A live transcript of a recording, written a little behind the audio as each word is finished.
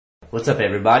What's up,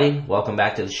 everybody? Welcome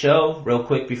back to the show. Real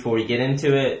quick before we get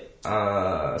into it,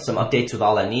 some updates with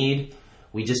All I Need.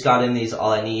 We just got in these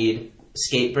All I Need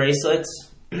skate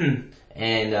bracelets, and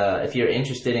if you're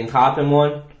interested in copping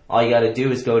one, all you gotta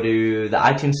do is go to the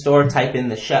iTunes store, type in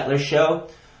The Shetler Show,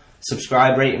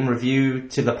 subscribe, rate, and review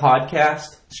to the podcast,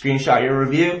 screenshot your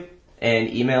review, and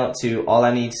email it to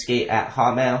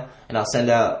allineedskate@hotmail, and I'll send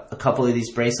out a couple of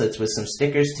these bracelets with some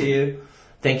stickers to you.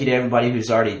 Thank you to everybody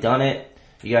who's already done it.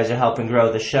 You guys are helping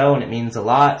grow the show, and it means a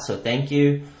lot, so thank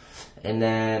you. And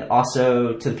then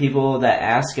also to the people that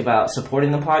ask about supporting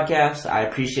the podcast, I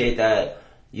appreciate that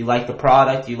you like the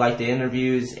product, you like the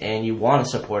interviews, and you want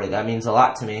to support it. That means a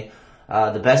lot to me.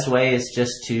 The best way is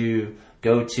just to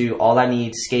go to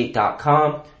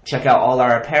allineedskate.com, check out all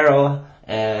our apparel,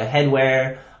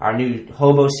 headwear. Our new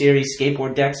Hobo Series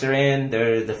skateboard decks are in.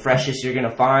 They're the freshest you're going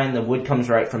to find. The wood comes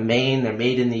right from Maine. They're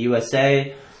made in the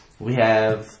USA. We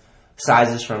have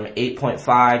sizes from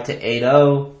 8.5 to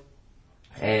 8.0,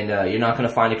 and you're not going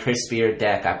to find a crispier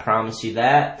deck, I promise you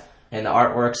that. And the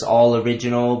artwork's all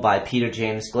original by Peter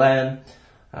James Glenn,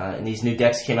 and these new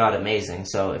decks came out amazing.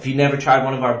 So if you've never tried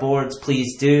one of our boards,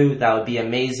 please do. That would be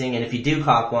amazing. And if you do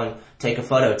cop one, take a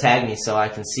photo, tag me so I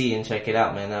can see and check it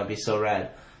out, man. That would be so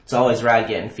rad. It's always rad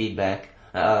getting feedback.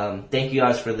 Thank you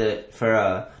guys for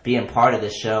being part of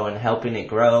this show and helping it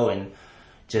grow and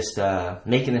just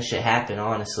making this shit happen,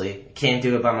 honestly. Can't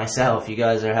do it by myself. You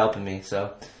guys are helping me.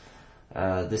 So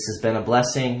this has been a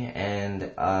blessing,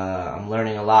 and I'm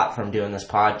learning a lot from doing this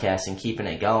podcast and keeping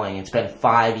it going. It's been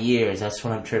 5 years. That's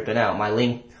what I'm tripping out. My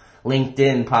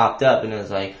LinkedIn popped up, and it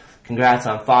was like, congrats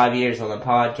on 5 years on the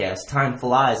podcast. Time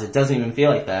flies. It doesn't even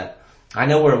feel like that. I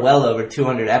know we're well over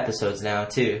 200 episodes now,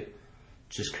 too.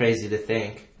 Just crazy to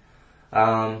think.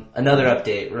 Another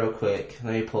update, real quick.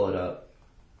 Let me pull it up.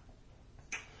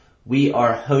 We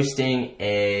are hosting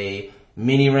a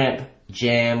mini ramp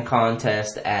jam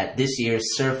contest at this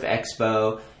year's Surf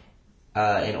Expo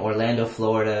in Orlando,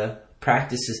 Florida.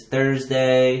 Practice is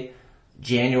Thursday,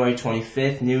 January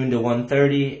 25th, noon to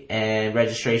 1:30, and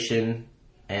registration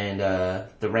and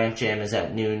the ramp jam is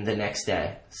at noon the next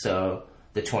day, so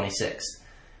the 26th.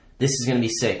 This is going to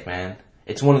be sick, man.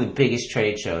 It's one of the biggest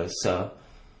trade shows, so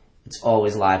it's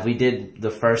always live. We did the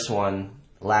first one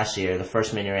last year, the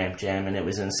first mini ramp jam, and it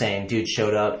was insane. Dude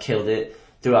showed up, killed it,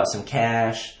 threw out some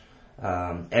cash.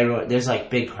 Everyone, there's like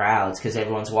big crowds because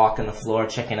everyone's walking the floor,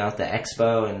 checking out the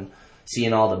expo and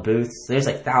seeing all the booths. There's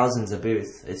like thousands of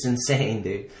booths. It's insane,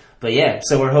 dude. But yeah,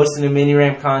 so we're hosting a mini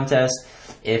ramp contest.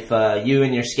 If you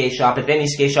and your skate shop, if any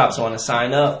skate shops want to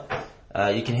sign up,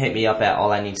 you can hit me up at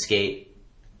allineedskate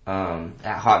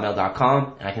at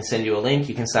hotmail.com, and I can send you a link.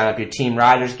 You can sign up your team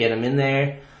riders, get them in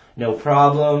there, no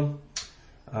problem.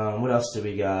 What else do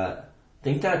we got? I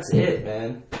think that's it,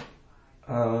 man.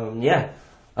 Yeah.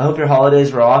 I hope your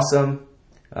holidays were awesome.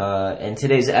 And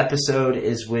today's episode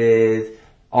is with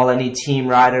All I Need team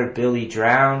rider Billy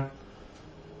Drown.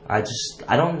 I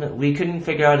don't know. We couldn't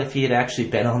figure out if he had actually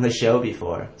been on the show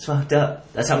before. It's fucked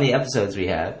up. That's how many episodes we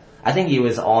had. I think he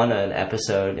was on an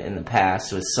episode in the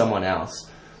past with someone else.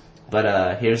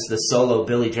 But here's the solo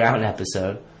Billy Drown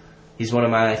episode. He's one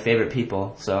of my favorite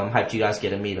people, so I'm hyped you guys get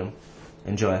to meet him.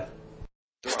 Enjoy.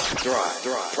 Thrive.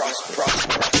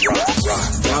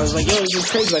 And I was like, yo, this is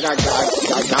crazy. Like, I gotta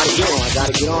get on. I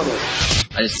gotta get on it.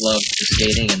 I just love the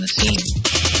skating and the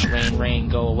scene. Rain,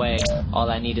 go away. All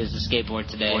I need is a skateboard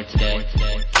today.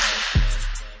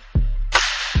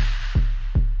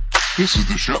 This is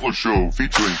the Shetler Show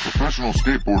featuring professional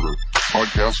skateboarder,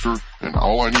 podcaster, and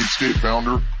All I Need Skate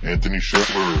founder, Anthony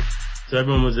Shetler. So it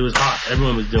was hot.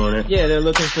 Everyone was doing it. Yeah, they're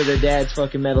looking for their dad's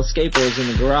fucking metal skateboards in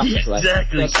the garage. Yeah, like,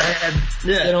 exactly.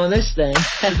 Get on this thing.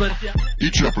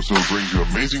 Each episode brings you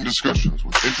amazing discussions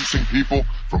with interesting people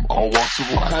from all walks of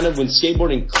life. Kind of when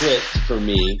skateboarding clicked for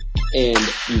me, and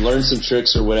you learn some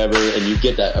tricks or whatever, and you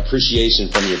get that appreciation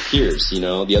from your peers, you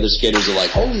know? The other skaters are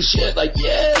like, holy shit, like,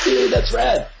 yeah, dude, that's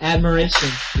rad. Admiration.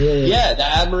 Yeah, the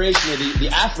admiration or the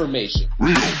affirmation.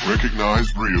 Real,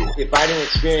 recognized real. If I didn't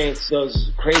experience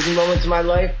those crazy moments in my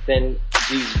life, then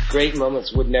these great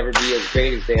moments would never be as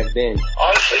great as they have been.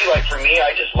 Honestly, like for me,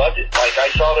 I just loved it. Like I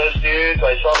saw those dudes,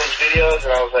 I saw those videos,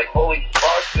 and I was like, holy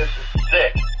fuck, this is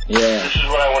sick. Yeah. This is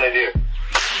what I want to do.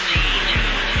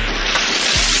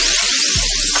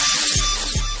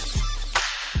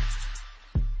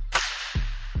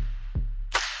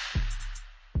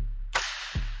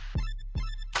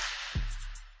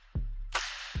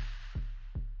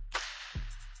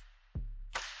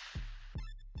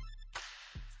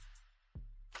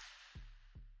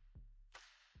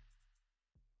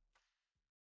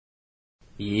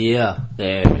 Yeah,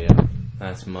 there we go.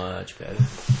 That's much better.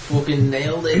 Fucking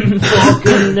nailed it.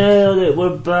 Fucking nailed it.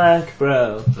 We're back,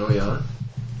 bro. Are we on?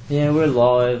 Yeah, we're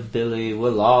live, Billy. We're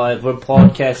live. We're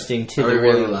podcasting to Are the we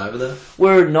really world. live though?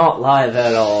 We're not live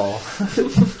at all.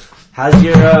 How's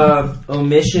your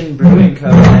Omission Brewing Co.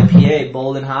 IPA,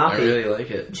 Bold and I Hoppy? really like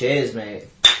it. Cheers, mate.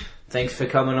 Thanks for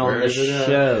coming on Where the is it at?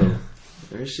 show.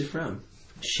 Where is she from?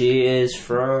 She is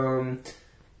from...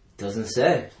 Doesn't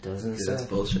say. Doesn't Dude, say. that's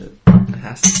bullshit. It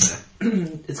has to say.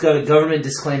 It's got a government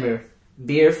disclaimer.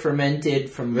 Beer fermented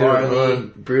from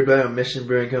barley. Brewed by Omission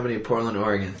Brewing Company of Portland,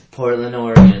 Oregon. Portland,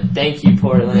 Oregon. Thank you,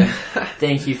 Portland.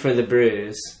 Thank you for the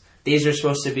brews. These are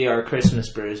supposed to be our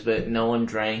Christmas brews, but no one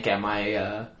drank at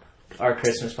my our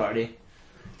Christmas party.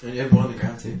 And you have one on the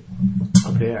ground too.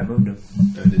 Up here, I moved them.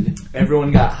 Oh, did you?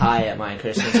 Everyone got high at my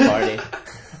Christmas party.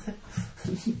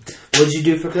 What'd you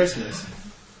do for Christmas?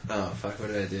 Oh, fuck, what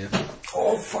did I do?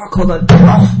 Oh, fuck, hold on.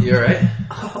 Oh. You alright?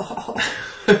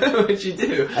 What'd you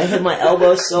do? I had my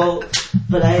elbow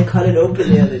but I had cut it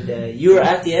open the other day. You were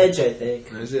at the edge, I think.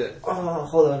 What is it? Oh,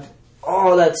 hold on.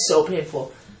 Oh, that's so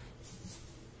painful.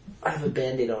 I have a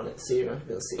Band-Aid on it, so you're not going to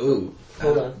be able to see it. Ooh.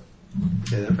 Hold on.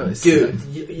 Yeah, that probably Dude, sucks.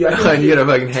 you You got a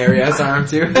fucking hairy ass arm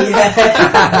too?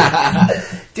 Yeah.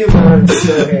 Dude, my arm's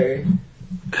so hairy.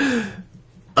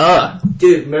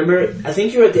 Dude, remember, I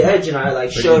think you were at the edge and I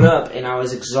showed up and I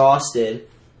was exhausted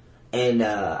and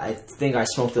I think I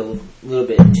smoked a little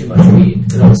bit too much weed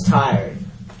because I was tired.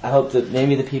 I hope that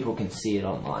maybe the people can see it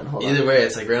online. Hold on. Either way,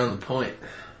 it's like right on the point.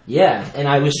 Yeah, and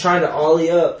I was trying to ollie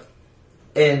up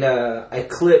and I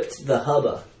clipped the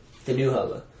hubba, the new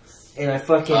hubba. And I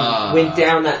fucking went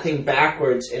down that thing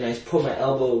backwards and I put my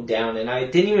elbow down and I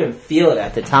didn't even feel it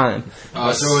at the time.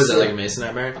 Oh, so was it like a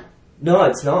Masonite burn? No,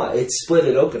 it's not. It split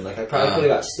it open. Like, I probably could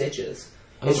have got stitches.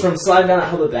 It's from sliding down that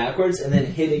hubba backwards and then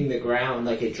hitting the ground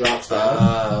like it drops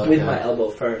down with my elbow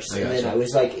first. And then I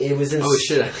was like, it was in... Oh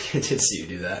shit, I think I did see you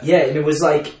do that. Yeah, and it was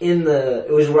like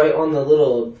it was right on the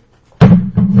little,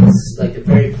 like the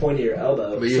very point of your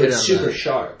elbow. But you so hit it's on super the-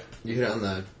 sharp. You hit it on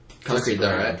the concrete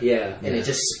though, right? Yeah, and it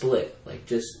just split.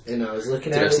 And I was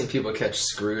looking Dude, at I've it. seen people catch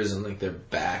screws on like their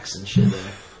backs and shit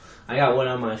there. I got one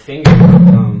on my finger.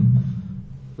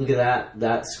 Look at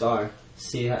that scar.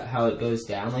 See how it goes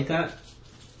down like that?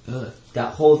 Ugh.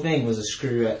 That whole thing was a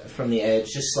screw from the edge,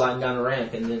 just sliding down a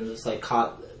ramp, and then it was like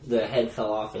caught. The head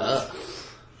fell off. And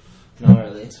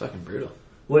gnarly. It's fucking brutal.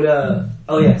 What?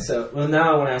 Oh yeah. So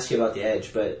now I want to ask you about the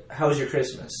edge. But how was your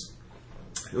Christmas?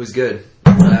 It was good.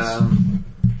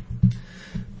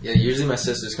 Yeah, usually my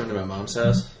sisters come to my mom's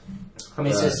house. How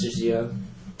many sisters do you have?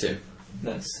 2.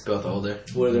 Nice. Both older.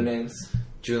 What are their names?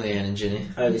 Julianne and Ginny.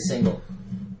 Are they single?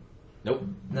 Nope.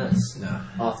 Nice. No.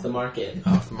 Off the market.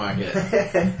 Off the market.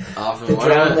 Off The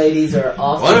drowned ladies are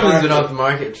off one the of them's market. been off the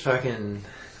market fucking...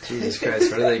 Jesus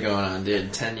Christ, what are they going on,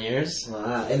 dude? 10 years?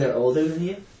 Wow. And they're older than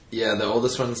you? Yeah, the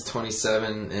oldest one's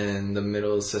 27 and the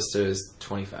middle sister is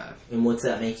 25. And what's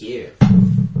that make you?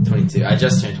 22. I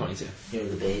just turned 22. You're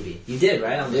the baby. You did,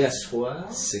 right? I'm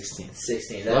 12? 16.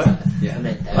 16. What? That's Yeah. I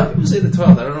meant A lot of that. people say the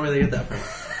 12th. I don't know where they get that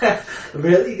from.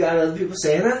 Really? You got other people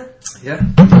saying that? Yeah.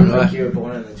 I think you were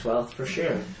born on the 12th for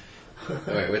sure.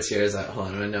 Wait, what's yours? Hold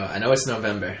on, I know it's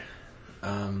November.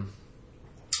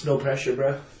 No pressure,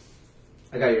 bro.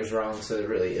 I got yours wrong, so there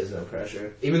really is no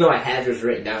pressure. Even though I had yours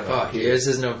written down. Oh, yours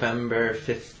is November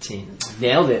 15th.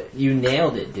 Nailed it. You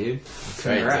nailed it, dude. That's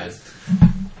right, Congrats. dude.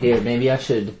 Here, maybe I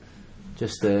should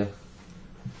just, so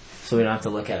we don't have to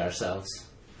look at ourselves.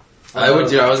 I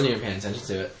wasn't even paying attention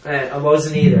to it. I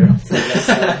wasn't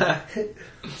either.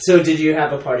 So did you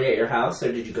have a party at your house,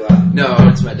 or did you go out? No, I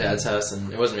went to my dad's house,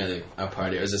 and it wasn't really a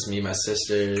party. It was just me, my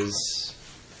sisters,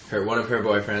 one of her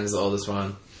boyfriends, the oldest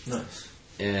one, Nice.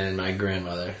 and my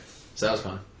grandmother. So that was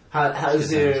fun.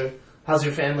 How's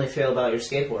your family feel about your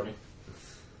skateboarding?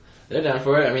 They're down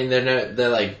for it. I mean, they don't.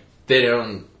 They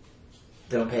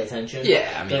don't pay attention?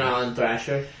 Yeah, I mean... They're not on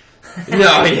Thrasher?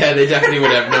 No, yeah, they definitely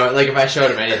would have. No, like if I showed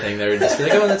them anything, they would just be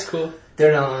like, "Oh, that's cool."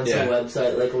 They're not on some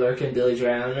website like Lurk and Billy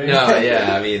Drown? Or No,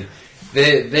 yeah, I mean,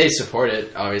 they support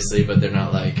it obviously, but they're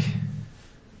not like,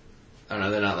 I don't know,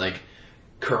 they're not like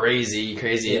crazy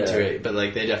into it, but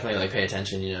like they definitely like pay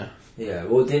attention, you know. Yeah.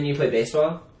 Well, didn't you play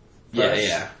baseball?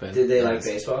 Yeah. But did they like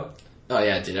baseball? Oh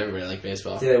yeah, dude, everybody liked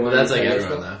baseball. Did they want that's to like play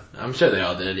everyone baseball? though. I'm sure they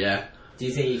all did. Yeah. Do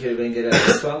you think you could have been good at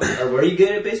baseball, or were you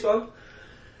good at baseball?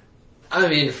 I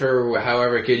mean, for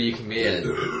however good you can be at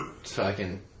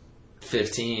fucking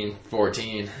 15,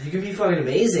 14. You can be fucking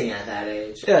amazing at that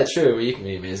age. Yeah, true. You can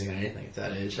be amazing at anything at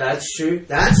that age. That's true.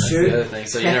 That's true. The other thing,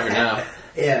 so you never know.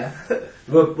 Yeah.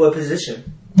 What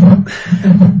position?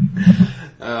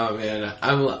 Oh man,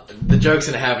 the joke's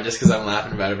gonna happen just because I'm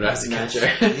laughing about it, but I was a catcher.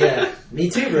 Yeah, me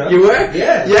too, bro. You were?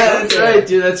 Yeah, that's right,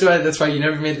 dude. That's why you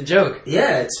never made the joke.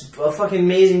 Yeah, it's a fucking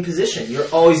amazing position. You're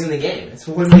always in the game. It's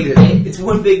one big game. It's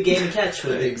one big game catch for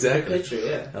the pitcher.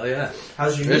 Yeah. Hell yeah.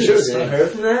 How's your knees? Did it hurt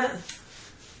from that?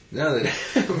 No,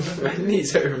 my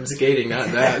knees hurt from skating, not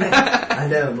that. I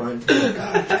know, mine too.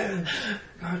 God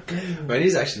damn. My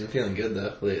knees actually been feeling good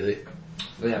though lately.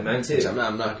 Yeah, mine too.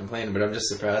 I'm not complaining, but I'm just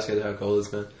surprised because of how cold it's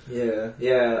been.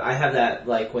 Yeah. I have that,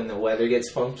 like, when the weather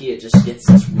gets funky, it just gets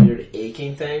this weird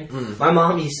aching thing. My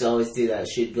mom used to always do that.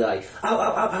 She'd be like, ow,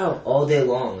 ow, ow, ow, all day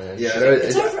long. And yeah,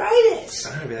 it's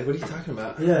arthritis. I don't be like, what are you talking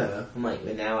about? Yeah. I'm like,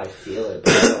 but now I feel it,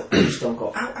 but I just don't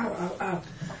go, ow, ow, ow, ow.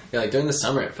 Yeah, like during the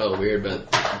summer it felt weird, but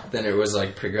then it was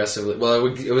like progressively, well,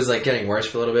 it was like getting worse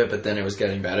for a little bit, but then it was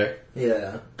getting better.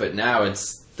 Yeah. But now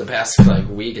it's, the past like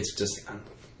week, it's just,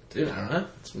 dude, I don't know.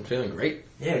 It's been feeling great.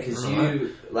 Yeah, because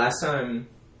last time,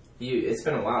 it's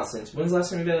been a while since, when's the last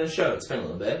time you've been on a show? It's been a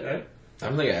little bit, right? I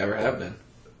don't think I ever have been.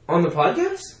 On the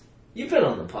podcast? You've been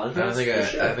on the podcast.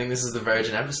 I think this is the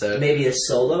virgin episode. Maybe a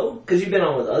solo? Because you've been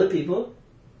on with other people.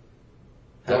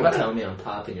 Don't tell me I'm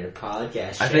popping your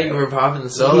podcast show. I think we're popping the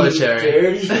solo cherry.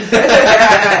 Dirty.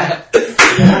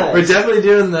 We're definitely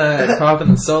doing the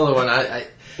popping the solo one.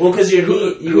 Well, because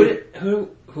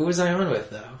who was I on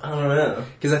with though? I don't know.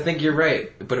 Because I think you're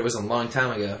right, but it was a long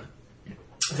time ago.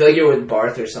 I feel like you're with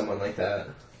Barth or someone like that.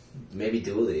 Maybe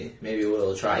Dooley. Maybe a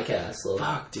little TriCast.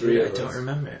 Fuck, dude, I don't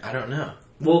remember. I don't know.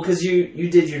 Well, because you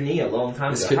did your knee a long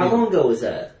time ago. How long ago was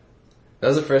that? That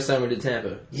was the first time we did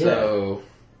Tampa. Yeah. So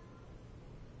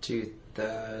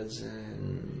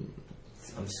 2000.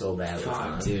 I'm so bad with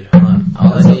time. Fuck, dude. Hold on.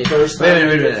 Wait a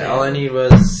minute. All I need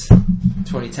was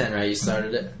 2010, right? You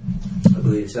started it? I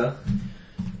believe so.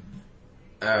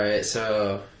 Alright,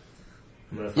 so...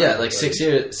 Yeah, like 6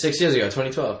 years ago,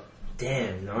 2012.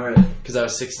 Damn, gnarly. Because I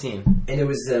was 16. And it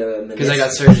was because I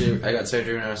got surgery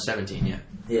when I was 17, yeah.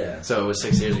 Yeah. So it was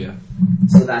 6 years ago.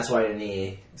 So that's why your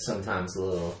knee sometimes has a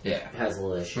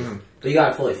little issue. Mm-hmm. But you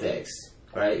got it fully fixed.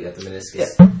 Right, you got the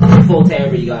meniscus. Yeah. Full tear,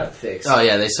 but you got it fixed. Oh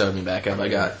yeah, they sewed me back up. I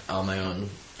got all my own.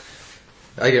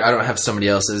 I don't have somebody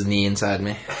else's knee inside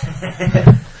me.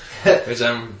 Which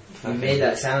I'm. You made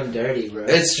that sound dirty, bro.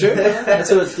 It's true. That's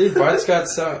what it's. Dude, Bart's got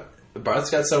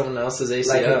someone else's ACL.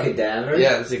 Like a cadaver.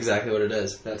 Yeah, that's exactly what it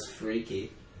is. That's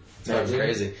freaky. It's fucking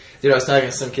crazy, dude. I was talking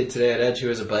to some kid today at Edge who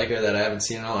was a biker that I haven't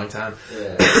seen in a long time.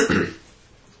 Yeah.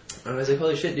 I was like,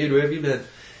 "Holy shit, dude, where have you been?"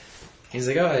 He's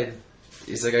like, I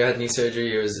had knee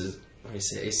surgery. It was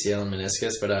ACL and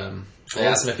meniscus, but I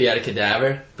asked him if he had a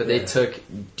cadaver, but they took.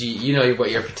 Do you know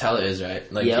what your patella is,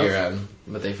 right? Like your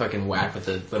but they fucking whack with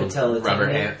the little patella rubber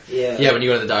hand. Yeah. When you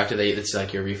go to the doctor, it's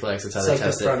like your reflex. That's how they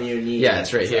test it. Front of your knee. Yeah,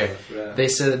 it's right here. Yeah. They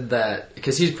said that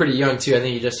because he's pretty young too. I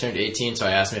think he just turned 18, so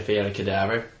I asked him if he had a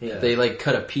cadaver. Yeah. They like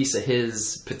cut a piece of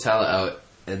his patella out,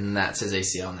 and that's his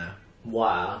ACL now.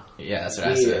 Wow. Yeah, that's what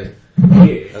I said.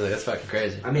 Weird. I was like, that's fucking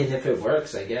crazy. I mean, if it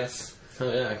works, I guess.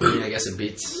 Oh yeah, I guess it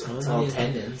beats. It's all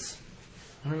tendons.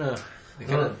 I don't know. They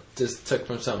kind of just took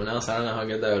from something else. I don't know how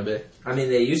good that would be. I mean,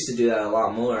 they used to do that a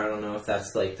lot more. I don't know if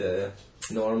that's like the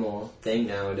normal thing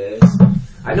nowadays.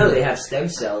 I know they have stem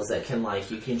cells that can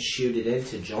you can shoot it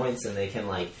into joints and they can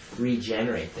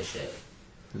regenerate the shit.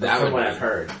 That's from what I've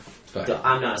heard.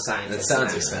 I'm not a scientist. That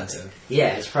sounds expensive.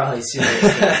 Yeah, it's probably super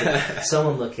expensive.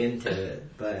 Someone look into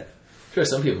it, but sure,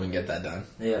 some people can get that done.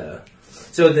 Yeah.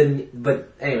 So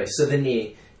the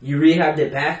knee, you rehabbed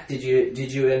it back. Did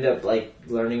you end up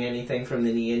learning anything from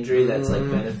the knee injury that's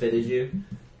benefited you?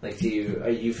 Do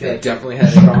you feel like definitely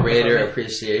had a greater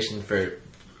appreciation for?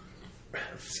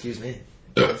 Excuse me.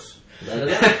 Let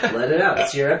it out. Let it out.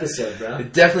 It's your episode, bro. I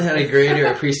definitely had a greater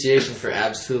appreciation for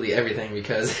absolutely everything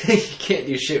because you can't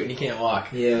do shit when you can't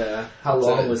walk. Yeah. How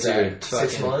long was that?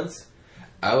 6 months?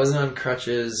 I was on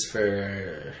crutches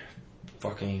for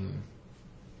fucking...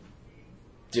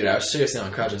 Dude, I was seriously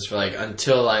on crutches for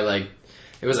until it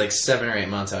was 7 or 8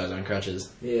 months I was on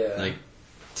crutches. Yeah.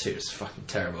 Dude, it's fucking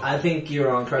terrible. I think you were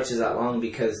on crutches that long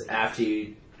because after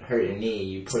you hurt your knee,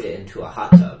 you put it into a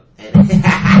hot tub. And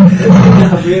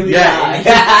really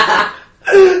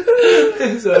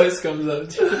this always comes up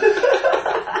to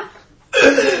I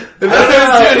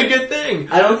was doing a good thing.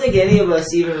 I don't think any of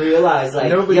us even realized,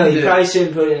 Nobody you probably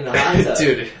shouldn't put it in a hot tub.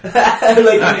 Dude.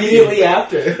 Immediately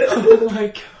after. Oh my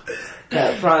god.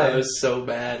 Yeah, probably. That was so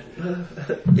bad.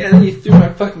 Yeah, then you threw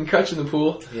my fucking crutch in the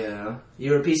pool. Yeah.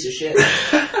 You were a piece of shit.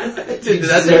 Did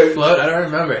that thing float? I don't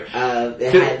remember. It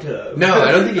had to. No,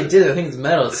 I don't think it did. I think it's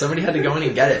metal. Somebody had to go in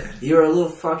and get it. You were a little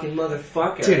fucking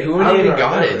motherfucker. Dude, who went in and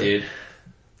got it, dude?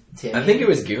 Timmy? I think it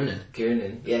was Goonan.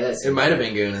 Goonan. Yeah, that's It might have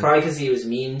been Goonan. probably because he was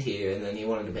mean to you, and then he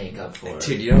wanted to make up for it.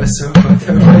 Dude, you know what's so fucked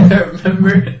up? I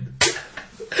remember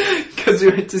because we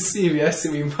went to CVS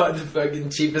and we bought the fucking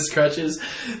cheapest crutches.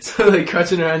 So like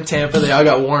crutching around Tampa, they all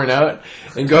got worn out,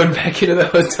 and going back into the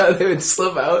hotel, they would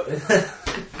slip out.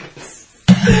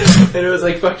 And it was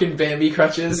like fucking Bambi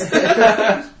crutches.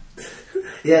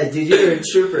 Yeah, dude, you were a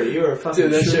trooper. You were a fucking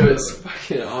Dude, that trooper. shit was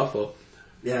fucking awful.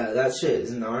 Yeah, that shit is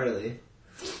gnarly.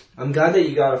 I'm glad that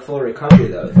you got a full recovery,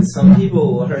 though, because some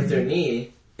people will hurt their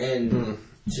knee and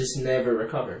just never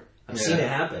recover. I've seen it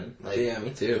happen. Like, Yeah,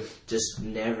 me too. just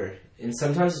never. And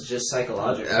sometimes it's just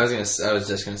psychological. I was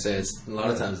just gonna say, it's a lot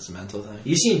of times it's a mental thing.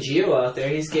 You seen Gio out there?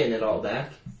 He's getting it all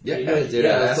back. Yeah, You know, dude.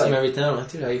 yeah, I it's ask him like- every time,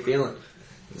 like, dude, how you feeling?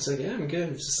 He's like, yeah, I'm good.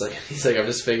 It's just like, he's like, I'm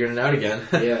just figuring it out again.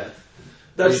 Yeah.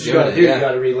 That's what He's you gotta doing do. it, yeah. You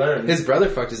gotta relearn. His brother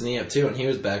fucked his knee up too, and he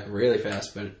was back really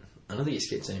fast. But I don't think he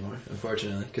skates anymore,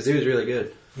 unfortunately, because he was really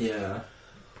good. Yeah.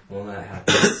 Well, that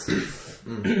happens.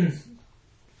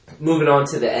 Moving on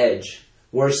to the Edge.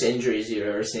 Worst injuries you've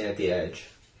ever seen at the Edge.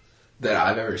 That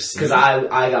I've ever seen. Because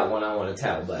I got one I want to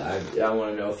tell, but I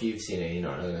want to know if you've seen any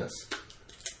gnarliness.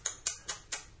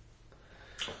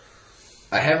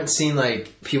 I haven't seen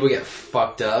like people get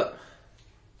fucked up,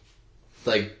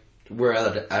 like where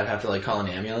I'd have to like call an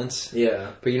ambulance.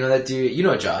 Yeah. But you know that dude, you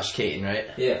know Josh Caton, right?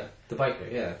 Yeah. The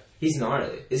biker, yeah. He's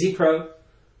gnarly. Is he pro?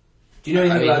 Do you know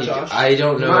anything about Josh? I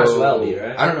don't know. He might as well be,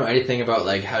 right? I don't know anything about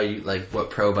like how you like what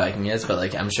pro biking is, but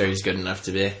like I'm sure he's good enough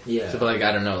to be. Yeah. So, but like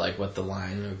I don't know like what the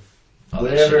line of all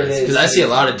that Whatever shit it is. because I see a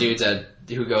lot of dudes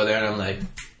who go there and I'm like,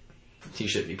 he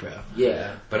should be pro.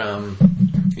 Yeah. But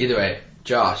either way,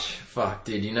 Josh, fuck,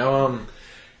 dude, you know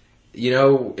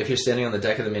if you're standing on the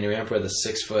deck of the mini ramp where the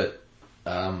 6 foot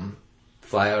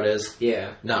flyout is,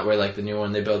 Yeah. not where like the new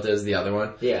one they built is, the other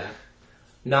one. Yeah.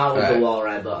 Not with Alright. the wall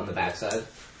ride, but on the backside.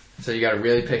 So you got to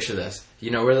really picture this.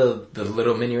 You know where the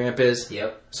little mini ramp is?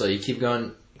 Yep. So you keep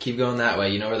going that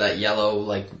way. You know where that yellow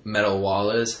like metal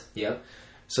wall is? Yep.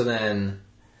 So then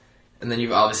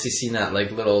you've obviously seen that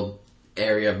like little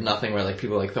area of nothing where like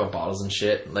people like throw bottles and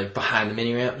shit like behind the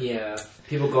mini ramp. Yeah.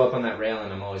 People go up on that rail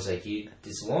and I'm always like,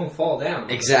 this won't fall down.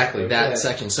 Exactly, that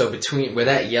section. So between where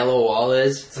that yellow wall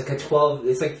is, It's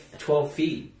like 12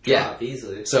 feet drop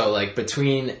easily. So like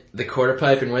between the quarter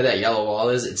pipe and where that yellow wall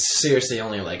is, it's seriously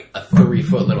only like a 3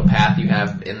 foot little path you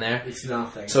have in there. It's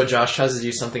nothing. So Josh tries to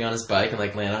do something on his bike and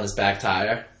like land on his back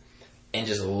tire, and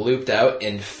just looped out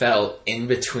and fell in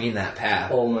between that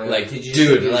path. Oh my like, God. Did you dude,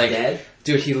 think he was like, dead?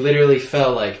 dude, he literally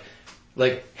fell like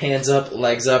hands up,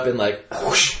 legs up, and like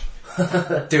whoosh.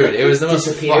 Dude, it was the most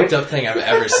Disappeared? fucked up thing I've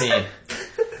ever seen.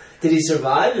 Did he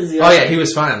survive? Is he Oh yeah, he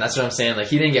was fine. That's what I'm saying. Like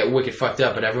he didn't get wicked fucked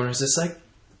up, but everyone was just like,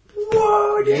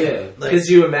 "Whoa, dude!" Yeah, Like, because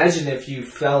you imagine if you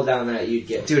fell down that, you'd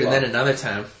get dude. And fucked. then another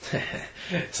time,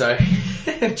 sorry,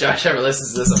 if Josh ever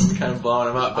listens to this, I'm kind of blowing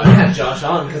him up. I'm gonna have Josh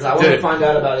on because I want to Dude. find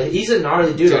out about it. He's a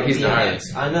gnarly dude. Dude, on he's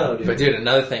BMX. I know, dude. But dude,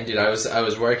 another thing, dude, I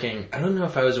was working. I don't know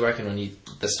if I was working when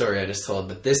the story I just told,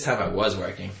 but this time I was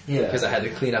working. Yeah. Because I had to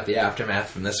clean up the aftermath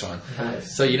from this one.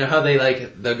 Nice. So you know how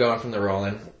they're going from the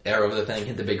rolling, air over the thing,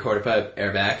 hit the big quarter pipe,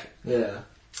 air back. Yeah.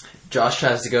 Josh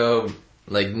tries to go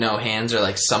like no hands or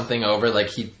like something over, like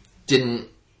he didn't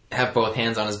have both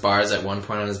hands on his bars at one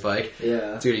point on his bike.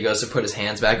 Yeah. Dude, he goes to put his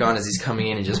hands back on as he's coming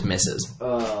in and just misses.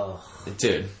 Oh.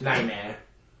 Dude, Nightmare.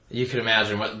 you could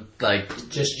imagine what like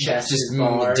Just chest, Just,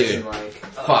 bars, dude, and like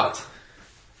fucked.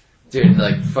 Dude,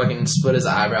 like fucking split his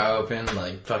eyebrow open,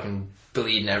 like fucking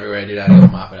bleeding everywhere, dude. I had to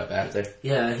go mop it up after.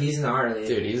 Yeah, he's gnarly.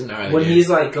 Dude, he's gnarly. When dude. he's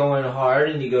like going hard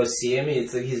and you go see him,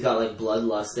 it's like he's got like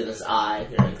bloodlust in his eye.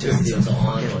 You're like, this Dude, dude's on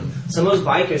one. Some of those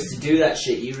bikers to do that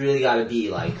shit, you really gotta be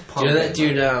like Do pumping.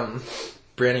 you know that dude,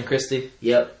 Brandon Christie?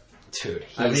 Yep. Dude,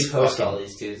 I he's repost fucking all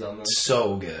these dudes on them.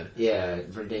 so good. Yeah,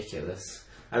 ridiculous.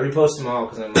 I repost them all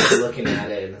because I'm like looking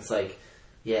at it and it's like,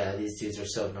 yeah, these dudes are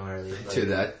so gnarly. Like, Dude,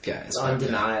 that guy is it's fucking-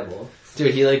 undeniable.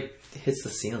 Dude, he like hits the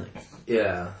ceiling.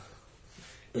 Yeah.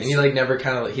 And he like never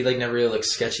never really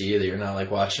looks sketchy either. You're not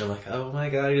like watching him like, oh my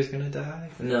god, he's gonna die.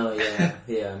 No,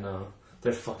 yeah, no.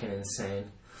 They're fucking insane.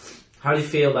 How do you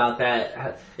feel about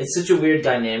that? It's such a weird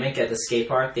dynamic at the skate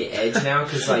park, the Edge now,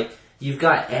 because like you've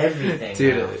got everything,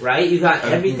 Dude, now, right? You got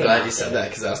everything. I'm glad out you said there. that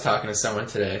because I was talking to someone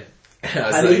today. I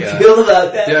was How like, do you feel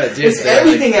about that? dude, There's they're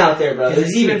everything like- out there, bro.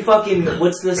 There's even fucking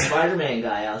what's the Spider-Man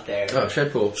guy out there? Oh,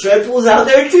 Shredpool. Shredpool's out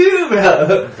there too,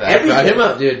 bro. I brought him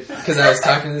up, dude, because I was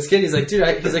talking to this kid. He's like, dude,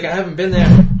 I haven't been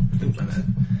there.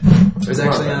 There's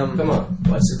actually come on,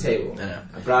 watch the table. I know.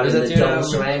 I brought in Is the it, double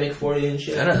dude, ceramic for you and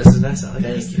shit. I know this is nice. I like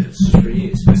Thank this. you. This is for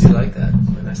you. I do like that.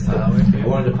 Nice tile work I here.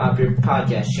 wanted to pop your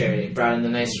podcast cherry. Brought in the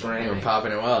nice We're ceramic.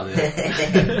 popping it well,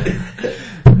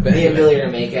 dude. Me and Billy are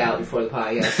gonna make out before the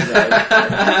podcast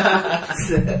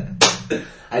is over.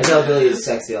 I tell Billy he's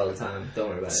sexy all the time. Don't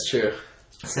worry about It's it. true.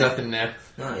 It's nothing there.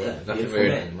 Oh yeah, Nothing beautiful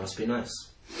weird. man. Must be nice.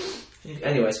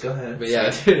 Anyways, go ahead. But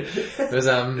yeah, dude, it was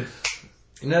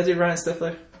you know, dude, Ryan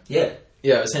Stifler. Yeah.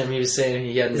 Yeah, it was him. He was saying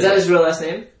he hadn't. Is that his real last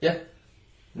name? Yeah. It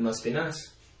must be nice.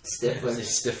 Stifler.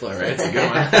 Stifler, right? It's a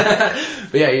good one.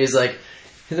 But yeah, he's like,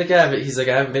 yeah, but he's like,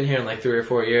 I haven't been here in like 3 or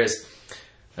 4 years.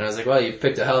 And I was like, well, you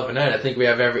picked a hell of a night. I think we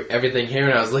have everything here.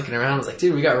 And I was looking around. I was like,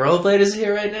 dude, we got rollerbladers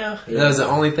here right now. Yeah. That was the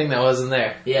only thing that wasn't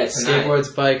there. Yeah, tonight.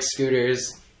 Skateboards, bikes,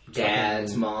 scooters,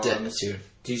 Dads, moms. dude.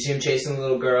 Do you see him chasing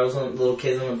little girls, little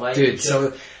kids on a bike? Dude,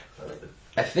 so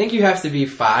I think you have to be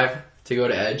 5 to go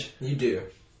to Edge. You do.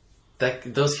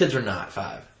 Those kids were not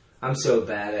 5. I'm so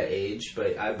bad at age,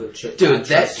 but I would. Dude,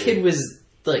 that kid was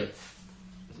like,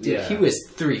 dude, Yeah. he was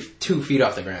 2 feet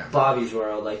off the ground. Bobby's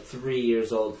World, like 3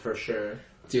 years old for sure.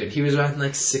 Dude, he was riding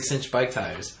like 6-inch bike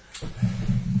tires.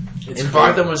 It's And cool.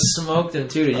 Bartham was smoked him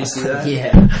too. Did you see that?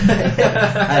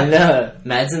 Yeah. I know.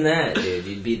 Imagine that, dude.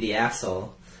 You'd be the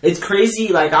asshole. It's crazy.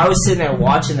 Like, I was sitting there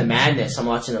watching the madness. I'm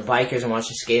watching the bikers. I'm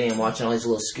watching skating. I'm watching all these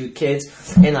little scoot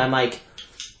kids. And I'm like,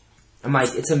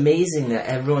 it's amazing that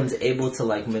everyone's able to,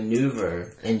 like,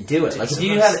 maneuver and do it. Like, if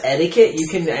you have etiquette, you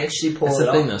can actually pull That's it the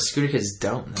off. thing, though. Scooter kids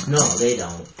don't. No, they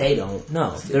don't. They don't.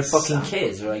 No, they're fucking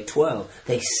kids. They're like 12.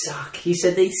 They suck. He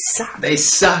said they suck. They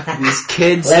suck. These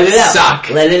kids Let it out. suck.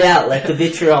 Let it out. Let the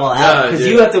vitriol out. Oh, Because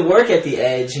dude. you have to work at the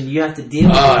Edge and you have to deal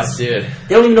with Oh, this. dude.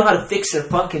 They don't even know how to fix their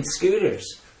fucking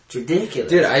scooters. It's ridiculous.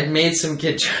 Dude, I made some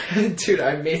kid try and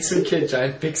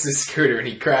fix his scooter and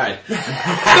he cried.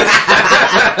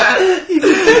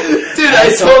 Dude,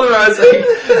 I told him,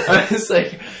 I was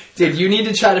like, dude, you need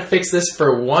to try to fix this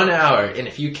for 1 hour, and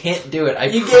if you can't do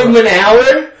it, You gave him an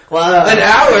hour? Wow. an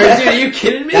hour, dude, are you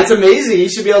kidding me? That's amazing. You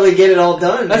should be able to get it all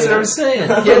done. That's dude. what I'm saying.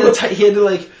 He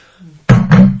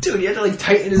had to like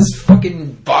tighten his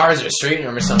fucking bars or straighten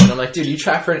them or something. I'm like, dude, you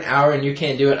try for an hour and you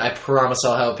can't do it, I promise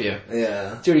I'll help you.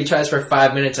 Yeah. Dude, he tries for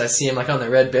 5 minutes, I see him like on the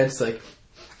red bench, like,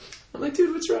 I'm like,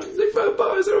 dude, what's wrong? He's like, my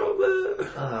bars are all there.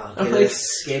 Oh, I'm okay, like,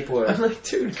 skateboard. I'm like,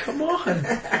 dude, come on.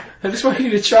 I just want you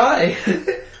to try.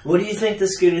 What do you think the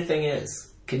scooter thing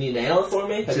is? Can you nail it for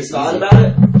me? Have you Just thought easy. about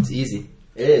it? It's easy.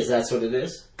 It is. That's what it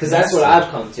is. Because that's what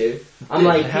I've come to. I'm Yeah,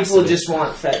 like, it has people to be. just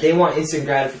want they want instant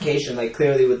gratification, like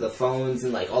clearly with the phones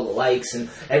and like all the likes, and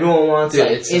everyone wants Dude,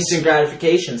 like it's instant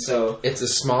gratification. So It's a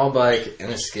small bike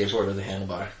and a skateboard with a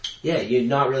handlebar. yeah, you're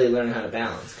not really learning how to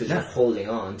balance because you're holding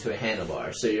on to a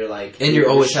handlebar. So you're like, And you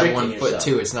always have restricting 1 foot yourself.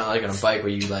 too. It's not like on a bike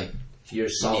where you like, You're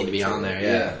solid. need to be on there,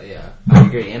 yeah. I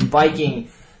agree. And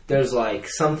biking, there's like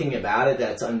something about it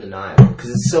that's undeniable because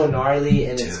it's so gnarly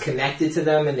and it's connected to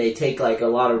them, and they take like a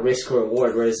lot of risk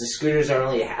reward. Whereas the scooters are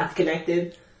only half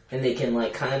connected, and they can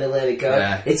like kind of let it go.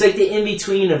 Yeah. It's like the in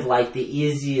between of like the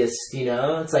easiest, you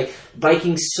know. It's like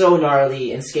biking's so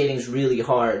gnarly and skating's really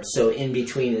hard. So in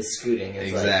between is scooting.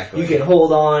 It's Exactly. Like, you can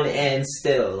hold on and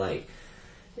still like.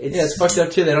 it's fucked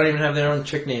up too. They don't even have their own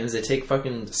trick names. They take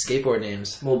fucking skateboard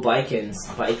names. Well, biking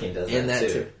does And that that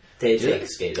too. too. They take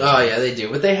skating. Oh yeah, they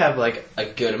do. But they have like a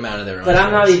good amount of their own. But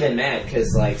I'm not names. even mad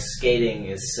because like skating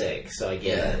is sick, so I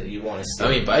get it. You want to. Stick. I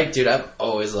mean, bike, dude. I've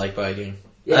always liked biking.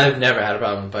 Yeah. I've never had a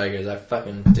problem with bikers. I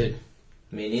fucking did.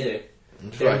 Me neither.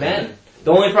 They're Fucking- men.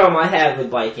 The only problem I have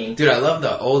with biking, Dude, I love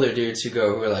the older dudes who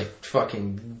are like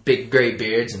fucking big gray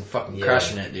beards and fucking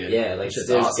crushing it, dude. yeah, like Shit's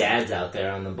there's awesome. dads out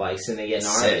there on the bikes and they get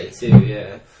gnarly Sick. too.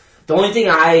 Yeah. The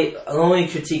only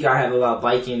critique I have about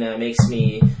biking that makes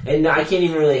me, and I can't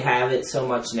even really have it so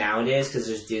much nowadays because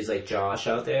there's dudes like Josh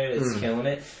out there that's killing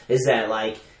it, is that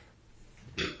like,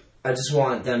 I just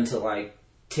want them to like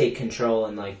take control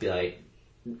and like be like,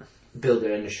 build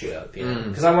their industry up, you know?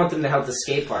 Because I want them to help the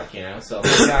skate park, you know? So,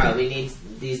 God, we need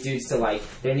these dudes to like,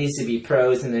 there needs to be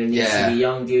pros and there needs to be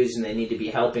young dudes and they need to be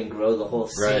helping grow the whole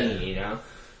scene, you know?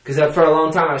 Because for a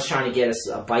long time I was trying to get us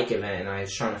a bike event and I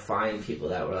was trying to find people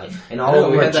that were like, and all of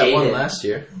them we were had that jaded. one last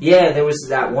year. Yeah, there was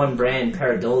that one brand,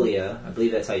 Paradolia, I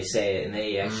believe that's how you say it, and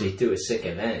they actually threw a sick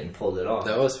event and pulled it off.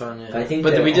 That was fun, yeah. I think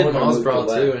but the we did owner Malls moved Brawl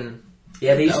away. too, and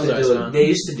Yeah, they used That to was do always it. fun. They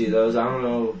used to do those. I don't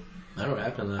know. I don't know what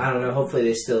happened though. I don't know. Hopefully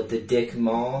they still the Dick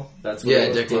Mall. That's what Yeah, it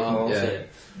was, Dick Mall, Malls, yeah.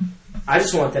 I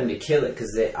just want them to kill it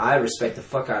because I respect the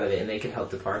fuck out of it, and they can help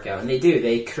the park out, and they do.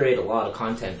 They create a lot of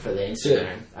content for the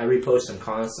Instagram. I repost them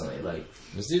constantly. Like,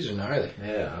 Those dudes are gnarly.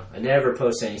 yeah, I never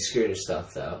post any scooter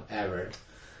stuff though, ever.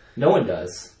 No one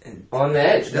does. On the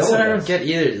Edge, That's no what one I don't does. get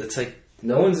either. It's like,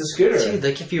 No one's a scooter. dude,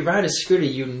 like if you ride a scooter,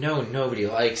 you know nobody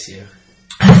likes you.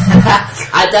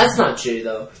 That's not true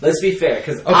though. Let's be fair,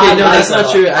 because no, that's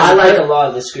not true. I like a lot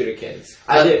of the scooter kids.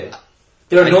 I do.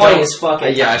 They're annoying as fuck.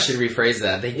 Yeah, I should rephrase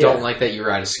that. They don't like that you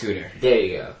ride a scooter. There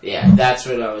you go. Yeah, that's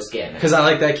what I was getting at. Because I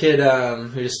like that kid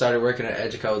who just started working at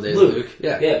Edge a couple days. Luke.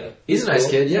 Yeah. He's a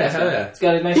nice kid. Yeah, hell yeah. He's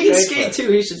got a nice. He can skate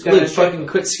too. He should fucking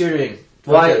quit scootering.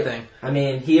 Why? That thing. I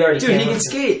mean, he already. Dude, he can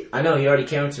skate. I know. He already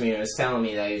came up to me and was telling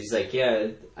me that he was like, "Yeah,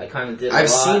 I kind of did. I've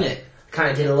seen it.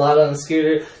 Kind of did a lot on the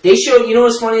scooter." They showed. You know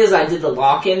what's funny is I did the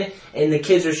lock-in, and the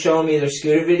kids were showing me their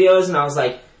scooter videos, and I was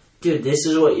like, dude, this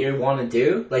is what you want to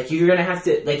do? Like, you're gonna have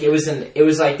to, like, it was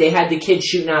like they had the kid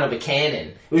shooting out of a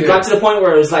cannon. We got to the point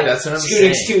where it was like,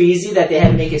 scooting's too easy that they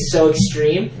had to make it so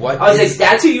extreme. I was like,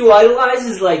 that's who you idolize,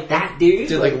 is like that dude?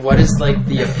 Dude, like, what is, like,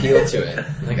 the appeal to it?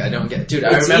 Like, I don't get, dude,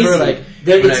 I remember, easy. Like,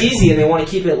 it's easy and they want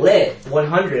to keep it lit.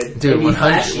 100. Dude,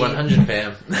 100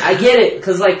 fam. I get it,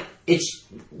 because, like,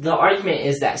 the argument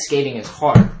is that skating is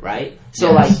hard, right?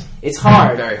 So, like, it's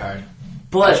hard. Very hard.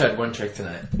 But I tried one trick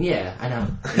tonight. Yeah, I know.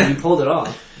 And you pulled it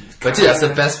off. But dude, that's the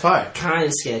best part. Kind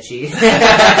of sketchy. See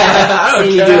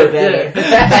you do it better.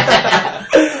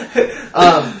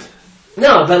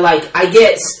 No, but like I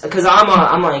get, because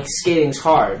I'm like, skating's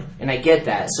hard, and I get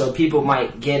that. So people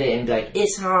might get it and be like,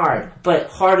 it's hard, but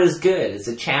hard is good. It's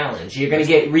a challenge. You're gonna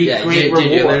get great reward.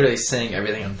 Dude, you're literally saying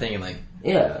everything I'm thinking. Like,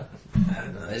 yeah. I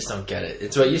don't know, I just don't get it.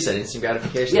 It's what you said, instant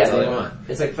gratification. That's all you want.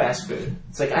 It's like fast food.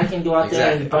 It's like I can go out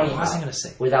there and bunny hop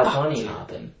without bunny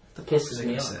hopping. It pisses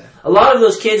me off. A lot of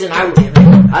those kids, and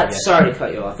sorry to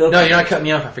cut you off. No, you're not cutting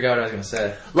me off. I forgot what I was going to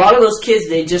say. A lot of those kids,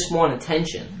 they just want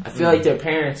attention. I feel like their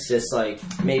parents just like,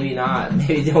 maybe not.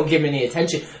 Maybe they don't give them any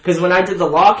attention. Because when I did the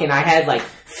lock-in, I had like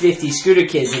 50 scooter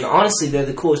kids, and honestly, they're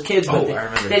the coolest kids, but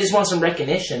they just want some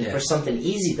recognition for something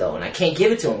easy, though, and I can't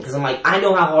give it to them, because I'm like, I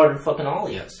know how hard fucking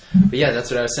ollie is. But yeah, that's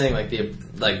what I was saying,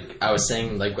 I was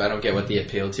saying, I don't get what the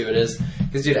appeal to it is.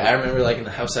 Because, dude, I remember, like, in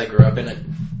the house I grew up in, I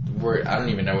don't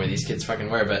even know where these kids fucking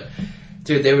were, but,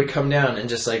 dude, they would come down and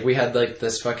just, like, we had, like,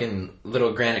 this fucking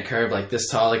little granite curb, like, this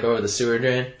tall, like, over the sewer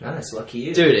drain. Nice, lucky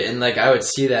you. Dude, and, like, I would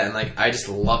see that, and, like, I just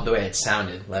loved the way it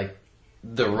sounded. Like,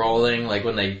 the rolling, like,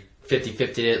 when they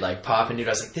 50-50'd it, like, popping, dude,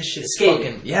 I was like, this shit is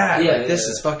fucking, this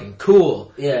is fucking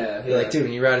cool. Yeah. Like, dude,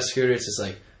 when you ride a scooter, it's just,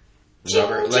 like,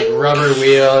 rubber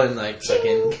wheel, and, like,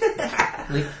 fucking,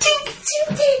 like,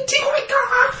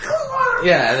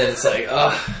 yeah, and then it's like,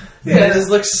 oh. Yeah, it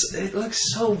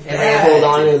looks so bad. And they hold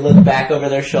on and look back over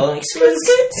their shoulder like, scoot.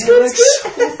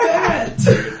 So bad,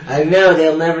 dude. I know,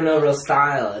 they'll never know real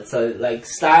style. It's like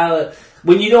style,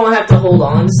 when you don't have to hold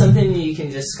on to something, you can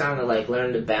just kind of like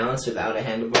learn to balance without a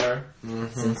handlebar. Mm-hmm.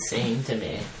 It's insane to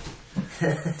me.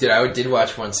 Dude, I did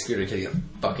watch one scooter kid get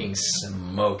fucking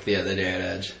smoked the other day at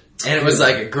Edge. And it was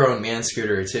like a grown man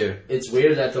scooter too. It's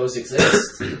weird that those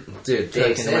exist. Dude,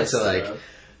 they went to like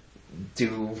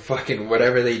do fucking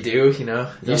whatever they do, you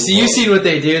know? You've seen what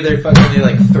they do, they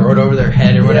like throw it over their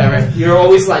head or whatever. Yeah. You're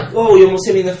always like, whoa, you almost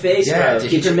hit me in the face, bro. Dude,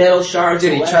 keep your metal shards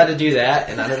Dude, away. He tried to do that,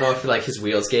 and I don't know if like his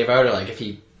wheels gave out or like if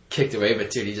he kicked away,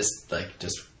 but dude, he just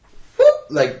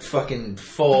whoop, fucking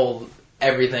full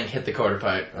everything hit the quarter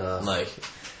pipe.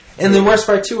 And the worst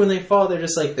part too, when they fall, they're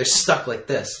just like, they're stuck like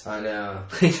this. I know.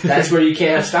 That's where you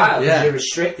can't have style, because you're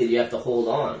restricted, you have to hold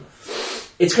on.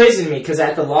 It's crazy to me, because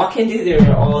at the lock-in, dude,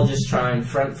 they're all just trying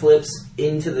front flips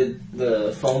into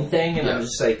the foam thing, and I'm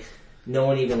just like, no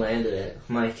one even landed it.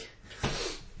 I'm like,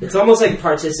 it's almost like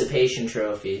participation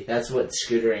trophy. That's what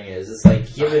scootering is. It's like,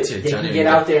 they can get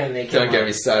out there and they can... Don't get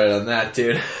me started on that,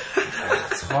 dude.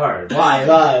 It's hard. Why?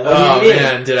 What do you mean?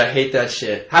 Man, dude, I hate that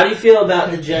shit. How do you feel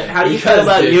about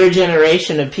your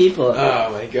generation of people?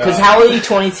 Oh my god. Because how old are you,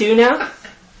 22 now?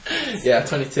 Yeah,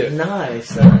 22.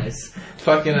 Nice.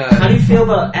 Fucking, How do you feel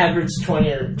about average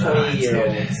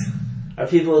 20-year-olds? Are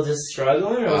people just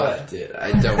struggling or what? Dude,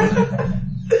 I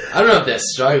don't know if they're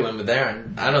struggling, but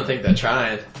I don't think they're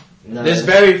trying. No. There's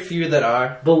very few that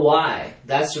are. But why?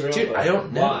 That's the real question. I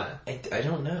don't know. Why? I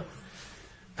don't know.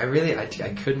 I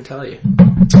couldn't tell you.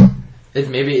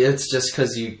 Maybe it's just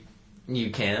because you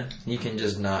can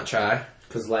just not try.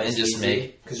 Because life's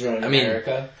easy. Because you're in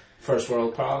America. First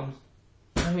world problem.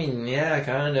 I mean, yeah,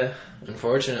 kinda.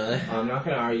 Unfortunately, I'm not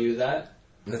gonna argue that.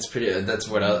 That's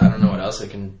what I don't know what else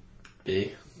it can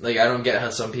be. Like, I don't get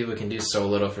how some people can do so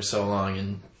little for so long,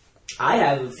 and I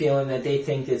have a feeling that they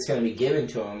think it's gonna be given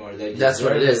to them, or they. That's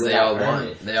what it is. They all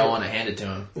want to hand it to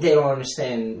them. They don't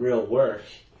understand real work.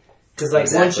 Because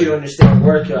once you understand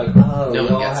work, you're like, oh, no we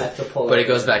one all gets have it. to pull. But it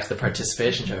goes back to the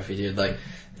participation trophy, dude. Like,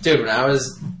 dude, when I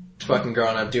was fucking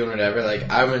growing up doing whatever, like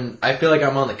I feel like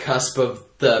I'm on the cusp of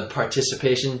the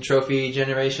participation trophy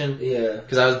generation. Yeah.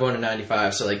 Because I was born in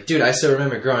 95, so like, dude, I still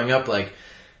remember growing up, like,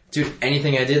 dude,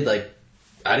 anything I did, like,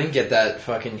 I didn't get that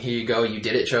fucking here you go, you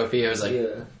did it trophy. I was like,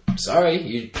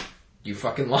 sorry, you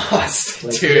fucking lost,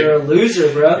 Like, dude. you're a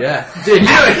loser, bro. Yeah, dude.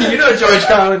 You know George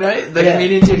Carlin, right? The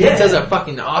comedian, dude. He does a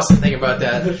fucking awesome thing about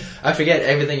that. I forget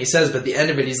everything he says, but at the end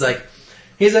of it, he's like,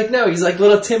 no, he's like,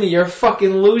 little Timmy, you're a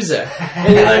fucking loser,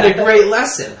 and he learned a great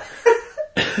lesson.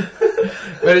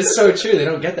 But it's so true. They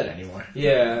don't get that anymore.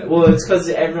 Yeah, well, it's because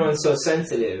everyone's so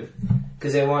sensitive.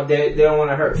 Because they don't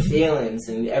want to hurt feelings,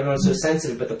 and everyone's so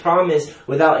sensitive. But the problem is,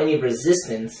 without any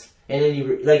resistance and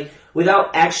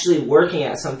without actually working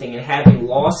at something and having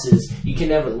losses, you can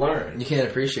never learn. You can't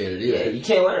appreciate it either. Yeah, you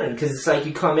can't learn because it's like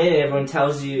you come in and everyone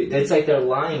tells you it's like they're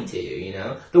lying to you. You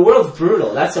know, the world's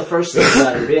brutal. That's the first thing you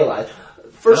got to realize.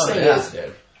 First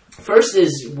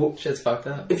is shit's fucked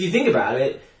up. If you think about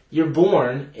it, you're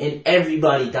born and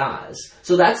everybody dies.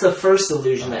 So that's the first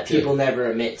illusion that people never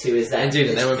admit to is that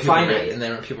and then when finite. And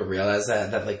then when people realize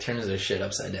that like turns their shit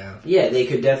upside down. Yeah, they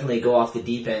could definitely go off the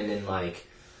deep end and like.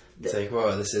 It's like,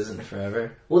 whoa, this isn't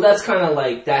forever. Well, that's kind of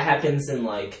like that happens in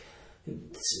like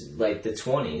the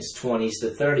 20s to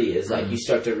 30s. Like you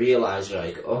start to realize you're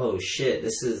like, oh shit,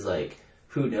 this is like.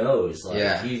 Who knows? Like,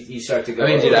 yeah. You start to go... I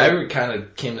mean, dude, I kind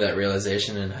of came to that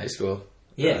realization in high school.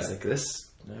 Yeah. I was like, this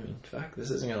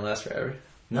isn't going to last forever.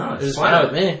 No, it's fine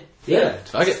with me. Yeah.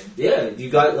 Fuck it. Yeah, you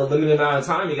got a limited amount of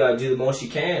time. You got to do the most you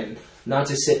can. Not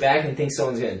just sit back and think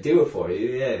someone's going to do it for you.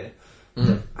 Yeah.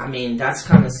 Mm. I mean, that's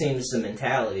kind of seems the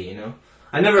mentality, you know?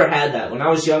 I never had that. When I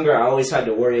was younger, I always had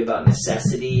to worry about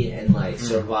necessity and, like,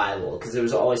 survival. Because there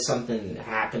was always something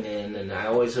happening, and I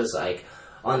always was, like...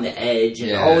 on the edge,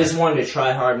 and always wanted to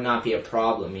try hard and not be a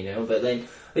problem, you know. But then,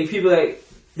 like people like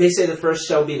they say, the first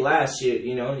shall be last.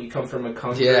 You know, you come from a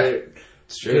comfort,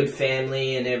 good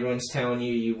family, and everyone's telling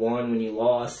you won when you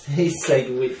lost. It's like,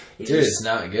 it's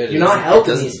not good. You're not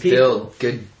helping these people.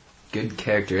 Build good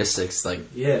characteristics. Like,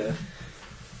 I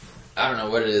don't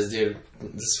know what it is, dude.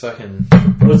 This fucking.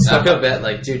 I feel bad.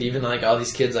 Like, dude, even like all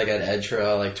these kids like at Edge for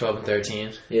like 12 and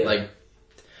 13. Yeah. Like,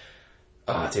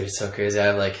 oh, dude, it's so crazy. I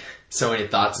have like. So many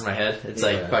thoughts in my head. It's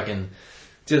like fucking...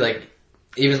 Dude, like,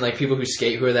 even like people who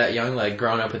skate who are that young, like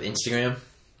growing up with Instagram.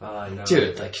 No.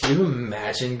 Dude, like, can you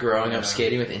imagine growing up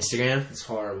skating with Instagram? It's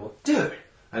horrible. Dude.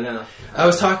 I know. I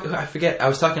was talking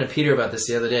to Peter about this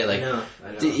the other day. Like, I know.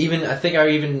 I think I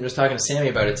even was talking to Sammy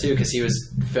about it too, because he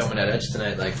was filming at Edge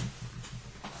tonight. Like,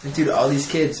 dude, all these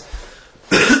kids...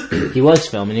 He was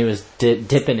filming. He was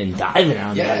dipping and diving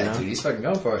out there. Yeah, dude, he's fucking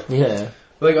going for it. Yeah.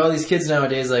 But, like, all these kids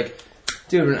nowadays, like...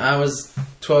 Dude, when I was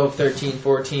 12, 13,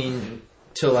 14,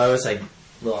 till I was like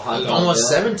almost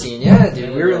 17, yeah,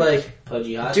 dude, we were like,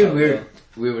 dude,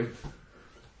 we would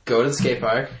go to the skate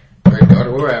park or go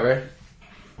to wherever,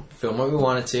 film what we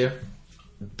wanted to,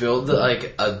 build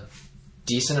like a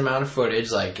decent amount of footage,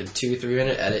 like a 2-3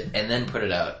 minute edit, and then put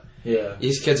it out. Yeah,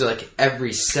 these kids are like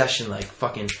every session, like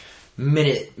fucking.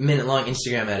 Minute long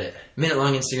Instagram edit.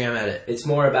 It's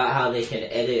more about how they can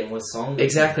edit and what song.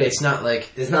 Exactly. It's not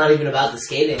like it's not even about the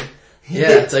skating.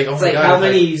 Yeah, it's like it's like God, how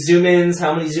many zoom ins,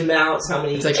 how many zoom outs, how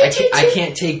many. It's like I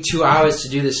can't take 2 hours to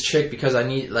do this trick because I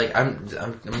need like I'm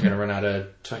gonna run out of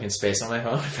fucking space on my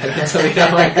phone if I don't delete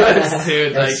all my clips,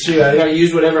 dude. Like, that's true. I gotta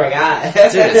use whatever I got.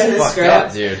 Dude, it's fucked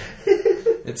up, dude.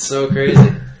 It's so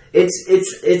crazy.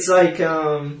 It's like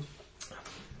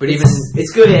but even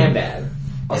it's good and bad.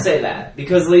 I'll say that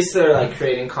because at least they're like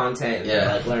creating content and they're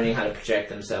like learning how to project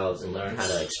themselves and learn how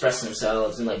to express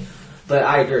themselves and like. But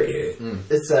I agree,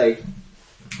 it's like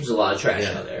there's a lot of trash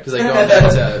out there. Because like going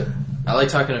back to, I like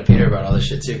talking to Peter about all this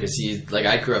shit too because he like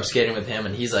I grew up skating with him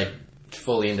and he's like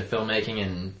fully into filmmaking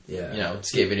and you know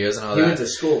skate videos and all that. He went to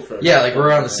school for like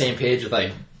we're on the same page with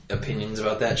like opinions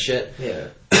about that shit. Yeah.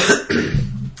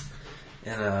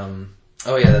 And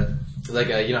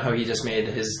you know how he just made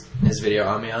his video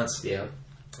Ambiance? Yeah.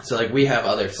 So like we have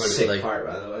other footage. Sick like part,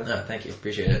 by the way. Oh, thank you,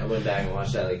 appreciate it. I went back and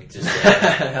watched that like just.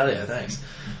 Hell yeah, thanks.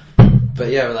 But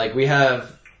yeah, like we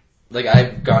have, like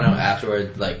I've gone out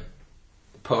afterward, like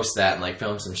post that and like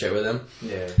film some shit with him.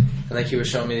 Yeah. And like he was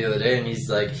showing me the other day, and he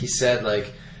said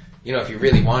like, you know, if you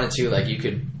really wanted to, like you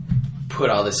could put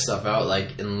all this stuff out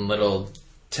like in little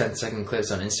 10-second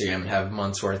clips on Instagram and have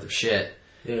months worth of shit.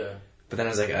 Yeah. But then I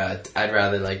was like, I'd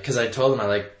rather like, because I told him I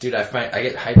like, dude, I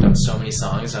get hyped on so many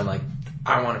songs, and I'm like,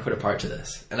 I want to put a part to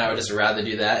this, and I would just rather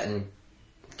do that. And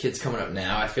kids coming up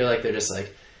now, I feel like they're just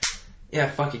like, yeah,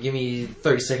 fuck it, give me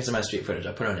 30 seconds of my street footage,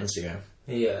 I'll put it on Instagram.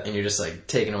 Yeah. And you're just like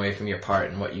taking away from your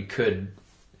part and what you could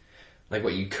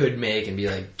make and be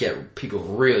like, get people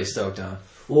really stoked on.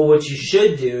 Well, what you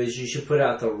should do is you should put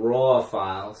out the raw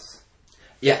files.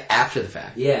 Yeah, after the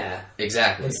fact. Yeah.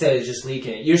 Exactly. Instead of just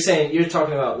leaking it. You're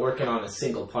talking about working on a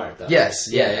single part, though.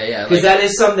 Yes, yeah. Because that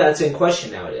is something that's in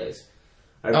question nowadays.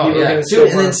 Dude,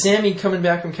 and then Sammy coming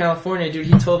back from California, dude,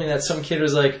 he told me that some kid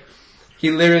was like, He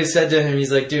literally said to him,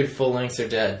 he's like, dude, full lengths are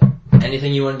dead.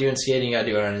 Anything you want to do in skating, you gotta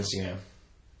do it on Instagram.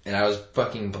 And I was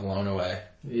fucking blown away.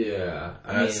 Yeah. I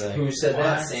I mean, was like, who said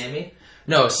that? what? Sammy?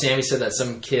 No, Sammy said that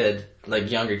some kid, like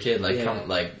younger kid, like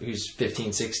Yeah. who's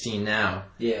 15, 16 now,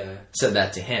 Yeah. said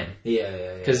that to him.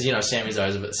 Yeah. Because, you know, Sammy's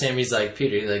like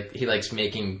Peter, he likes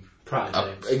making...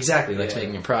 Projects. Exactly, likes Yeah.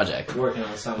 making a project. Working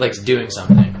on something. Likes doing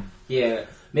something. Yeah.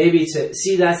 Maybe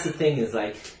see, that's the thing is,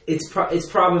 like, it's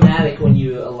problematic when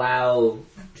you allow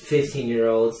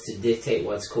 15-year-olds to dictate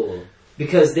what's cool.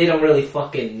 Because they don't really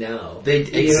fucking know.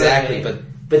 Exactly,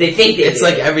 but they think they it's do.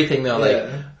 like everything though, Yeah.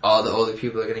 like all the older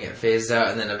people are going to get phased out,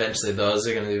 and then eventually those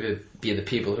are going to be the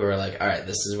people who are like, all right,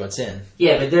 this is what's in.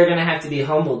 Yeah, but they're gonna have to be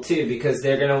humbled too, because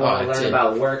they're gonna want to learn too.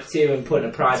 about work too, and putting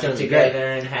a project be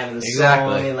together and having a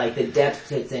Exactly. song and like the depth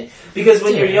to thing. Because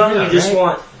when you're young, you just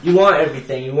want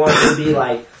everything. You want it to be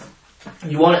like,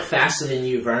 you want it faster than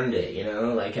you've earned it, you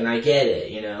know. Like, and I get it,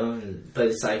 you know. But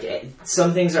it's like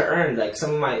some things are earned. Like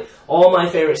all my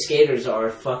favorite skaters are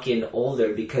fucking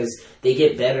older because they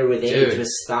get better with age, Dude. with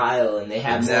style, and they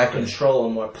have Exactly. more control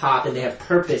and more pop, and they have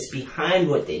purpose behind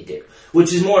what they do,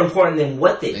 which is more important than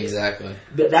what they do. Exactly.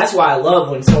 But that's why I love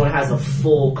when someone has a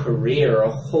full career or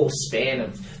a whole span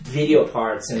of video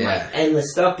parts and like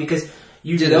endless stuff, because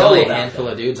you Dude, know there's only a about handful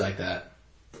them. of dudes like that.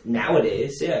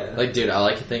 Nowadays, yeah. Like, dude, I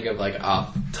like to think of, like,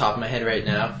 off the top of my head right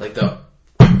now, like the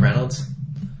Reynolds.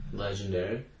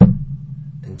 Legendary.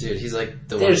 And dude, he's like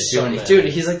the one There's who's so doing many. Dude,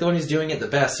 he's like the one who's doing it the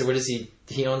best. So what is he?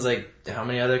 He owns like how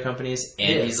many other companies?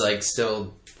 And Yeah. he's like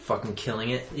still fucking killing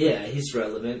it. Yeah, he's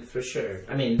relevant for sure.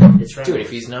 I mean, it's relevant. Dude, if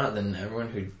he's not, then everyone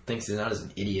who thinks he's not is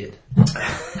an idiot.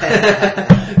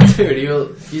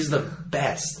 Dude, he's the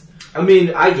best. I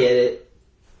mean, I get it.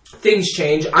 Things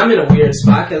change. I'm in a weird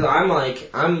spot because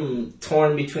I'm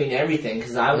torn between everything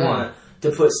because I want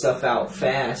to put stuff out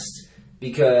fast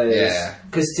because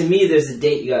to me there's a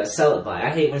date you gotta sell it by. I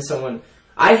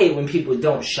hate when people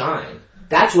don't shine.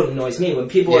 That's what annoys me, when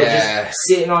people are just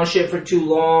sitting on shit for too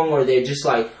long, or they just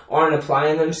like aren't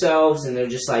applying themselves and they're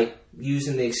just like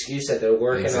using the excuse that they're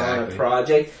working on a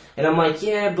project. And I'm like,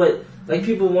 yeah, but like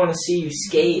people want to see you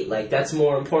skate. Like that's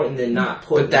more important than not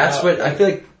putting. But that's it out. what I feel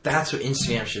like. That's what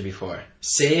Instagram should be for.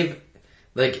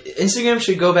 Like Instagram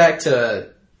should go back to.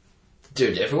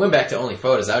 Dude, if it went back to only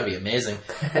photos, that would be amazing.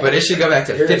 But it should go back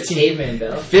to You're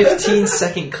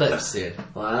 15-second clips, dude.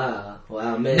 Wow,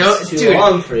 man, it's too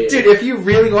long for you. Dude, if you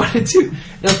really wanted to...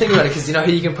 Now think about it, because you know how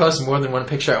you can post more than one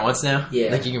picture at once now?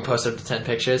 Yeah. Like you can post up to 10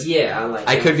 pictures? Yeah,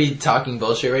 I could be talking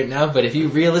bullshit right now, but if you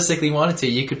realistically wanted to,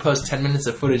 you could post 10 minutes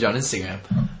of footage on Instagram.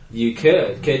 You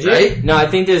could you? Right? No, I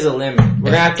think there's a limit.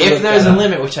 We're gonna have to if there's a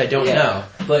limit, which I don't know.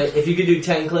 But if you could do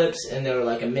 10 clips and they were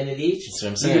like a minute each, that's what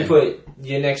I'm you saying. could put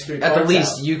your next 3 parts At the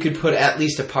least, out. you could put at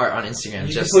least a part on Instagram.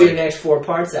 You just could put like, your next 4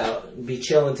 parts out and be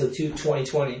chill until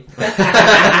 2020.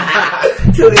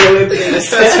 Till the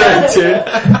Olympics. That's right, dude.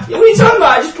 Yeah, what are you talking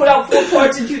about? I just put out 4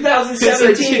 parts in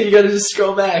 2017. You gotta just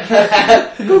scroll back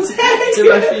to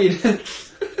my feed.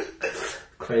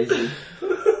 Crazy.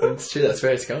 It's true, that's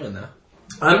where it's going though.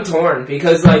 I'm torn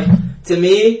because, like, to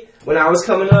me, when I was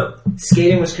coming up,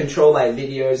 skating was controlled by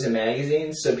videos and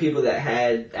magazines. So people that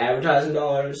had advertising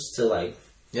dollars to, like,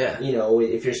 you know,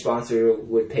 if your sponsor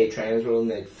would pay Transworld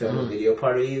and they'd film a video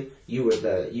part of you, you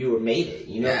were made it,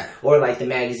 you know? Yeah. Or, like, the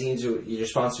magazines, or your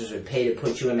sponsors would pay to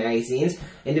put you in magazines.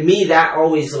 And to me, that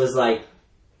always was, like,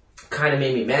 kind of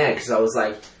made me mad because I was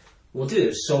like, well, dude,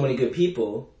 there's so many good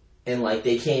people and, like,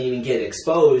 they can't even get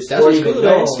exposed. That's or what's even cool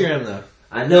about know. Instagram though.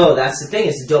 I know, that's the thing.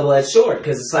 It's a double-edged sword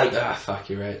because it's like... fuck,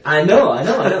 you're right. I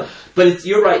know. But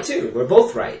you're right, too. We're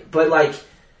both right. But, like...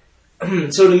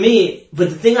 so to me... But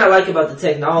the thing I like about the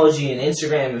technology and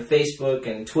Instagram and Facebook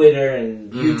and Twitter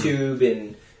and YouTube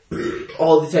and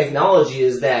all the technology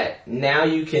is that now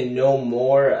you can know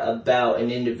more about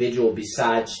an individual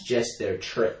besides just their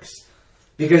tricks.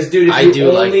 Because, dude, if you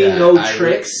only know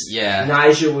tricks,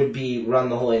 Nyjah would run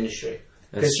the whole industry.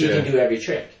 Because he can do every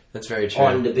trick. That's very true.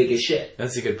 On the biggest shit.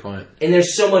 That's a good point. And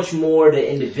there's so much more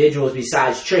to individuals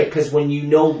besides trick, because when you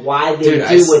know why they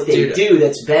do what they do,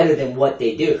 that's better than what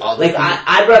they do. Like,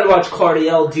 I'd rather watch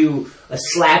Cardiel do a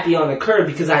slappy on the curb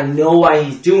because I know why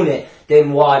he's doing it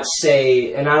than watch,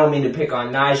 say, and I don't mean to pick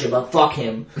on Nyjah, but fuck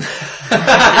him. He's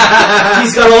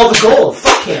got all the gold.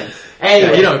 Fuck him.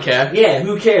 Anyway, you don't care. Yeah,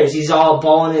 who cares? He's all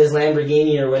balling his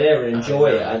Lamborghini or whatever.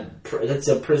 Enjoy it. That's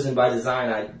a prison by design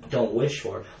I don't wish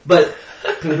for. But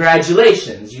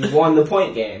congratulations, you won the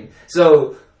point game.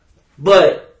 So,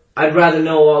 but I'd rather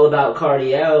know all about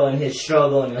cardio and his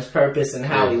struggle and his purpose and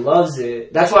how he loves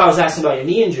it. That's why I was asking about your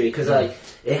knee injury, because like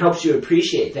it helps you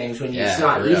appreciate things when it's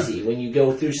not easy, when you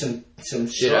go through some struggle.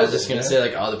 Dude, I was just gonna say,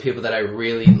 like, all the people that I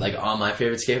really like, all my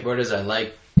favorite skateboarders, I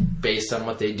like based on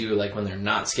what they do, like when they're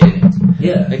not skating.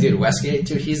 Yeah. Like, dude, Westgate,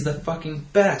 dude, he's the fucking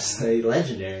best.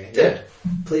 Legendary. Dude.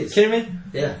 Please. Kidding me?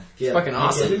 Yeah. It's fucking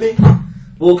awesome. You kidding me?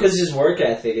 Well, because his work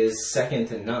ethic is second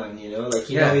to none, you know? Like,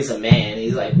 you know he's a man.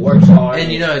 He's, like, works hard.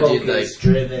 And you know, focused, dude, like...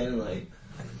 driven, like...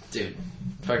 Dude,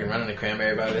 fucking running a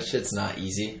cranberry bar, that shit's not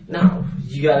easy. No.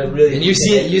 You gotta really... And you've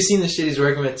seen the shit he's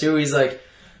working with, too. He's, like...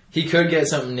 He could get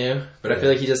something new, but I feel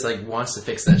like he just, like, wants to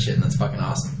fix that shit, and that's fucking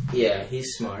awesome. Yeah,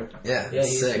 he's smart. Yeah,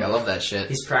 he's sick. smart. I love that shit.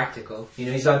 He's practical. You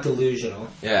know, he's not delusional.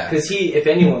 Yeah. Because if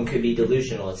anyone could be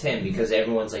delusional, it's him, because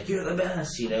everyone's like, you're the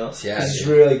best, you know? Yeah. Because he's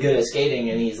really good at skating,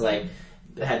 and he's, like...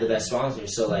 had the best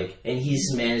sponsors, so like, and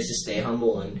he's managed to stay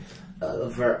humble and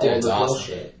avert all the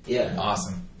bullshit. Yeah,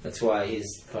 awesome. That's why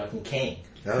he's fucking king.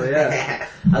 Oh yeah,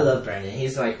 I love Brendan.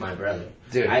 He's like my brother,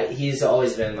 dude. He's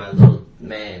always been my little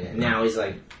man, and now he's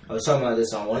like. I was talking about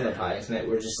this on one of the podcasts, and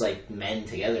we're just like men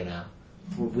together now.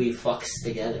 We fucks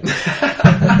together.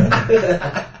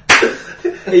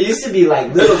 It used to be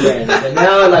like little Brandon, but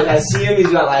now like I see him,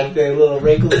 he's got like the little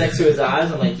wrinkles next to his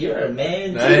eyes. I'm like, you're a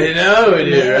man too. I know,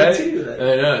 dude, right? Too. Like,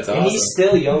 I know, it's awesome. And he's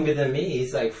still younger than me.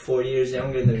 He's like 4 years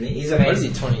younger than me. He's amazing. What is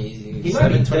he, 20? He might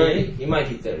be 30. He might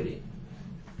be 30.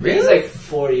 Really? He's like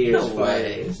 4 years. No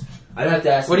way. I'd have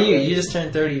to ask. What do you? You just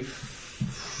turned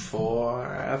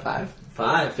 34, 5?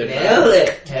 5. Nailed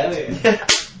it. Hell yeah.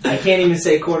 I can't even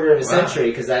say quarter of a century,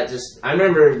 because that just... I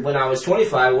remember when I was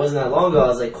 25, it wasn't that long ago, I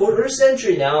was like, quarter of a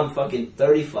century, now I'm fucking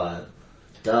 35.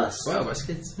 Dust. Wow,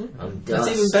 Westgate's... I'm dust.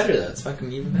 That's even better, though. It's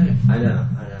fucking even better. I know.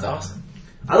 It's awesome.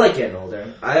 I like getting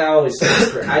older.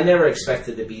 I never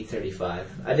expected to be 35.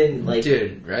 I didn't like...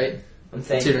 Dude, right? I'm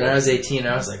thankful. Dude, when I was 18,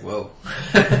 I was like, whoa.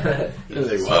 I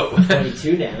was like, whoa.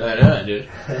 22 now. I know, dude.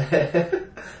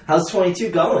 How's 22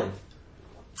 going?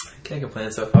 Can't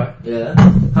complain so far. Yeah.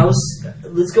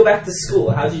 Let's go back to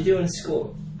school. How'd you do in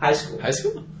school? High school. High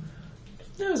school?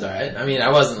 It was alright. I mean, I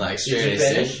wasn't like straight Did you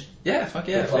finish? Yeah, fuck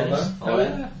yeah. Diploma? Oh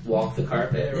yeah. Walk the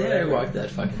carpet? Or yeah, whatever? I walked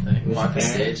that fucking thing. Was Walked the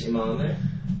your parents, stage. Your mom there?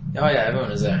 Oh yeah, everyone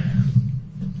was there.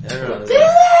 Everyone was there.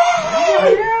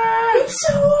 Yeah, it's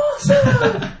so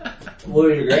awesome! What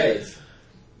were your grades?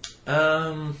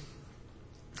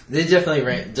 They definitely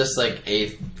ranked just like A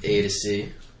to C.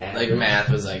 Average. Like math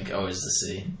was like always the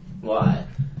C. Why?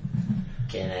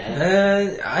 Can't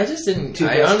add. I just didn't. 2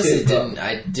 I plus honestly 2,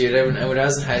 didn't. When I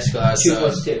was in high school, I was 2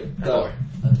 plus 2. Go.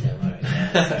 4. Okay, alright.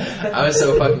 I was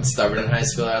so fucking stubborn in high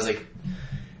school. I was like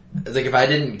if I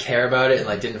didn't care about it and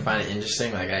like didn't find it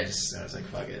interesting, like I was like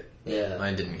fuck it. Yeah.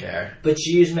 I didn't care. But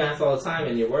you use math all the time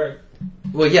in your work.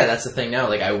 Well, yeah, that's the thing now.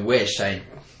 Like I wish I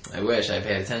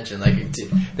paid attention. Like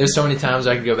there's so many times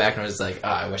I could go back and I was like, oh,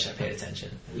 I wish I paid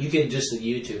attention. You can just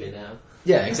YouTube it now.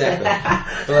 Yeah, exactly.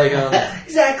 But like,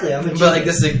 exactly. I'm a but like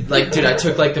this, like, dude, I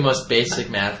took like the most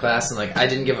basic math class, and like I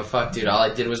didn't give a fuck, dude. All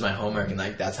I did was my homework, and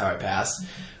like that's how I passed.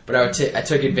 But I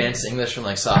took advanced English from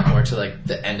like sophomore to like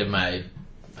the end of my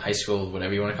high school,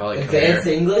 whatever you want to call it. Advanced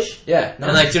English? Yeah, nice.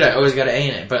 And like, dude, I always got an A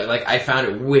in it, but like I found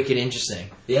it wicked interesting.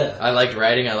 Yeah, I liked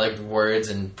writing. I liked words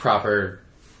and proper,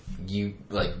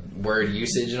 word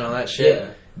usage and all that shit.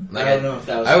 Yeah. Like, I don't know if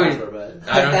that was proper, but...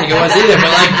 I don't think it was either,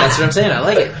 but like, that's what I'm saying, I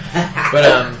like it. But,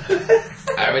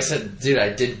 I always said, dude, I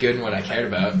did good in what I cared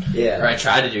about. Yeah. Or I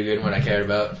tried to do good in what I cared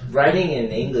about. Writing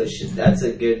in English, that's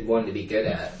a good one to be good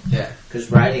at. Yeah. Because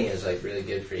writing is, like, really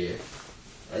good for you.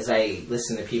 As I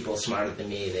listen to people smarter than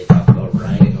me, they talk about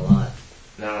writing a lot.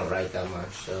 And I don't write that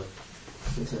much, so...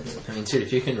 I mean, dude,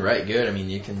 if you can write good, I mean,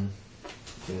 you can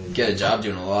get a job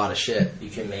doing a lot of shit. You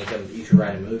can you can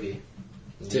write a movie.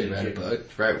 Dude, write a book.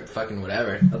 Write fucking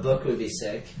whatever. A book would be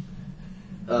sick.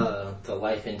 The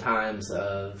Life and Times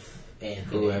of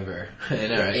Anthony. Whoever. I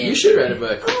know, right? You should write a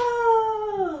book.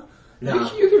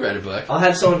 No. You could write a book. I'll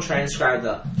have someone transcribe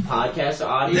the podcast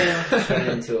audio and turn it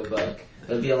into a book.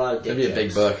 It'll be a lot of dick jokes. It'll be a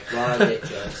big book. A lot of dick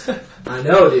jokes. I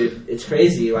know, dude. It's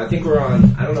crazy. I think we're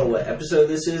on, I don't know what episode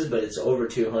this is, but it's over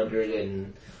 200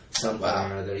 and something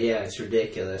or other. Yeah, it's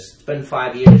ridiculous. It's been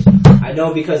 5 years. I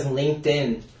know because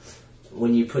LinkedIn...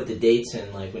 When you put the dates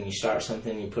in, like when you start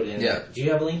something, you put in. Yeah. Do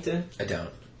you have LinkedIn? I don't.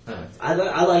 Oh. I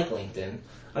like LinkedIn.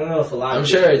 I don't know if a lot. I'm of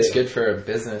sure it's do. good for a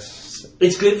business.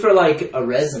 It's good for like a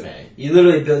resume. You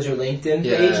literally build your LinkedIn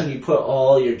page and you put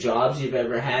all your jobs you've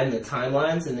ever had in the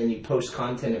timelines, and then you post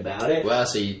content about it. Wow.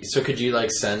 So could you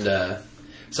like send a?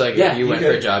 So like Yeah, if you went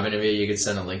could. for a job interview, you could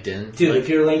send a LinkedIn. Dude, like, if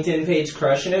your LinkedIn page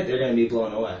crushing it, they're gonna be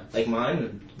blown away. Like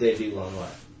mine, they'd be blown away.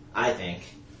 I think.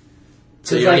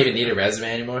 So you don't even need a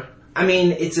resume anymore? I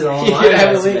mean, it's an online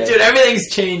resume. Dude, everything's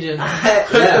changing. What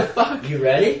the fuck? You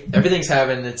ready? Everything's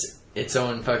having its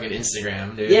own fucking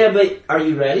Instagram, dude. Yeah, but are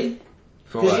you ready?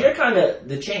 For Because what? you're kind of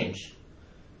the change.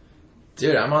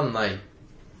 Dude, I feel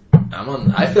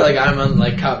like I'm on,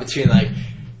 like, caught between, like,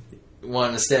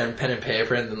 wanting to stay on pen and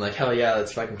paper and then, like, hell yeah,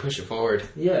 let's fucking push it forward.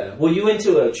 Yeah. Well, you went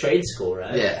to a trade school,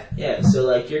 right? Yeah. Yeah, so,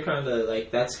 like, you're kind of, like,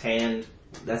 that's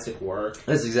like, work.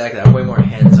 That's exactly, I'm way more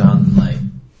hands-on than, like,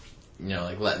 you know,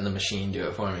 like, letting the machine do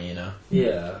it for me, you know?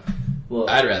 Yeah. Well,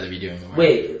 I'd rather be doing the work.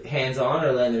 wait, hands-on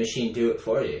or letting the machine do it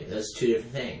for you? Those two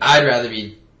different things. I'd rather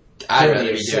be doing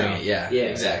yourself. it, yeah.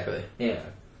 Exactly. Yeah.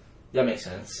 That makes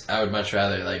sense. I would much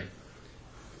rather, like,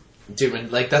 dude, when,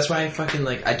 like, that's why I fucking,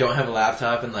 like, I don't have a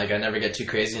laptop and, like, I never get too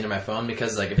crazy into my phone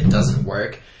because, like, if it doesn't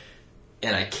work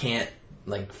and I can't,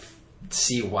 like,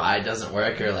 see why it doesn't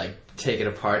work or, like, take it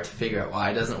apart to figure out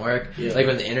why it doesn't work. Yeah. Like,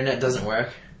 when the internet doesn't work,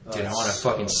 dude, I want to so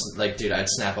fucking, like, dude, I'd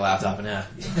snap a laptop in half.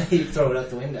 You throw it out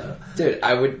the window. Dude,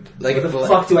 I would, like, What the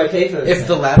fuck do I pay for this? if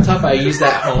the laptop I used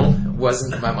at home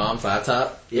wasn't my mom's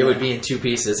laptop, it would be in 2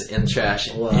 pieces in the trash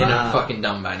in a fucking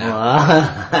dump by now.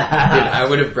 Dude, I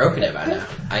would have broken it by now.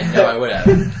 I know I would have.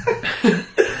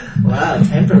 Wow,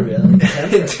 temper, really.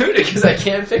 Temper. Dude, because I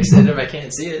can't fix it if I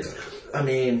can't see it. I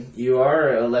mean, you are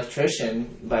an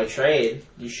electrician by trade.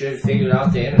 You should have figured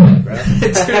out the internet, bro. Dude, I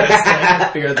was trying to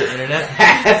figure out the internet.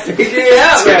 Figure it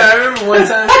out, Dude, bro. I remember one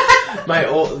time, my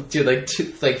old, dude, like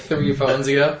 3 phones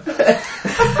ago.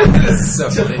 This is so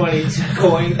funny.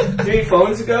 Going 3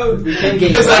 phones ago, we can get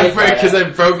Because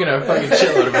I've broken a fucking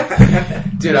shitload of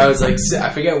them. Dude, I was like, I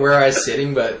forget where I was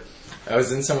sitting, but I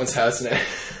was in someone's house and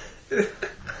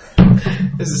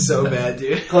this is so bad,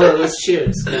 dude. Hold on, let's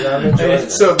cheers. I'm enjoying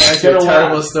It's so bad. It's a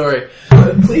terrible story.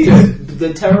 Please,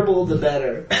 the terrible, the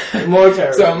better. The more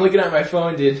terrible. So I'm looking at my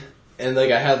phone, dude, and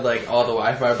like I had like all the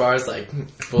Wi-Fi bars like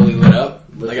fully lit up.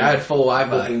 Like I had full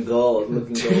Wi-Fi. Looking gold.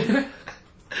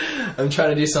 I'm trying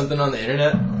to do something on the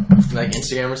internet, like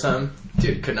Instagram or something.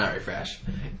 Dude, could not refresh.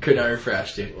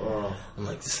 Dude. Oh. I'm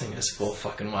like, this thing has full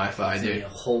fucking Wi-Fi, dude. A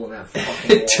hole in that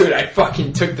fucking wall. Dude, I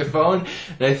fucking took the phone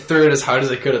and I threw it as hard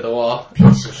as I could at the wall.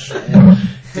 Piece of shit.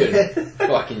 Dude,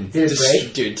 fucking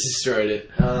destroyed it.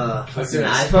 Was it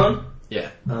an iPhone?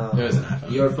 Yeah, it was an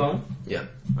iPhone. Your phone? Yeah.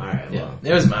 Alright, well.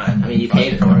 Yeah. It was mine. I mean, you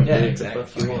paid for it. Yeah, Dude. exactly.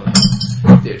 What the fuck you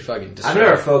want? Dude, fucking destroyed I've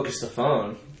never focused a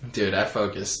phone. Dude, I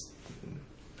focus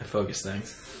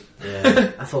things.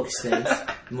 Yeah, I focus things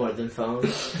more than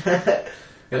phones.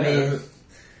 I mean,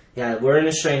 yeah, we're in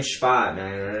a strange spot,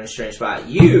 man. We're in a strange spot.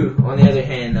 You, on the other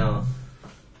hand, though,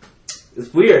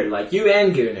 it's weird. Like, you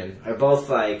and Goonan are both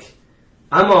like,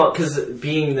 I'm all, because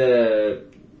being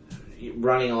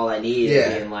running All I Need,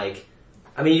 and being like,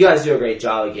 I mean, you guys do a great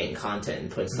job of getting content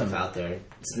and putting stuff out there.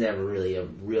 It's never really a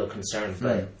real concern,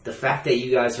 but the fact that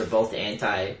you guys are both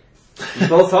you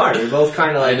both are. You're both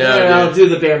kind of like, I'll do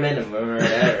the bare minimum or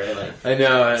whatever. Like, I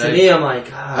know. And to me, I'm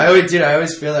like, I always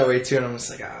feel that way too, and I'm just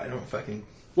like, I don't fucking.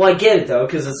 Well, I get it though,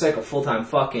 because it's like a full-time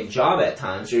fucking job at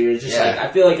times. Where you're just like,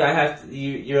 I feel like I have to.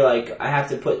 You're like, I have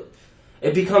to put.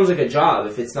 It becomes like a job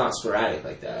if it's not sporadic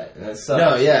like that. And that's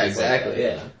No, yeah, exactly.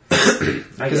 Like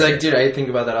Because like, dude, I think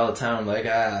about that all the time. Like,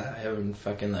 I haven't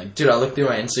fucking like, dude, I look through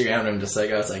my Instagram and I'm just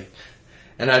like, I was like.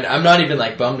 And I'm not even,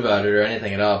 like, bummed about it or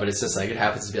anything at all, but it's just, like, it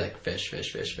happens to be, like, fish, like,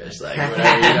 whatever,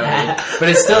 you know what I mean? But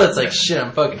it's still, it's like, shit,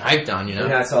 I'm fucking hyped on, you know?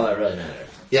 And that's all that really matters.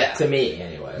 Yeah. To me,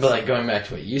 anyway. But, like, going back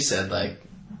to what you said, like,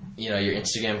 you know, your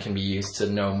Instagram can be used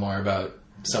to know more about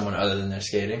someone other than their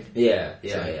skating. Yeah.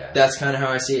 That's kind of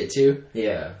how I see it, too.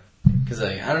 Yeah. Because,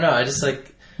 like, I don't know, I just,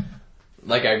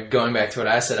 going back to what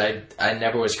I said, I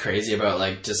never was crazy about,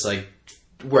 like, just, like,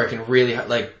 working really hard,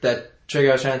 like, that trick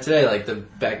I was trying today, like the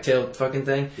backtail fucking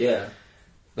thing. Yeah.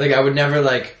 Like, I would never,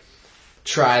 like,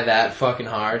 try that fucking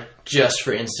hard just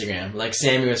for Instagram. Like,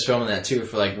 Sammy was filming that, too,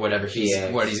 for, like, whatever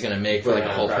what he's gonna make for, like,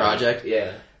 a whole project.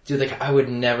 Yeah. Dude, like, I would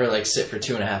never, like, sit for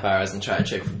 2.5 hours and try a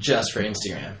trick just for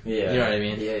Instagram. Yeah. You know what I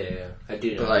mean? Yeah. I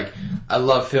do know. But, like, I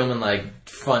love filming, like,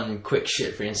 fun, quick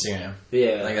shit for Instagram.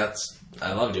 Yeah. Like,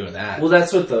 I love doing that. Well,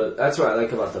 that's what I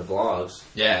like about the vlogs.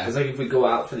 Yeah. Because, like, if we go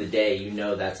out for the day, you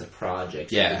know that's a project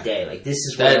for the day. Like, this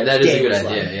is what that our is day a good was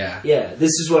idea, like. yeah. Yeah,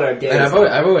 this is what our day and was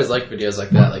I've always liked videos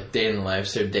like that, like day in the life,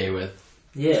 so day with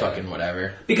fucking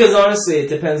whatever. Because, honestly, it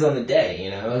depends on the day, you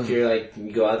know? If you're, like,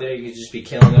 you go out there, you could just be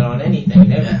killing it on anything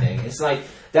and everything. Yeah. It's like,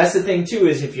 that's the thing, too,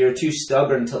 is if you're too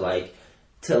stubborn to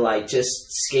just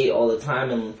skate all the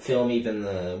time and film even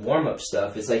the warm-up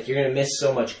stuff, it's like you're going to miss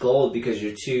so much gold because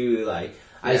you're too, like...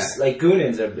 like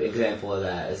Goonan's an example of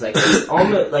that. It's like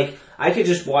almost like I could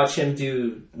just watch him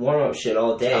do warm up shit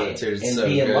all day and so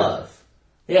be in good. love.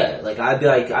 Yeah, like I'd be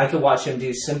like, I could watch him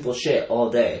do simple shit all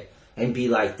day and be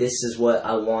like, this is what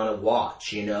I want to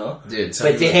watch, you know? Dude,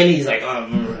 but then he's like,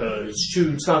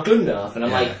 it's not good enough. And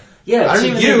I'm like, yeah, I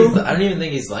don't even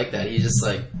think he's like that. He's just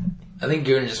like, I think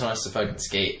Gooden just wants to fucking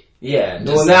skate. Yeah,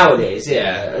 well, nowadays,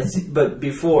 yeah. But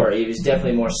before, he was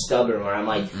definitely more stubborn, where I'm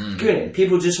like, Gooden,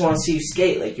 people just want to see you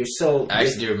skate. Like, you're so... I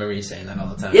actually do remember you saying that all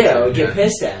the time. Yeah, I would get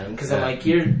pissed at him, because I'm like,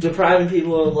 you're depriving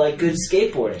people of, like, good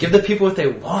skateboarding. Give the people what they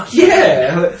want.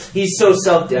 Yeah! He's so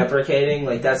self-deprecating,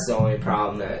 like, that's the only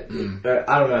problem that...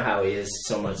 I don't know how he is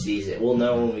so much these days. We'll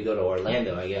know when we go to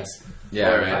Orlando, I guess.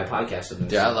 Yeah, or right. if I podcast with him.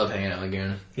 Dude, I love hanging out with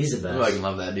Gooden. He's the best. I fucking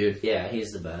love that dude. Yeah, he's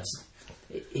the best.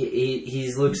 He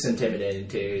looks intimidating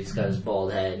too. He's got his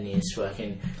bald head and he's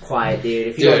fucking quiet, dude.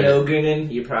 If you don't know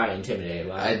Gooden, you're probably intimidated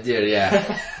by him. I did,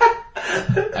 yeah.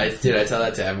 I tell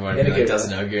that to everyone who like,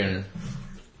 doesn't know Gooden.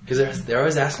 Because they're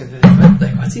always asking,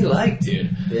 like, what's he like,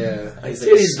 dude? Yeah. Like,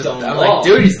 dude, he's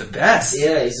the best.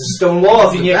 Yeah, he's a stone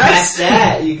wall. If you get past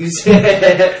that, you can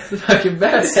say the fucking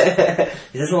best.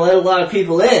 He doesn't let a lot of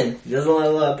people in. You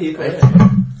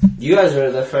guys are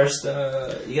the first,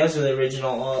 you guys are the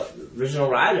original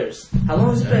riders. How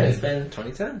long has it been? It's been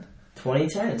 2010.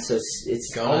 2010, so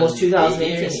it's almost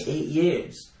 2018. 8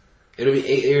 years. It'll be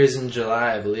 8 years in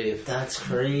July, I believe. That's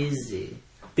crazy.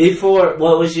 Before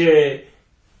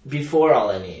All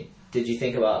I Need, did you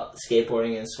think about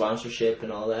skateboarding and sponsorship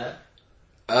and all that?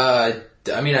 I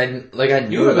mean, I knew about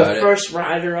it. You were the first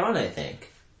rider on, I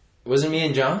think. Was it me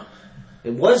and John?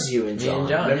 It was you and John.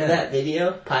 Remember that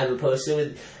video? Piper posted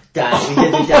with... We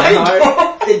did the Die Hard.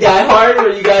 The Die Hard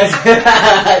where you guys...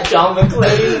 John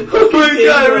McClane. Oh my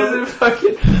god, it was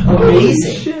fucking...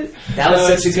 amazing. Shit. That was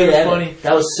such a good edit.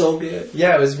 That was so good.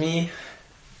 Yeah, it was me.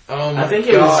 Oh my god. I think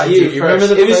it was you dude,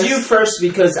 first. It was you first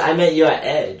because I met you at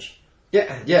Edge.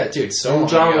 Yeah, dude, and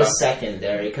John was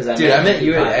secondary because I met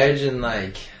you at Edge and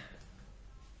like...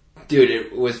 Dude,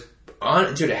 it was...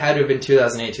 Dude, it had to have been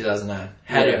 2008, 2009.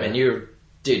 Had to have been.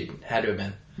 Had to have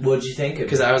been. What'd you think of it?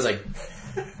 Because I was like...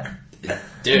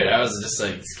 Dude, I was just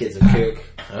like... This kid's a kook.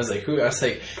 I was like, who? I was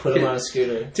like... Put him on a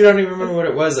scooter. Dude, I don't even remember what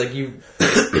it was. Like, you...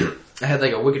 I had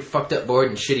like a wicked fucked up board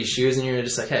and shitty shoes and you were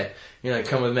just like, hey, you're like,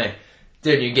 come with me.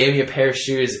 Dude, you gave me a pair of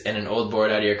shoes and an old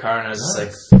board out of your car and I was just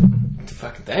like,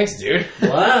 fucking thanks, dude.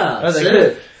 Wow. I was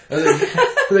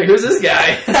like, who's this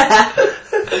guy?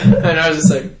 And I was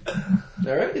just like,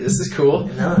 alright, this is cool.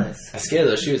 Nice. I skated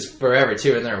those shoes forever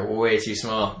too and they're way too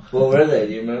small. What were they?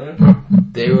 Do you remember?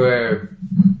 They were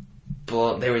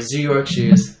Zoo York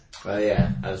shoes. Oh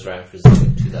yeah, I was riding for Zoo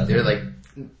in 2000.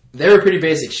 They were pretty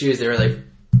basic shoes. They were like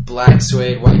black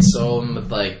suede, white sole,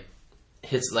 with like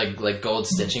hits like gold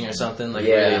stitching or something, like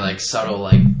really like subtle,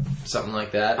 like something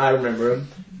like that. I remember them.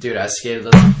 Dude, I skated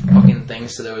those fucking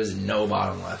things so there was no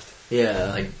bottom left.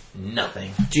 Yeah, like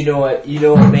nothing. Do you know what? You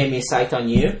know what made me psyched on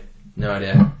you? No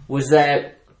idea. Was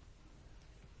that?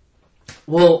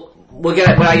 Well, what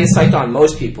I get psyched on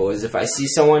most people is if I see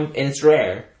someone, and it's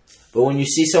rare, but when you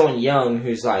see someone young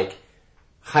who's like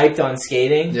hyped on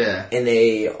skating, and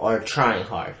they are trying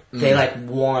hard, they like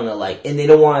wanna like, and they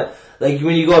don't want like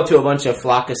when you go up to a bunch of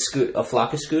flock of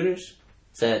scooters.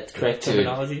 Is that correct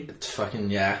terminology? It's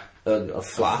fucking a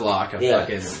flock.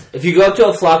 Fucking. If you go up to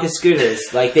a flock of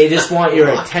scooters, like they just want your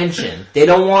attention. They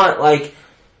don't want like.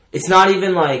 It's not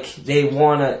even like they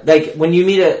wanna like when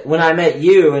I met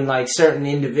you and like certain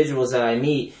individuals that I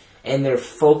meet and they're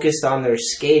focused on their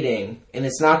skating and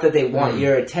it's not that they want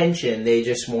your attention, they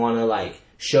just wanna like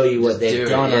show you what they've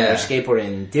done on their skateboard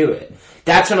and do it.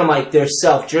 That's when I'm like they're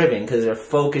self-driven because they're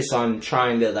focused on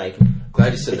trying to like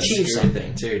glad you said achieve that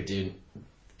something too, dude.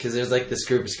 Because there's like this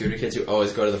group of scooter kids who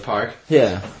always go to the park.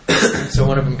 Yeah. So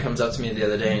one of them comes up to me the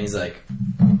other day and he's like,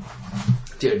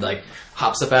 dude, like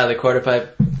hops up out of the quarter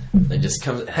pipe. Like just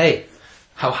comes, hey,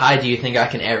 how high do you think I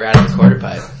can air out of the quarter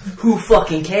pipe? Who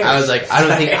fucking cares? I was like, I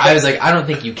don't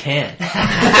think you can.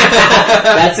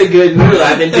 That's a good move.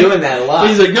 I've been doing that a lot.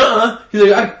 He's like, no.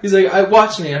 He's like, I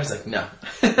watched me. I was like, no.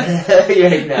 You're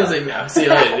like, no. I was like, no. See you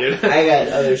later, dude. I got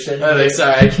other shit. I was like,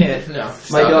 sorry, I can't. No.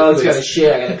 My dog's got a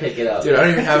shit. I gotta pick it up. Dude, I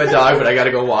don't even have a dog, but I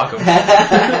gotta go walk him.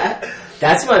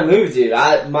 That's my move, dude.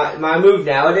 My move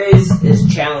nowadays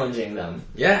is challenging them.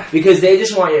 Yeah. Because they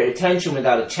just want your attention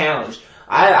without a challenge.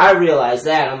 I realize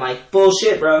that. I'm like,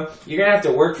 bullshit, bro. You're gonna have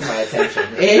to work for my attention.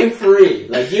 It ain't free.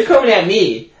 Like, you're coming at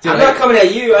me. Dude, I'm not coming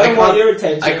at you. I don't want your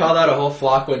attention. I called out a whole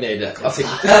flock one day. A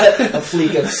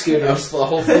fleek of scooters. A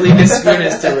whole fleek of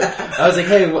scooters. I was like,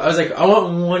 hey, I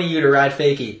want one of you to ride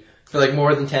fakie for like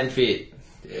more than 10 feet.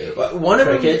 One of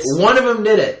them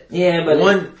did it. Yeah,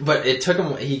 but it took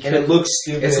him. He couldn't. It looks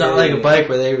stupid. It's not like a bike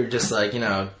where they were just like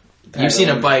You've seen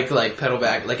a bike like pedal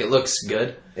back, like it looks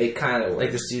good. It kind of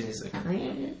Like the student's like,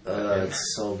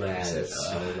 it's so bad. It's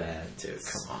so bad. dude,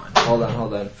 come on.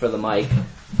 Hold on. For the mic.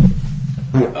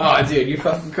 Oh, dude, you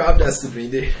fucking crop dusted me,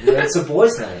 dude. It's a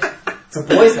boys' night. It's a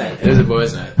boys' night. It is a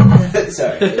boys' night.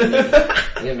 Sorry.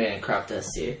 Yeah, man, crop dust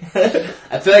here.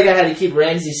 I feel like I had to keep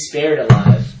Ramsey's spirit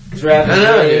alive. Because we're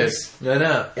having drinks.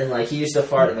 No. And, like, he used to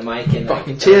fart in the mic. And,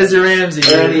 Fucking cheers to Ramsey,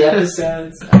 early dude.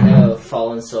 episodes. I know,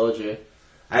 fallen soldier.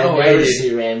 I never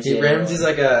see Ramsey. Ramsey's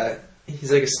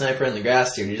he's like a sniper in the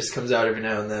grass, dude. He just comes out every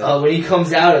now and then. Oh, when he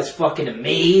comes out, it's fucking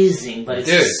amazing. But it's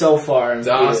Dude, so far and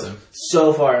few. It's awesome.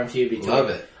 So far and few between. Love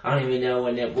it. I don't even know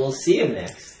when we'll see him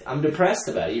next. I'm depressed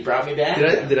about it. You brought me back.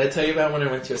 Did I tell you about when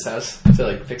I went to his house to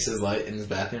like fix his light in his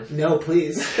bathroom? No,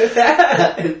 please.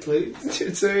 Please.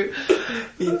 Dude, so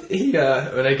he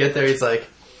when I get there, he's like,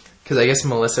 because I guess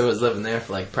Melissa was living there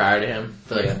for like prior to him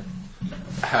for like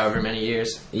however many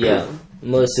years. Yeah.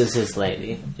 Melissa's his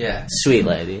lady. Yeah. Sweet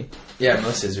lady. Yeah,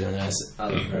 Melissa's really nice. I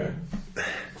love her.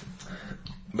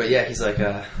 But yeah, he's like,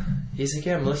 yeah,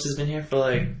 Melissa's been here for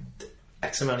like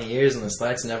X amount of years and this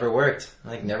light's never worked.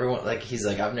 He's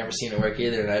like, I've never seen it work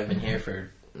either, and I've been here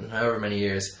for however many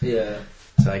years. Yeah.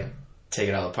 So I take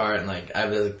it all apart, and like I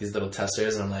have like these little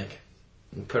testers, and I'm like,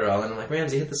 put it all in. I'm like,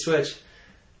 Ramsey, hit the switch.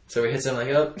 So he hits it. I'm like,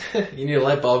 oh, you need a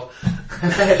light bulb.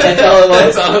 That's all it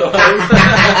was. That's all it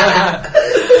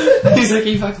was. He's like, are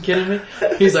you fucking kidding me?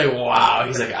 He's like, wow.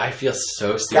 He's like, I feel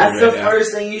so stupid. That's right the now.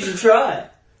 first thing you should try.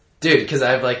 Dude, because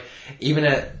I have like, even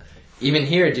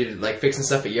here, dude, like fixing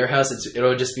stuff at your house,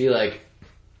 it'll just be like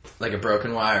a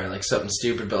broken wire, like something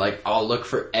stupid, but like I'll look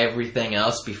for everything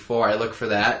else before I look for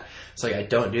that. It's like I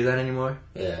don't do that anymore.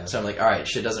 Yeah. So I'm like, all right,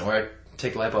 shit doesn't work.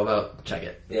 Take the light bulb out, check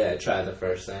it. Yeah, try the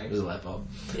first It thing. was a light bulb.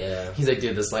 Yeah. He's like,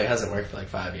 dude, this light hasn't worked for like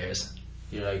 5 years.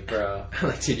 You're like, bro. I'm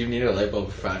like, dude, you needed a light bulb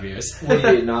for 5 years. What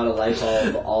are you, not a light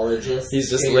bulbologist?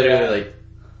 He's just Figure it literally out. like,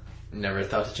 never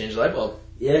thought to change the light bulb.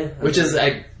 Yeah. Which is,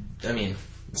 I mean,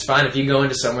 it's fine if you go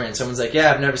into somewhere and someone's like,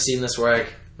 yeah, I've never seen this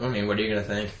work. I mean, what are you going to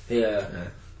think? Yeah.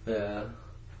 Yeah. Yeah.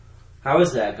 How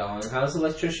is that going? How's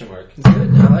electrician work? Good.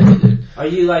 I like it, dude. Are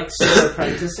you like still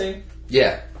apprenticing?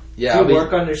 Yeah. Yeah. Do you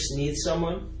work underneath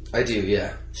someone? I do,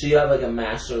 yeah. So you have like a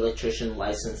master electrician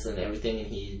license and everything, and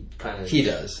he kind of... He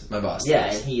does. My boss Yeah,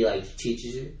 does. and he like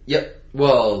teaches you? Yep.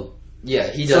 Well, yeah,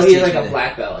 he does. So he's teach like me a that.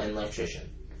 black belt in electrician.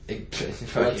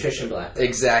 Electrician black belt.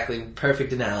 Exactly.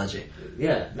 Perfect analogy.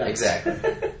 Yeah. Nice.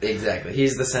 Exactly.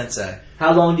 He's the sensei.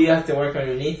 How long do you have to work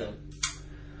underneath him?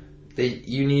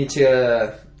 You need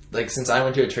to, like, since I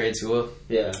went to a trade school,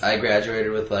 Yeah. I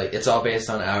graduated with, like, it's all based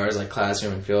on hours, like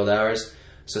classroom and field hours.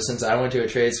 So since I went to a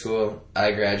trade school,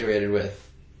 I graduated with,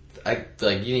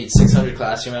 you need 600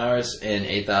 classroom hours and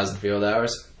 8,000 field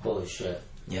hours. Holy shit.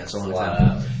 Yeah, it's That's a long a lot time.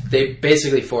 of hours. They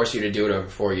basically force you to do it over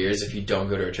 4 years if you don't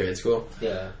go to a trade school.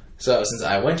 Yeah. So since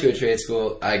I went to a trade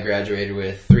school, I graduated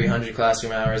with 300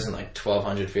 classroom hours and like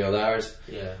 1,200 field hours.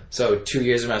 Yeah. So 2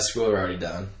 years of my school were already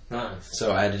done. Nice.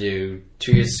 So I had to do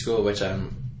 2 years of school, which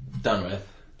I'm done with.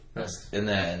 Nice. And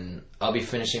then I'll be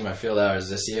finishing my field hours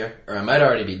this year. Or I might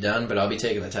already be done, but I'll be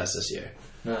taking the test this year.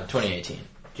 Nice. 2018.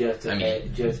 Do you have to pay?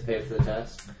 Do you have to pay for the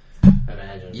test? I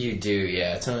imagine. You do,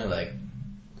 yeah. It's only like,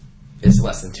 it's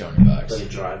less than $200. Like a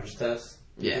driver's test?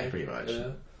 Yeah, pretty much.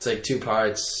 Yeah. It's like 2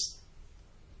 parts.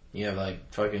 You have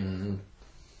like fucking,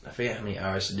 I forget how many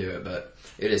hours to do it, but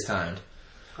it is timed.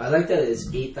 I like that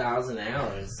it's 8,000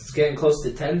 hours. It's getting close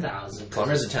to 10,000.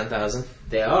 Plumbers are 10,000.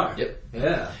 They are. Yep.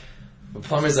 Yeah. But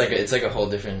plumbers, it's like a whole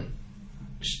different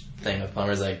thing with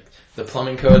plumbers. Like, the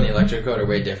plumbing code and the electric code are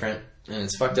way different. And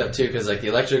it's fucked up too, because like the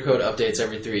electric code updates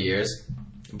every 3 years,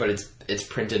 but it's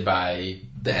printed by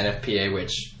the NFPA,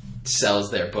 which sells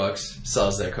their books,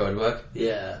 sells their code book.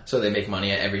 Yeah. So they make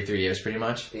money every 3 years, pretty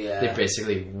much. Yeah. They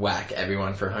basically whack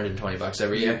everyone for $120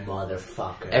 every year.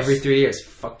 Motherfuckers. Every 3 years.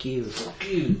 Fuck you. Fuck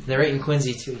you. They're right in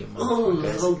Quincy too, you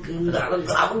motherfuckers. Oh,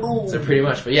 good. So pretty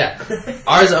much, but yeah,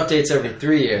 ours updates every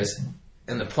 3 years,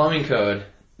 and the plumbing code,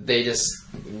 they just,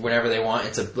 whenever they want,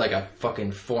 it's like a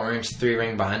fucking 4-inch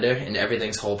 3-ring binder, and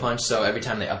everything's hole punched, so every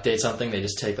time they update something, they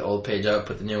just take the old page out,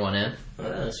 put the new one in.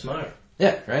 Oh, smart.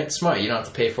 Yeah, right? Smart. You don't have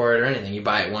to pay for it or anything. You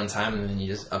buy it one time, and then you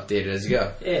just update it as you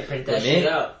go. Yeah, print that For shit me,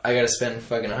 out. I gotta spend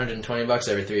fucking $120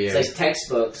 every 3 years. It's like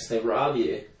textbooks. They rob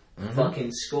you. Mm-hmm.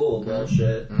 Fucking school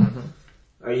bullshit. Mm-hmm.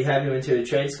 Are you happy you went to a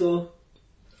trade school?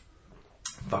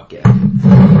 Fuck yeah.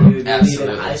 You would be Absolutely.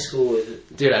 leaving high school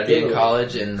with... Dude, I'd be in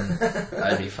college, and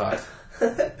I'd be fucked.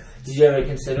 Did you ever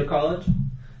consider college?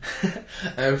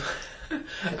 I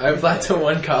applied to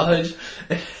one college,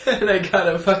 and I got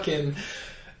a fucking...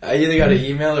 I either got an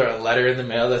email or a letter in the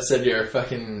mail that said your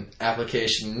fucking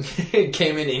application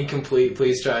came in incomplete.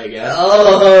 Please try again.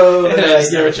 Oh, And I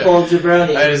just never tried. full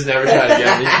jabroni. I just never tried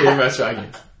again. You pretty much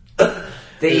fucking.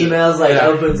 The email's like Yeah.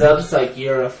 opens up. It's like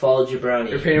you're a full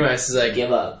jabroni. It pretty much is like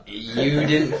Give up. you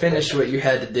didn't finish what you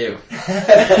had to do.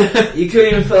 You couldn't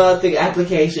even fill out the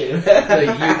application. Like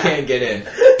you can't get in.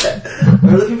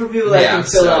 We're looking for people that Yeah, can I'm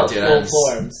fill so- out dude, full I'm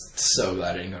forms. So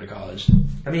glad I didn't go to college.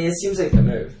 I mean, it seems like the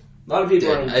move. A lot of people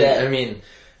Dude, are in debt. I mean,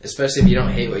 especially if you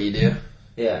don't hate what you do.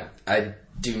 Yeah, I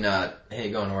do not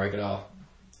hate going to work at all.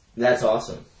 that's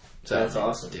awesome. So, That's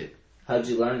awesome. dude. How'd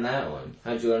you learn that one?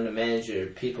 How'd you learn to manage your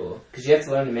people? Because you have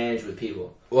to learn to manage with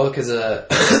people. Well, because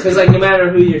Because like no matter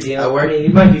who you're dealing with, work- I mean, you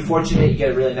might be fortunate you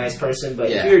get a really nice person, but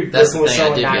yeah, if you're that's working the with thing. I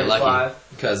someone did 9 get to lucky 5,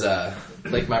 because,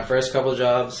 like my first couple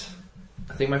jobs,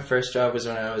 I think my first job was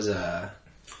when I was, I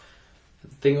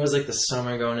think it was like the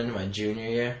summer going into my junior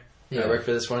year. Yeah. I worked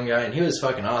for this one guy, and he was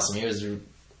fucking awesome. He was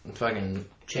fucking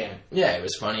champ. yeah, it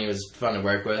was funny. It was fun to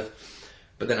work with.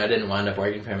 But then I didn't wind up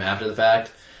working for him after the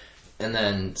fact. And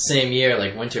then same year,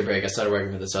 like winter break, I started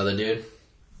working with this other dude.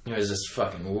 He was just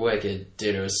fucking wicked,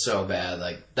 dude. It was so bad.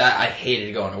 Like that, I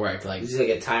hated going to work. Like, Is he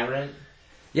like a tyrant?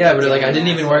 yeah, but like I didn't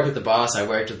even work with the boss. I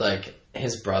worked with like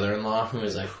his brother-in-law who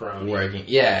was like Crony. working.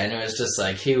 Yeah, and it was just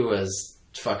like he was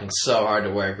fucking so hard to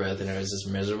work with, and it was just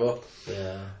miserable.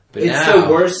 Yeah. But It's now,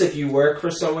 the worst if you work for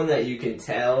someone that you can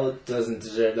tell doesn't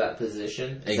deserve that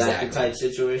position. Is that Exactly. the type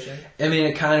situation? I mean,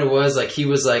 it kind of was like he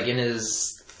was like in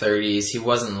his 30s. He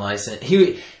wasn't licensed.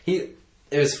 He.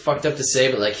 It was fucked up to say,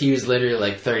 but like he was literally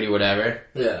like 30 whatever,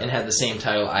 Yeah. and had the same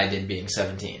title I did, being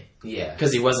 17. Yeah.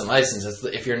 Because he wasn't licensed.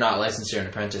 If you're not licensed, you're an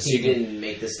apprentice. He You can, didn't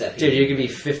make the step. dude, you could be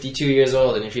 52 years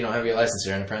old, and if you don't have your license,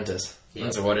 you're an apprentice. Yeah.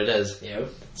 That's what it is. Yep.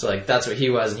 So like that's what he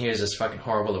was, and he was just fucking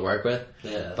horrible to work with.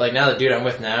 Yeah. But like now the dude I'm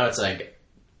with now, it's like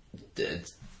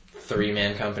it's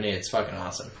 3-man company. It's fucking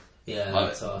awesome. Yeah, Love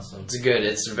that's awesome. It's good.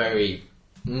 It's a very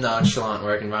nonchalant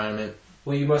work environment.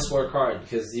 Well, you must work hard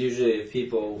because usually if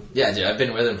people... Yeah, dude, I've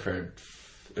been with him for,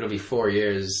 it'll be 4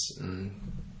 years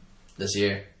this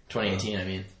year. 2018, I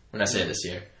mean. When I say this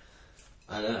year.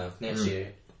 I know, next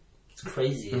year. It's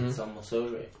crazy. It's almost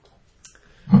over.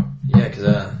 Yeah, because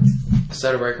I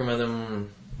started working with him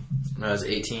when I was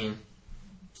 18.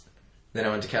 Then I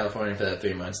went to California for that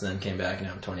 3 months, and then came back, and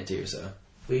now I'm 22, so.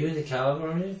 Were you in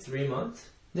California 3 months?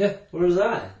 Yeah. Where was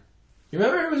that? You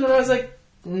remember it was when I was like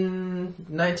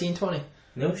 19, 20.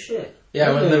 No shit. Yeah,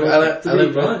 I went Really? with, I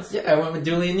lived months? with, yeah, I went with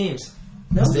Dooley and Neems.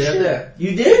 No Stayed shit. up there.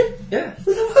 You did? Yeah. What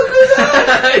the fuck was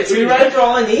that? Were you right for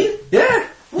all I need? Yeah.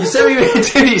 You sent me,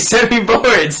 dude, you sent me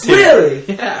boards, dude. Really?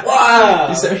 Yeah. Wow.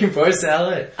 You sent me boards to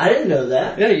LA. I didn't know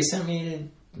that. Yeah, you sent me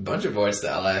a bunch of boards to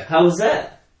LA. How was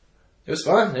that? It was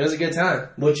fun. It was a good time.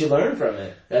 What'd you learn from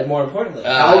it? And more importantly,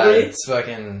 Calgary? It's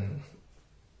fucking.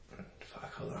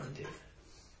 Fuck, hold on, dude.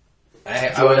 I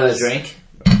Do you want another was- drink?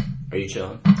 Are you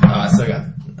chilling? Oh, I still got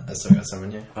some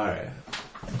in here. Alright.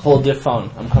 Hold your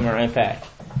phone. I'm coming right back.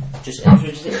 Just tell the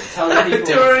Dude, people.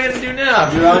 what are we gonna do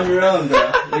now? You're on your own, bro.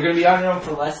 You're gonna be on your own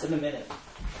for less than a minute.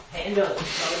 Handle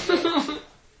it.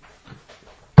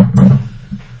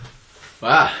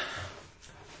 Wow.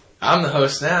 I'm the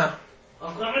host now.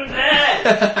 I'm coming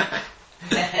back!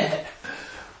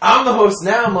 I'm the host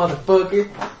now, motherfucker.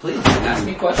 Please, ask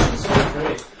me questions. Feel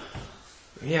free.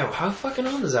 Yeah, well, how fucking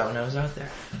old is that when I was out there?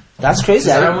 That's crazy.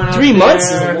 I went out 3 months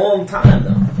is there- a long time,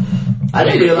 though. I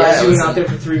didn't realize Yeah, you it were was- out there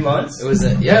for 3 months. It was,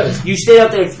 it was You stayed out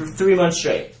there for 3 months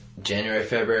straight. January,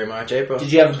 February, March, April.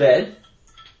 Did you have a bed?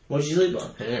 What did you sleep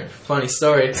on? Yeah, funny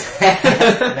story.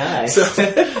 Nice. So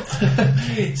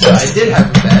I did have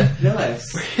a bed.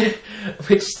 Nice.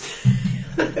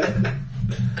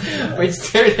 which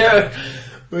turned out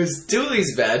was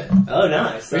Dooley's bed, Oh,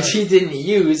 nice. which he didn't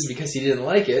use because he didn't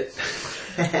like it.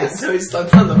 So he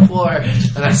slept on the floor,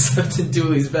 and I slept in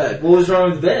Dooley's bed. What was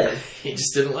wrong with the bed? He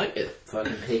just didn't like it.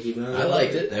 Fucking picky move. I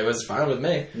liked it. It was fine with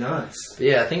me. Nice. But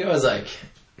yeah, I think it was like,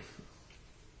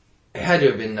 it had to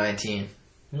have been 19.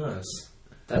 Nice.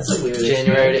 That's a weird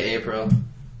January to experience. April.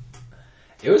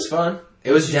 It was fun.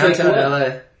 It was Did you take downtown away?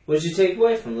 LA. What did you take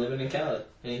away from living in Cali?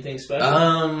 Anything special?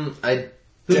 I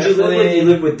Who did you live with? You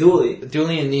lived with Dooley.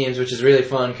 Dooley and Neems, which is really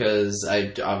fun because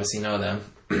I obviously know them.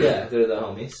 Yeah, they're the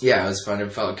homies. Yeah, it was fun.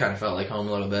 It kind of felt like home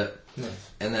a little bit.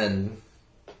 Nice. And then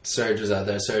Serge was out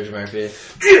there. Serge Murphy.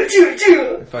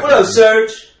 What up,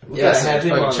 Serge? We Yeah, gotta have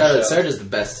him on the Charlotte. show. Serge is the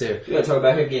best too. We gotta talk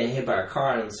about him getting hit by a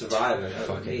car and surviving. That was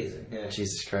Fucking amazing. Yeah.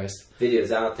 Jesus Christ.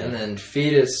 Videos out there. And then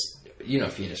Fetus, you know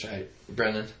Fetus, right?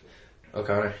 Brendan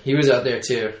O'Connor. He was out there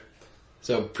too.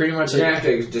 So pretty much, You're gonna have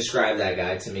to describe that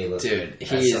guy to me. Look, dude, at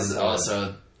he some is point.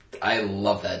 also. I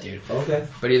love that dude. Okay.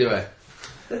 But either way,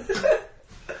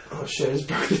 Oh shit, I just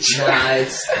broke the chair. Nah,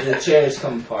 the chairs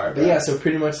come apart. But yeah, so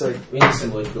pretty much like we need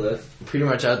some wood glue. Pretty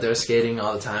much out there skating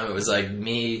all the time. It was like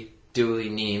me, Dooley,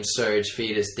 Neem, Serge,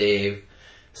 Fetus, Dave.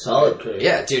 Solid crew.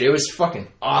 Yeah, dude, it was fucking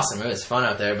awesome. It was fun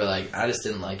out there, but like I just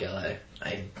didn't like LA.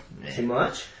 Too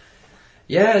much?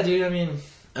 Yeah, dude. I mean,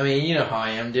 you know how I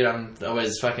am, dude. I'm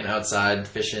always fucking outside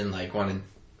fishing. Like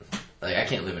I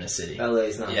can't live in a city.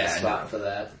 LA's not the spot for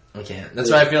that. I can't. That's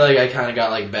why I feel like I kind of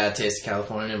got like bad taste of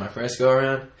California in my first go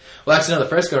around. Well, actually, no. The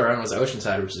first go around was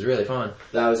Oceanside, which is really fun.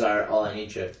 That was our all I need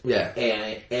trip. Yeah.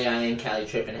 AI and Cali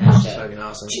trip and hashtag. Fucking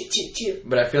awesome.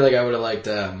 But I feel like I would have liked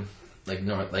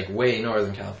way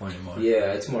northern California more.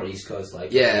 Yeah, it's more East Coast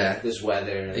like. Yeah. This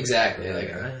weather. Exactly.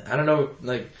 Like I don't know.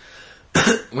 Like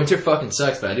winter fucking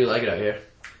sucks, but I do like it out here.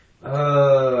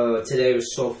 Oh, today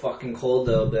was so fucking cold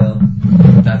though, Bill.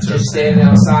 That's just standing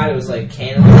outside. It was like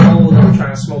Canada cold. I'm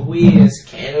trying to smoke weed. It's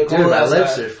Canada cold. Dude, my outside.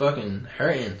 lips are fucking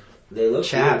hurting. They look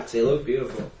chapped. They look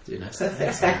beautiful. Dude, that's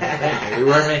we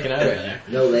weren't making out earlier.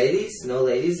 No ladies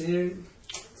in here.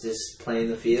 Just playing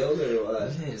the field or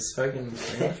what? Yeah, it's fucking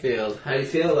playing the field. How do you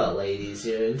feel about ladies?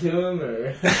 You're into them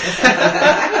or?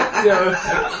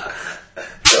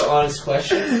 The honest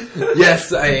question.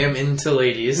 Yes, I am into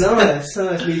ladies. No, that's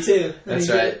me too. That's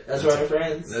right. That's why we're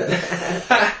friends.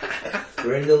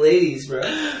 We're into ladies, bro.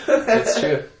 That's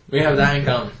true. We have that in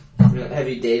common. Have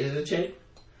you dated a chick?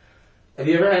 Have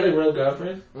you ever had a real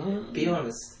girlfriend? Be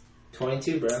honest.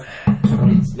 22, bro.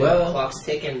 22. Well, clock's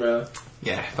ticking, bro.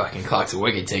 Yeah, fucking clock's a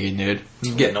wicked ticking, dude.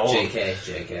 I'm getting old.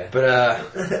 JK. But,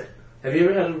 have you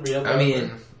ever had a real girlfriend? I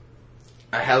mean,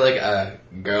 I had like a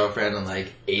girlfriend in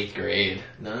like 8th grade.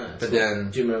 Nice. But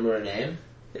then... Do you remember her name?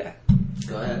 Yeah.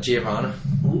 Go ahead. Giovanna.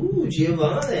 Ooh,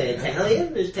 Giovanna.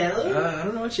 Italian? Italian? I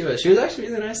don't know what she was. She was actually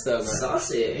really nice though.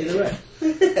 Saucy, either way.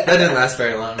 That didn't last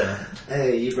very long though.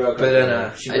 Hey, you broke up with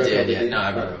her. She I broke did, up with yeah. you? No,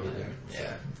 I broke up with her.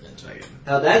 Yeah. That's fucking...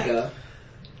 How'd that go?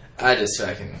 I just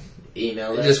fucking...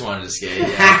 Emailed I her? just wanted to skate,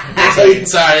 yeah. Like,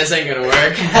 sorry, this ain't gonna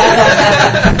work. You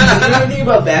know anything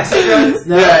about basketball?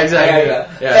 No, yeah,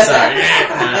 exactly. Yeah,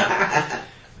 sorry.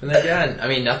 And then, yeah, I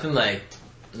mean, nothing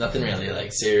really,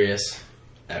 like, serious,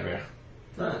 ever.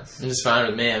 Nice. It's just fine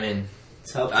with me, I mean,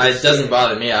 it doesn't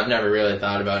bother me, I've never really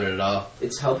thought about it at all.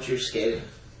 It's helped your skating.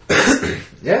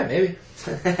 Yeah, maybe.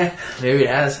 Maybe it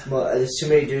has. Well, there's too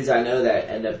many dudes I know that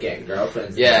end up getting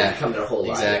girlfriends and become their whole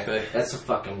life. Exactly. That's the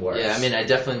fucking worst. Yeah, I mean, I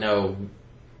definitely know,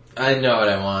 I know what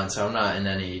I want, so I'm not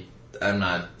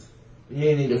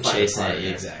You need to find chasing a partner.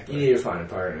 it, exactly. You need to find a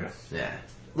partner. Yeah.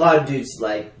 A lot of dudes,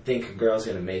 like, think a girl's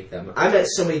gonna make them. I met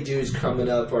so many dudes coming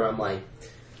up where I'm like,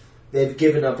 they've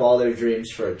given up all their dreams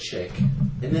for a chick.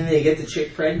 And then they get the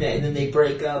chick pregnant, and then they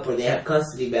break up, or they have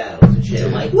custody battles and shit.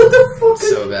 I'm like, what the fuck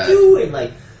are you doing?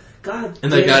 Like, God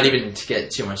And like, not even to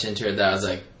get too much into it, that was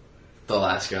like, the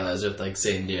last girl I was with, like,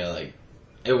 same deal, like,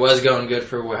 it was going good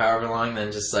for however long,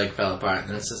 then just, like, fell apart, and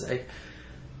then it's just like,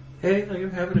 hey, like, I'm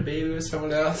having a baby with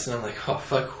someone else, and I'm like, oh,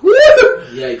 fuck, woo!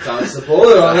 Yeah, you dodged the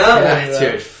bullet on that one,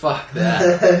 dude, fuck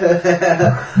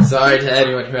that. Sorry to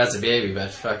anyone who has a baby,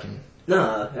 but fucking...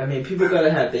 Nah, I mean, people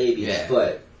gotta have babies,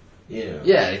 but, you know.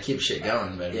 Yeah, to keep shit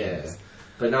going, but... Yeah,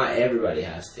 but not everybody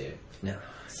has to. No.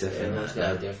 Everyone's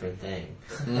got a different thing.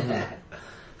 Mm-hmm.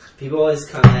 People always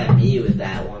come at me with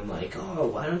that one, like, oh,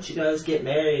 why don't you guys get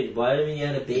married? Why haven't you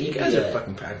had a baby You guys yet? are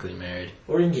fucking practically married.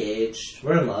 We're engaged.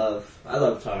 We're in love. I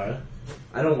love Tara.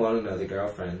 I don't want another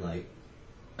girlfriend, like...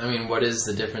 I mean, what is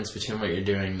the difference between what you're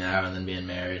doing now and then being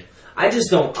married? I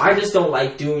just don't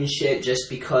like doing shit just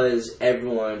because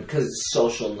it's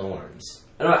social norms.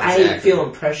 I hate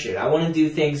feeling pressured. I want to do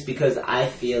things because I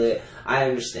feel it. I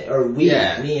understand, or me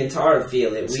and Tara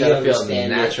feel it. It's we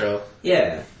understand feel natural. it.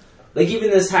 Yeah, like even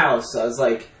this house, I was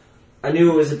like, I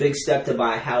knew it was a big step to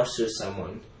buy a house for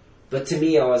someone, but to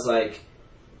me, I was like,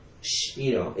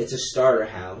 it's a starter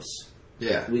house.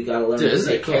 Yeah, we gotta learn to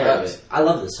take care of it. I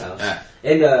love this house,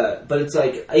 and but it's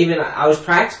like I was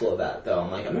practical about it though. I'm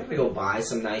like, I'm not gonna go buy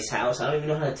some nice house. I don't even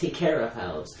know how to take care of a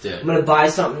house. Dude. I'm gonna buy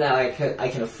something that I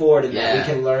can afford and that we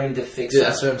can learn to fix. Dude,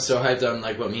 that's what I'm so hyped on,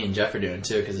 like what me and Jeff are doing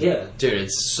too. Cause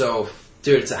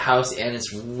it's a house and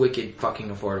it's wicked fucking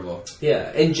affordable.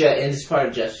 Yeah, and it's part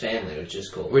of Jeff's family, which is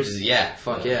cool. Which is yeah,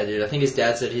 dude. I think his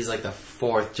dad said he's like the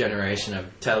 4th generation of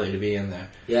Telly to be in there.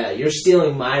 Yeah, you're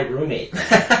stealing my roommate,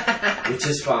 which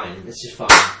is fine. It's just fine.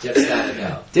 Jeff's gotta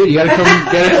go. Dude, you gotta come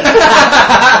get it.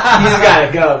 He's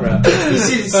gotta go, bro. You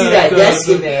see that desk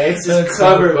in there? It's just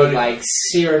covered with like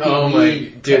syrupy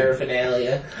weed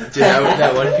paraphernalia. Dude,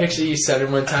 that one picture you sent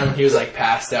him one time, he was like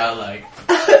passed out, like.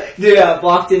 Dude, I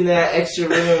walked in that extra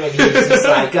room and he was just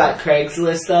like got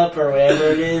Craigslist up or whatever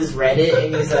it is, Reddit,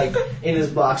 and he's like in his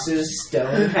boxers,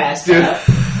 stoned, passed out.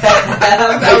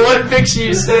 That one picture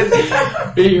you sent,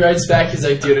 he writes back, he's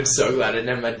like, dude, I'm so glad I didn't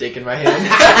have my dick in my hand.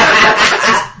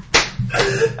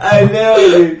 I know,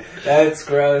 dude. That's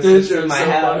gross. That It's shit in was my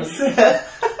so house.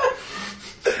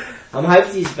 I'm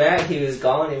hyped he's back. He was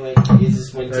gone. He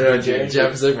just went to New Jersey.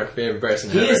 Jeff is like my favorite person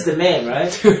He ever. is the man,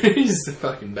 right? Dude, he's the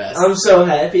fucking best. I'm so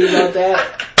happy about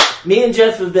that. Me and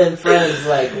Jeff have been friends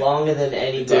like longer than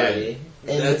anybody. Dude,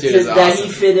 and that dude is that awesome.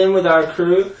 he fit in with our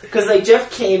crew. Because like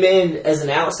Jeff came in as an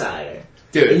outsider.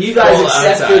 Dude, And you guys full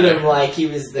accepted outsider. him like he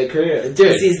was the crew. Dude.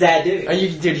 Because he's that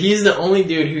dude. Dude, he's the only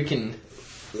dude who can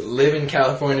live in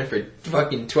California for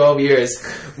fucking 12 years,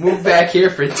 move back here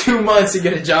for 2 months and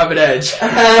get a job at Edge.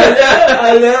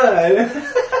 I know.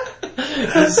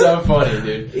 It's so funny,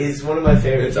 dude. He's one of my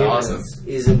favorite It's humans. awesome.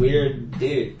 He's a weird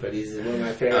dude, but he's one of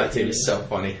my favorite Oh, dude, humans. he's so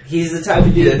funny. He's the type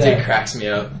of dude That dude cracks me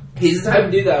up. He's the type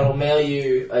of dude that will mail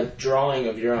you a drawing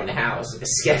of your own house, like a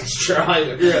sketch drawing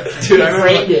of your Dude,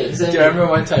 I remember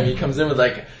one time he comes in with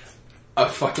like a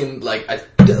fucking like a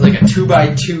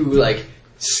 2x2 like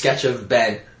sketch of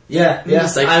Ben. Yeah,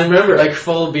 Just, like, I remember. like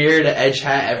full beard, edge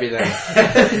hat, everything.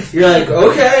 You're like,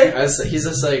 okay. He's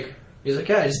like,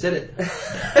 yeah, I just did it.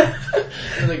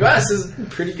 I'm like, wow, this is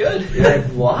pretty good. You're like,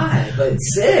 why? But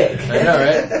sick. I know,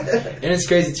 right? And it's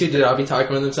crazy too, dude. I'll be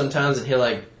talking with him sometimes, and he'll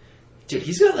like, dude,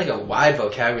 he's got like a wide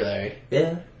vocabulary.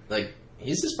 Yeah. Like,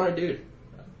 he's a smart dude.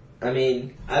 I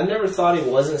mean, I've never thought he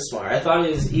wasn't smart. I thought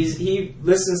he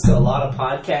listens to a lot of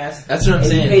podcasts. That's what I'm and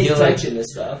saying. He pays He'll, attention to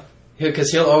stuff.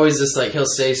 Because he'll always just like, he'll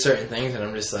say certain things, and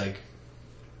I'm just like,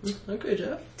 okay,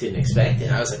 Jeff. Didn't expect it.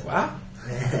 And I was like, wow.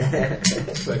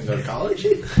 So I can go to college?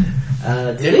 Did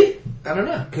he? I don't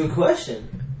know. Good question.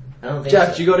 I don't think Jeff,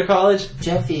 so. did you go to college?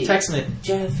 Jeffy. Text me.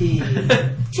 Jeffy.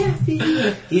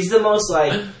 He's the most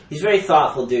like, he's a very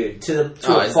thoughtful dude. To a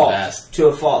he's fault. the best. To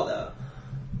a fault though.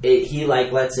 He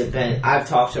like lets it bend. I've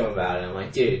talked to him about it. I'm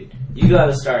like, dude, you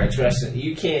gotta start addressing,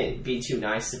 you can't be too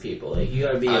nice to people. Like, you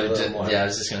gotta be a little more. Yeah, I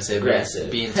was just gonna say,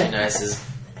 aggressive. being too nice is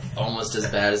almost as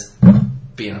bad as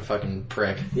being a fucking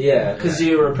prick. Yeah, because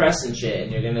you're repressing shit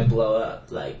and you're gonna blow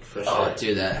up, like, for sure. Oh,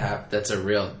 dude, that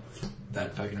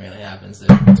fucking really happens, dude.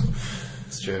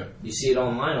 It's true. You see it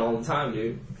online all the time,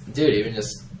 dude. Dude, even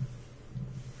just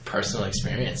personal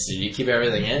experience, dude. You keep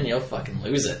everything in, you'll fucking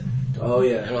lose it. Oh,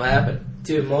 yeah. It'll happen.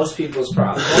 Dude, most of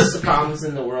the problems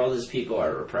in the world is people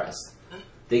are repressed.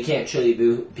 They can't truly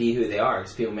be who they are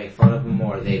because people make fun of them,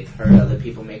 or they've heard other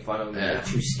people make fun of them and they're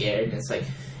too scared. And it's like,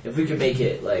 if we could make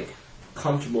it, like,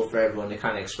 comfortable for everyone to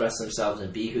kind of express themselves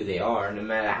and be who they are, no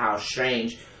matter how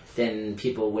strange, then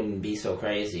people wouldn't be so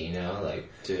crazy, you know? Like,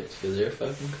 dude, because they're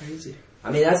fucking crazy.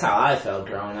 I mean, that's how I felt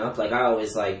growing up. Like, I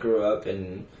always, like, grew up,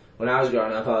 and when I was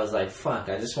growing up, I was like, fuck,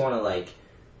 I just want to, like,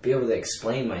 be able to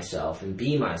explain myself and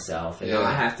be myself, and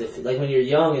not have to, like, when you're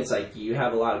young, it's like you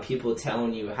have a lot of people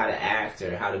telling you how to act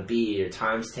or how to be, or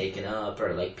time's taken up,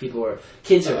 or like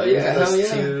kids are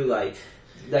ridiculous too, like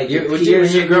when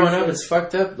you're growing up, it's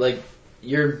fucked up. Like,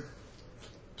 you're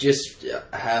just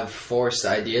have forced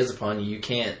ideas upon you. You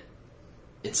can't.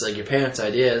 It's like your parents'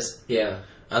 ideas,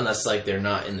 unless like they're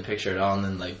not in the picture at all, and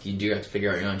then like you do have to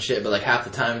figure out your own shit. But like half the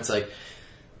time, it's like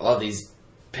all these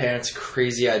parents'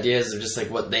 crazy ideas of just like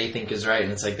what they think is right,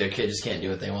 and it's like their kid just can't do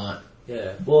what they want.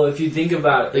 Yeah. Well, if you think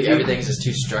about, like, everything's just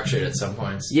too structured at some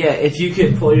points. Yeah, if you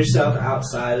could pull yourself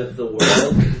outside of the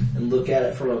world and look at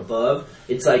it from above,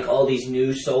 it's like all these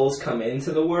new souls come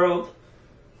into the world,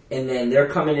 and then they're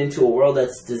coming into a world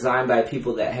that's designed by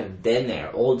people that have been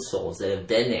there, old souls that have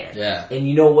been there. Yeah. And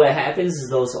you know what happens is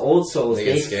those old souls,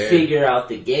 they scared. figure out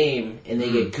the game, and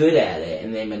they get good at it,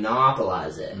 and they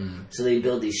monopolize it. So they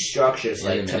build these structures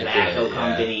like tobacco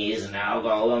companies and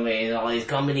alcohol companies and all these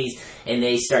companies, and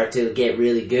they start to get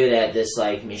really good at this,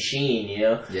 like, machine, you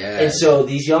know? Yeah. And so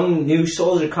these young new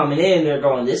souls are coming in, they're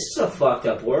going, this is a fucked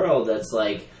up world that's,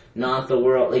 like, not the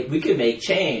world, like, we could make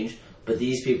change. But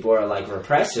these people are like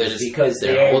repressors because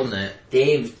they're holding it.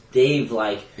 They've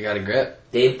like, you got a grip.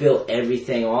 They've built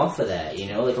everything off of that, you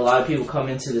know. Like, a lot of people come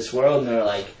into this world and they're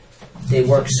like, they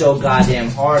work so goddamn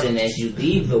hard, and as you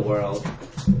leave the world,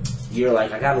 you're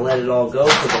like, I gotta let it all go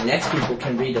so the next people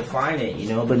can redefine it, you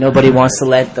know. But nobody wants to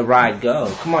let the ride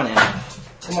go. Come on, Emma.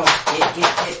 Come on, get.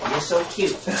 You're so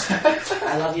cute.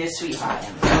 I love you, sweetheart.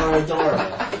 Emma. You're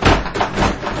adorable.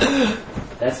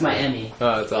 That's my Emmy.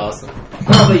 Oh, that's awesome.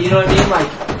 No, but you know what I mean?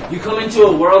 Like, you come into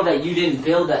a world that you didn't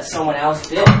build, that someone else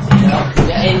built, you know?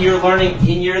 And you're learning,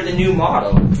 and you're the new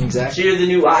model. Exactly. So you're the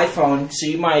new iPhone, so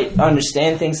you might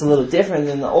understand things a little different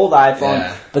than the old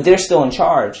iPhone, but they're still in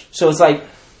charge. So it's like,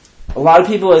 a lot of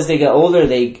people, as they get older,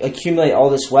 they accumulate all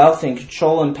this wealth and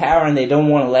control and power, and they don't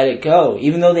want to let it go.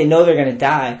 Even though they know they're going to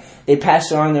die, they pass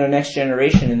it on to their next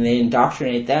generation, and they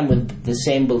indoctrinate them with the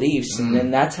same beliefs. And then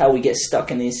that's how we get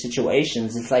stuck in these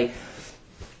situations. It's like,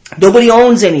 nobody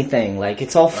owns anything. Like,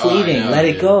 it's all fleeting. Let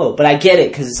it go. But I get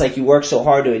it, because it's like you work so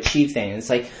hard to achieve things. It's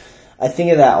like, I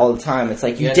think of that all the time. It's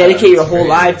like you dedicate your whole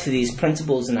life to these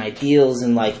principles and ideals,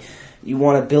 and like, you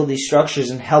want to build these structures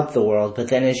and help the world, but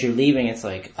then as you're leaving, it's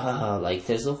like, like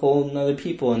there's a whole nother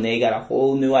people, and they got a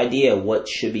whole new idea of what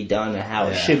should be done and how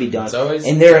it should be done,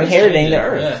 and they're inheriting the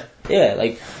earth. Yeah,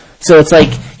 like, so it's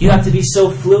like you have to be so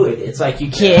fluid. It's like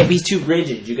you can't be too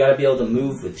rigid. You got to be able to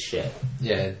move with shit.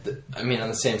 Yeah, I mean, on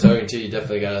the same token too, you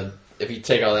definitely gotta. If you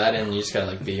take all that in, you just gotta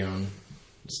like be your own,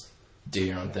 just do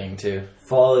your own thing too.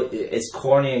 Follow. It's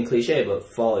corny and cliche,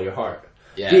 but follow your heart.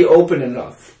 Yeah. Be open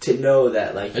enough to know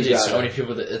that, like, you so many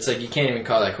people that it's like you can't even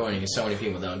call that corny because so many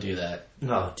people don't do that.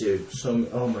 No, dude.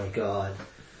 Oh my god.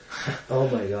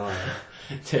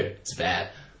 Dude, it's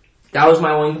bad. That was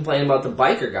my one complaint about the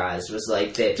biker guys. Was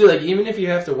like that. Dude, like even if you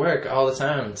have to work all the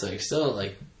time, it's like still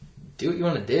like do what you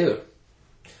want to do.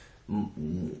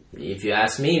 If you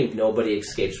ask me, nobody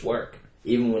escapes work.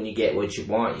 Even when you get what you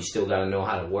want, you still got to know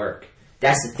how to work.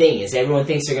 That's the thing, is everyone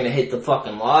thinks they're gonna hit the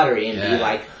fucking lottery and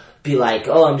be like,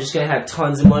 oh, I'm just going to have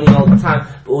tons of money all the time.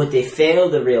 But what they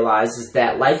fail to realize is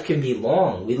that life can be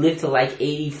long. We live to like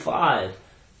 85.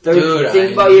 Dude,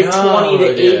 think about your 20 to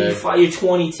 85. You're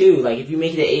 22. Like, if you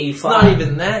make it to 85. It's not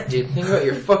even that, dude. Think about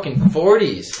your fucking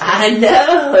 40s. I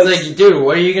know. It's like, dude,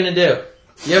 what are you going to do?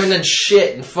 You haven't done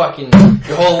shit in fucking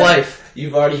your whole life.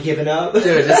 You've already given up? Dude,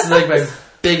 this is like my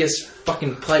biggest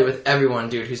fucking plight with everyone,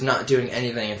 dude, who's not doing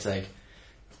anything. It's like,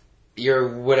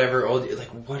 you're whatever old, like,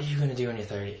 what are you going to do when you're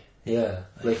 30? Yeah.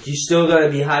 Like, you still gotta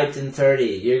be hyped in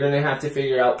 30. You're gonna have to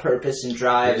figure out purpose and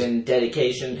drive and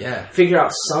dedication. Yeah. Figure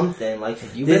out something. Like,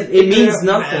 it means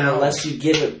nothing unless you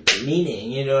give it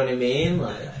meaning, you know what I mean?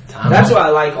 Like, that's why I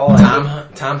like All I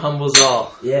Need. Time humbles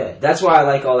all. Yeah. That's why I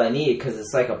like All I Need, because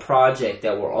it's like a project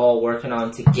that we're all working on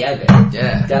together.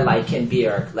 Yeah. That, like, can be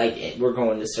our, like, we're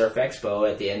going to Surf Expo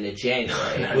at the end of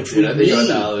January, which dude, we need.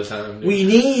 All the time, dude. We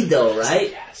need, though, right?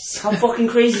 Yes. How fucking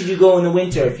crazy do you go in the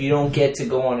winter if you don't get to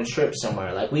go on a trip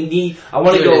somewhere? Like, we need. I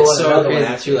want to go it's on so another crazy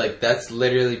one. Too, like, that's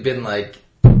literally been like,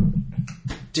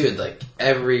 dude, like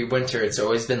every winter, it's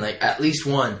always been like at least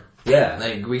one. Yeah,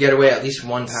 like we get away at least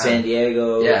one time. San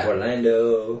Diego,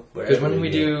 Orlando. Because when we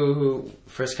do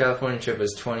first California trip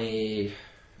was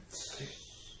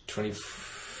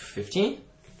 2015,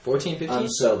 14, 15. I'm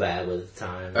so bad with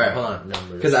time. All right, hold on.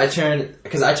 Numbers. Because I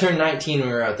turned 19 when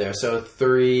we were out there, so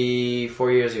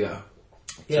 3-4 years ago.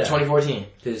 Yeah, so 2014.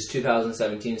 Because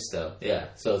 2017 still. Yeah,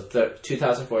 so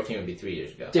 2014 would be 3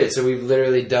 years ago. Dude, so we've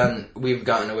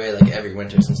gotten away like every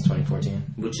winter since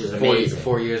 2014. Which is amazing.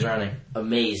 4 years running.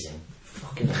 Amazing.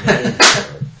 Fucking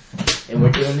amazing. And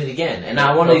we're doing it again. And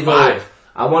I want to go.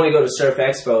 I want to go to Surf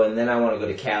Expo, and then I want to go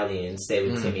to Cali and stay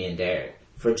with Timmy and Derek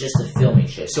for just the filming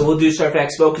shit. So we'll do Surf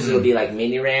Expo because it'll be like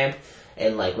mini ramp,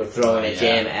 and like we're throwing a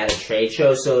jam at a trade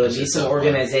show. So it'll be some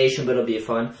organization, but it'll be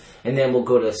fun. And then we'll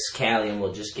go to Cali and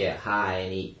we'll just get high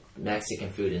and eat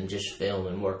Mexican food and just film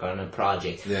and work on a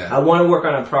project. Yeah. I want to work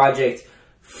on a project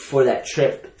for that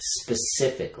trip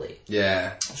specifically.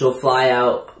 Yeah. So fly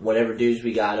out, whatever dudes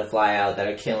we got to fly out that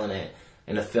are killing it,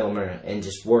 and a filmer, and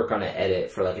just work on an edit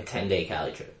for like a 10-day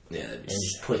Cali trip. Yeah. And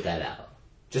just put that out.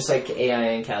 Just like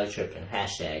AIN Cali trip and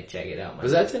hashtag check it out.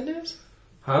 Was that 10 days?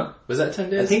 Huh? Was that 10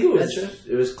 days? I think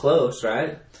it was close,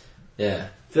 right? Yeah.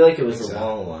 I feel like it was a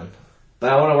long one.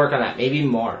 But I want to work on that. Maybe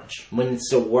March, when it's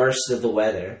the worst of the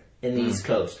weather in the East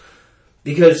Coast.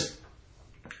 Because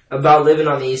about living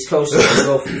on the East Coast is to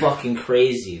go fucking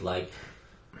crazy. Like,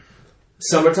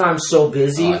 summertime's so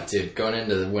busy. Oh, dude, going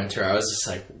into the winter, I was just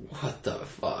like, what the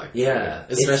fuck? Yeah.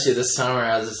 Especially this summer,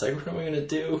 I was just like, what am I going to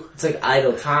do? It's like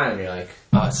idle time. You're like...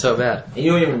 Oh, it's so bad. And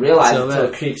you don't even realize it until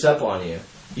it creeps up on you.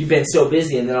 You've been so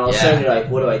busy, and then all of a sudden you're like,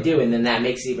 what do I do? And then that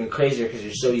makes it even crazier because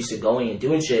you're so used to going and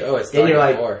doing shit. Oh, it's then you're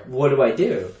like, what do I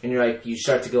do? And you're like, you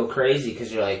start to go crazy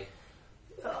because you're like,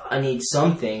 I need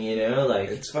something, you know? Like,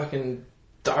 it's fucking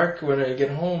dark when I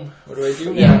get home. What do I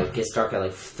do now? Yeah, it gets dark at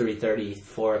like 3:30,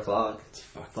 4 o'clock. It's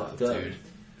fucked up, dude.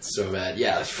 It's so bad.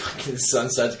 Yeah, like fucking the sun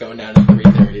starts going down at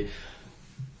 3:30.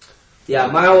 Yeah,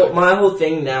 my whole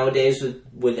thing nowadays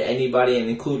with anybody, and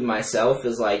including myself,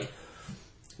 is like,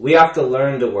 we have to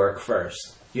learn to work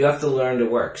first. You have to learn to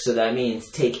work. So that means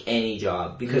take any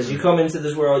job. Because you come into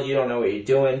this world, you don't know what you're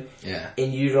doing. Yeah.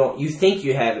 And you think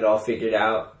you have it all figured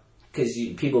out. Because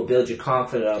people build your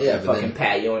confidence up and fucking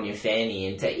pat you on your fanny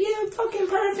and say, yeah, I'm fucking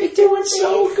perfect, doing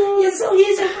so good. Yeah, so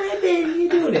here's a ribbon. You're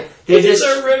doing it. They're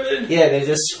just ribbon. yeah, they're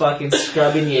just fucking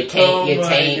scrubbing your taint, your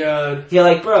taint. God. You're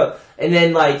like, bro, and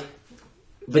then like,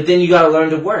 but then you gotta learn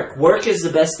to work. Work is the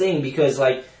best thing because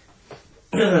like,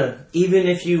 even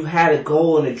if you had a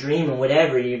goal and a dream and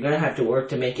whatever, you're gonna have to work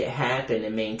to make it happen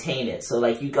and maintain it. So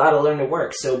like, you gotta learn to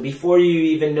work. So before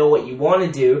you even know what you want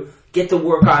to do, get the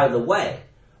work out of the way,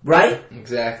 right?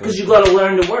 Exactly. Because you gotta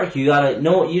learn to work. You gotta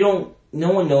know.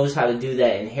 No one knows how to do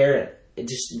that inherent.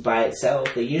 Just by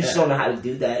itself. Like, you just don't know how to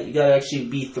do that. You gotta actually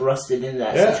be thrusted into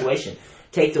that situation.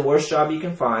 Take the worst job you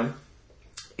can find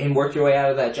and work your way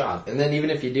out of that job. And then even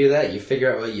if you do that, you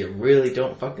figure out what you really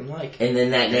don't fucking like. And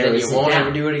then that narrows it down. And then you won't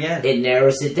ever do it again. It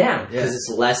narrows it down. Because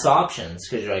it's less options.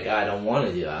 Because you're like, I don't want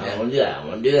to do that. I don't want to do that. I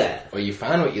want to do that. Or you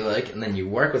find what you like, and then you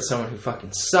work with someone who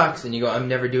fucking sucks, and you go, I'm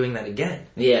never doing that again.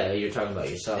 Yeah, you're talking about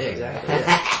yourself. Yeah, exactly.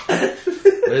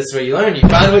 But this is what you learn. You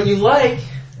find what you like.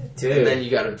 Dude. And then you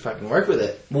gotta fucking work with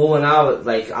it. Well, when I was,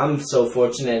 like, I'm so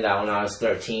fortunate that when I was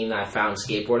 13, I found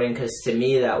skateboarding, because to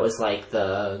me, that was like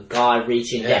the God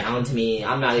reaching down to me.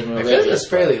 I'm not even religious. I feel like it was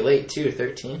fairly late, too,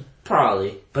 13.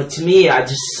 Probably. But to me, I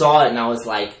just saw it and I was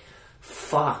like,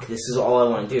 fuck, this is all I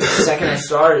want to do. The second I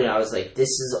started, I was like, this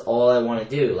is all I want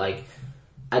to do. Like,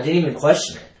 I didn't even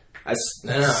question it. I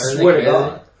swear to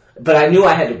God. But I knew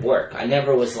I had to work. I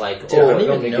never was like, dude, I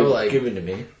don't even know, like, give it to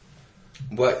me.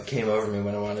 What came over me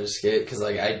when I wanted to skate? Because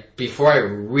like before I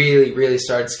really, really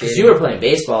started skating, because you were playing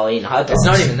baseball, eating hot dogs. It's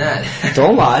not even that.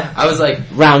 Don't lie. I was like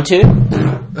round 2.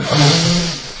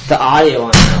 The audio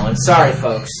on that one. Sorry,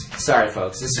 folks.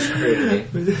 This is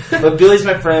crude to me. But Billy's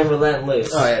my friend. We're letting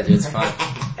loose. Oh yeah, dude, it's fine.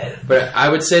 But I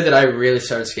would say that I really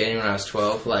started skating when I was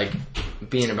 12. Like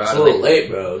being about it's a little late,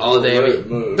 bro. All day.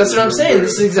 That's what I'm saying.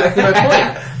 This is exactly my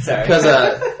point. Sorry. Because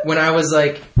when I was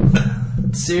like.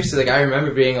 Seriously, like, I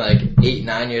remember being, like, 8,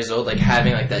 9 years old, like,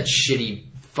 having, like, that shitty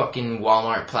fucking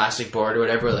Walmart plastic board or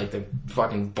whatever, like, the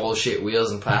fucking bullshit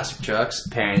wheels and plastic trucks.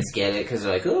 Parents get it because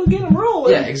they're like, oh, get them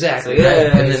rolling. Yeah, exactly. So,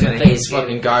 and then the thing's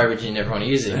fucking garbage and you never want to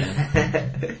use it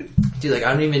again. Dude, like,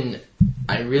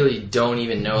 I really don't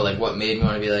even know, like, what made me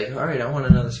want to be like, alright, I want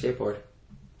another skateboard.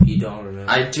 You don't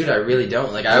remember? I really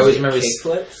don't. Like, I always remember...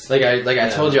 Kickflips? Like, I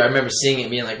told you, I remember seeing it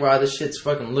and being like, wow, this shit's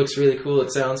fucking looks really cool,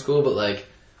 it sounds cool, but, like...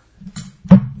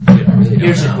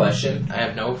 Here's a question. I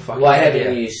have no fucking Why idea.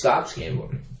 haven't you stopped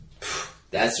skateboarding?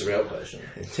 That's the real question.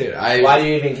 Dude, why do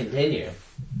you even continue?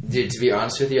 Dude, to be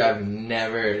honest with you, I've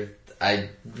never... I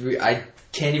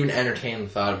can't even entertain the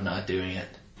thought of not doing it.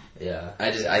 Yeah.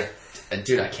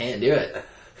 Dude, I can't do it.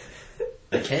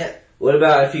 I can't. What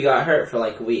about if you got hurt for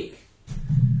like a week?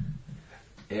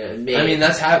 Yeah, maybe. I mean,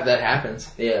 that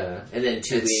happens. Yeah. And then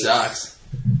 2 weeks. It sucks.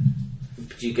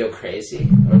 Do you go crazy?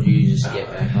 Or do you just get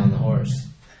back on the horse?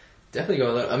 Definitely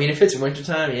go a little... I mean, if it's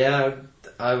wintertime, yeah,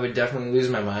 I would definitely lose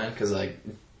my mind, because, like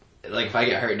if I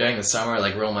get hurt during the summer,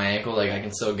 like, roll my ankle, like, I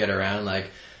can still get around,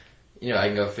 like, you know, I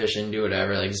can go fishing, do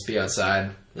whatever, like, just be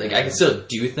outside. Like, I can still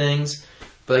do things,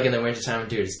 but, like, in the wintertime,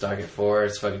 dude, it's dark at 4,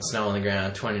 it's fucking snow on the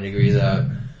ground, 20 degrees out.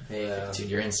 Yeah. Dude,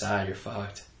 you're inside, you're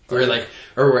fucked. Or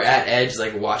we're at Edge,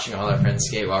 like, watching all our friends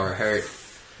skate while we're hurt.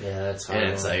 Yeah, that's hard.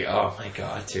 And it's like, oh my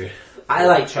god, dude. I,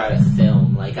 like, try to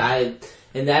film,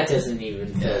 and that doesn't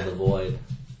even fill the void.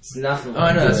 It's nothing.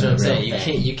 Oh, no, that's what I'm saying.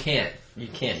 You can't.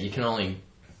 You can only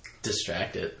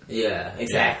distract it. Yeah,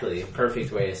 exactly.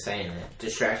 Perfect way of saying it.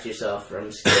 Distract yourself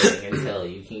from skating until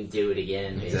you can do it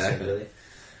again, basically. Exactly.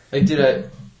 Like, dude,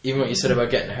 even what you said about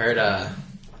getting hurt,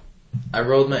 I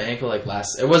rolled my ankle, like,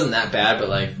 it wasn't that bad, but,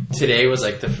 like, today was,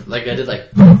 like, I did,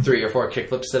 like, 3 or 4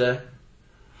 kickflips today.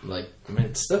 Like, I mean,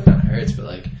 it still kind of hurts, but,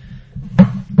 like, I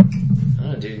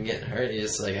don't know, dude, getting hurt, you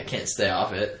just, like, I can't stay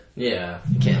off it. Yeah.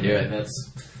 You can't do it.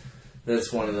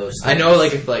 That's one of those things. I know,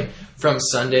 like, if, like, from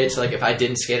Sunday to, like, if I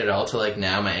didn't skate at all to, like,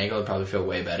 now, my ankle would probably feel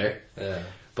way better. Yeah.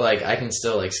 But, like, I can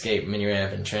still, like, skate mini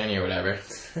ramp and tranny or whatever.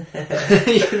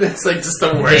 That's, like, just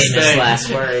the worst thing.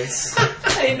 Last words.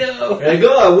 I know. You're like,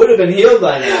 I would have been healed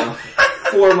by now.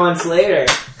 4 months later.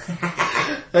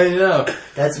 I know.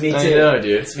 That's me too. I know,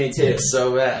 dude. It's me too. It's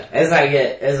so bad.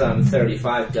 As I'm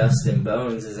 35, dust and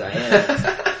bones as I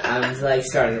am, I'm like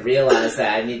starting to realize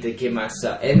that I need to give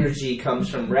myself energy comes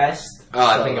from rest. Oh,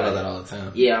 I think about that all the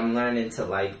time. Yeah, I'm learning to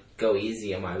like go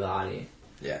easy on my body.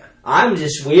 Yeah. I'm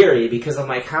just weary because I'm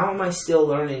like, how am I still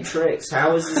learning tricks?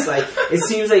 How is this like? It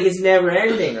seems like it's never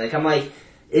ending. Like I'm like.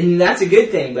 And that's a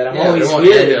good thing, but I'm always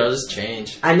weary. It'll just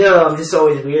change. I know, I'm just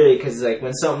always weary because, like,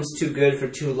 when something's too good for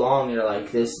too long, you're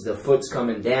like, the foot's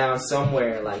coming down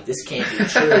somewhere. Like, this can't be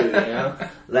true, you know?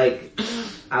 Like,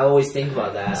 I always think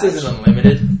about that. This isn't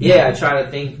unlimited. Yeah, I try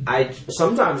to think.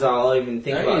 Sometimes I'll even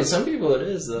think about it. Some people it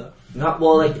is, though.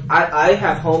 Like, I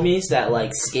have homies that,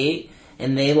 like, skate,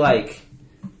 and they, like,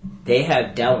 they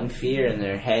have doubt and fear in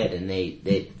their head, and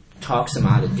they talks them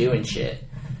out of doing shit.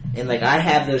 And like I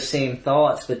have those same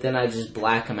thoughts, but then I just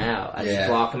black them out. I just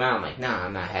block them out. I'm like, nah,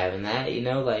 I'm not having that. You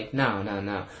know, like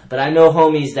no. But I know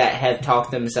homies that have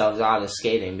talked themselves out of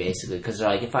skating basically because they're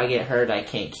like, if I get hurt, I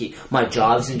can't keep my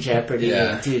job's in jeopardy.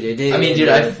 Yeah. And dude, I mean, dude,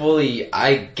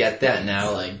 I get that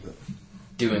now. Like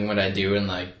doing what I do and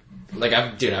like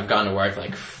I've gone to work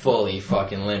like fully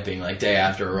fucking limping like day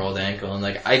after a rolled ankle, and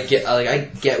like I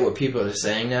get what people are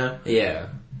saying now. Yeah.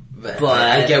 But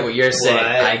I get what you're saying.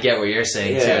 I get what you're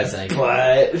saying too. It's like, what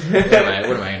am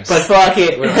I gonna? But fuck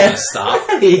it. What am I gonna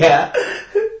stop? Yeah.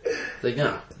 Like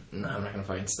no, I'm not gonna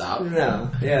fucking stop. No,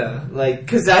 yeah, like,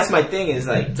 cause that's my thing is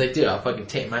like, it's like, dude, I'll fucking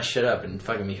tape my shit up and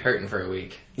fucking be hurting for a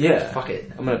week. Yeah, fuck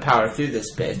it. I'm gonna power through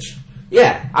this bitch.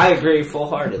 Yeah, I agree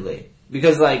full-heartedly.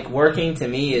 Because like working to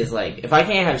me is like, if I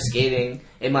can't have skating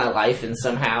in my life and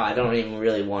somehow I don't even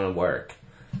really want to work.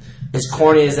 As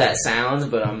corny as that sounds,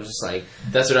 but I'm just like...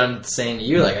 That's what I'm saying to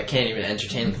you, like, I can't even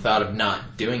entertain the thought of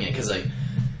not doing it, because, like,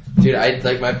 dude,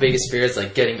 like, my biggest fear is,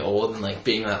 like, getting old and, like,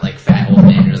 being that, like, fat old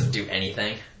man who doesn't do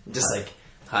anything. Just, like...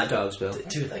 Hot dogs, Bill.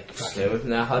 Dude, like... Stay away from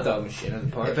that hot dog machine in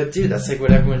the park. Yeah, but, dude, that's, like,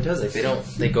 what everyone does. Like,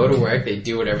 they go to work, they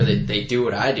do whatever, they do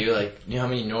what I do. Like, you know how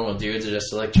many normal dudes are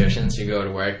just electricians who go to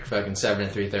work fucking 7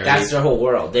 to 3:30? That's their whole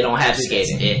world. They don't have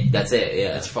skating. That's it,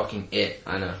 yeah. That's fucking it.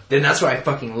 I know. Then that's why I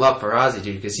fucking love Ferrazzi,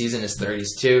 dude, because he's in his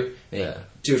 30s, too. Yeah.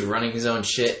 Dude's running his own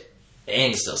shit.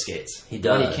 And he still skates. He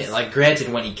does. When he can, like,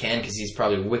 granted, when he can, because he's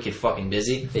probably wicked fucking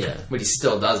busy. Yeah. But he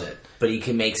still does it. But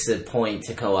he makes the point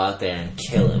to go out there and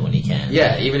kill it when he can.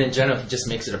 Yeah, even in general, he just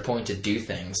makes it a point to do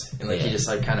things. And, like, he just,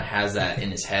 like, kind of has that in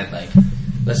his head, like,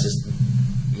 let's just,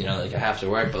 you know, like, I have to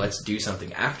work, but let's do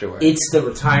something afterwards. It's the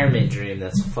retirement dream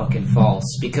that's fucking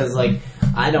false. Because, like,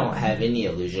 I don't have any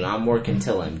illusion. I'm working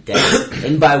till I'm dead.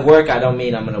 And by work, I don't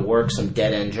mean I'm going to work some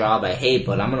dead-end job I hate,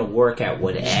 but I'm going to work at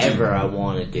whatever I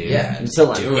want to do. Yeah.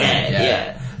 Until I'm dead,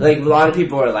 yeah. Like, a lot of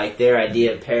people are like, their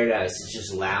idea of paradise is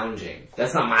just lounging.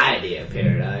 That's not my idea of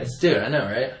paradise. Dude, I know,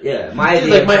 right? Yeah, my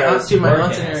idea of paradise is my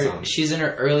aunt's she's in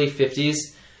her early 50s.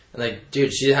 And, like,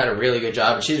 dude, she had a really good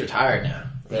job, and she's retired now.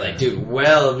 Yeah. Like, dude,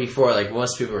 well before, like,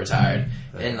 most people retired.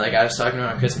 And, like, I was talking to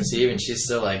her on Christmas Eve, and she's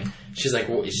still, like, she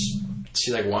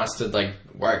wants to, like,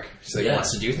 work. She, like,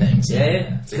 wants to do things.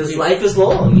 Yeah. Because life is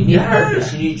long. You need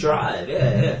purpose. You need drive.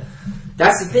 Yeah.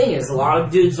 That's the thing, is a lot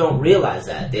of dudes don't realize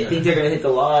that. They think they're going to hit the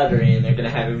lottery and they're going to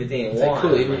have everything they want. Like,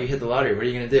 cool, even if you hit the lottery, what are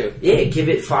you going to do? Yeah, give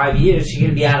it 5 years, you're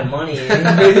going to be out of money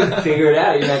and figure it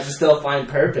out. You're going to have to still find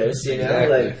purpose, you know?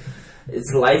 Exactly. Like,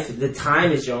 it's life, the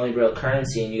time is your only real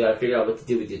currency, and you got to figure out what to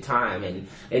do with your time.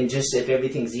 And just if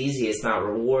everything's easy, it's not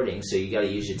rewarding, so you got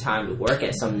to use your time to work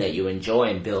at something that you enjoy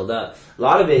and build up. A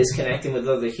lot of it is connecting with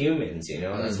other humans, you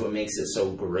know, and that's what makes it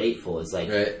so grateful. It's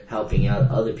like helping out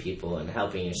other people and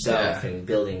helping yourself and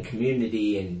building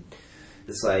community, and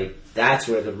it's like that's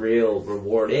where the real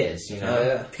reward is, you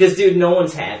know? Because, dude, no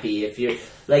one's happy if you're...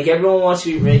 Like, everyone wants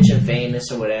to be rich and famous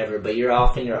or whatever, but you're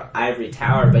off in your ivory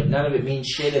tower, but none of it means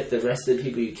shit if the rest of the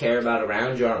people you care about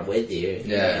around you aren't with you.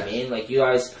 You know what I mean? Like, you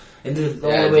guys... And the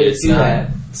only way to do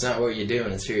that... It's not what you're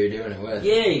doing, it's who you're doing it with.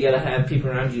 Yeah, you gotta have people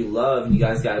around you love, and you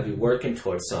guys gotta be working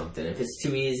towards something. If it's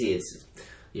too easy,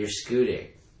 you're scooting.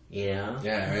 You know?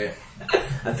 Yeah, right.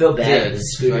 I feel bad for the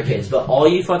scooter kids, but all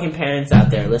you fucking parents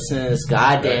out there listening to this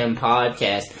goddamn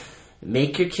podcast...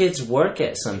 Make your kids work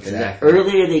at something. Exactly. The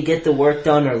earlier they get the work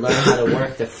done or learn how to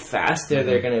work, the faster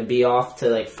they're going to be off to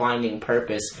like finding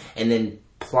purpose and then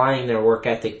applying their work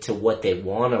ethic to what they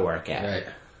want to work at.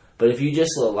 Right. But if you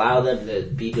just allow them to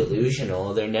be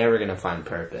delusional, they're never going to find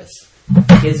purpose.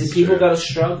 Because people got to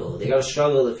struggle. They got to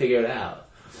struggle to figure it out.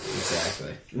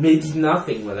 Exactly. It means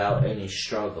nothing without any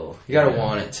struggle. You got to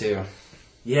want it too.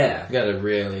 Yeah. You got to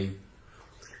really...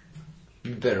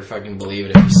 You better fucking believe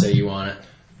it if you say you want it.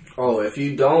 Oh, if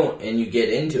you don't and you get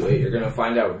into it, you're gonna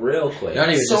find out real quick. Not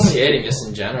even just skating, just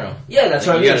in general. Yeah, that's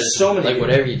what I mean. There's so many. Like,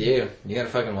 whatever you do, you gotta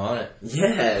fucking want it.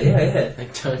 Yeah.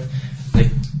 Like, don't... Like,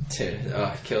 dude,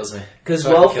 it kills me. Because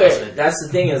welfare, that's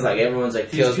the thing, is like, everyone's like,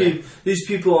 these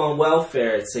people on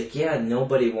welfare, it's like, yeah,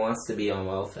 nobody wants to be on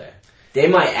welfare. They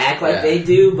might act like they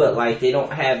do, but like, they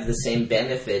don't have the same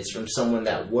benefits from someone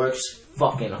that works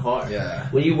fucking hard. Yeah.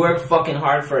 When you work fucking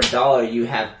hard for $1, you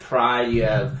have pride, you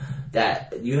have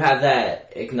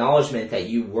that acknowledgement that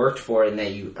you worked for it and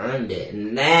that you earned it,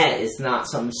 and that is not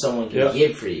something someone can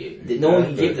give for you. No one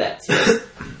can give that to you.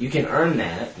 You can earn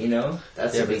that, you know.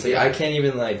 That's a big deal. I can't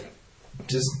even like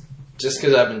just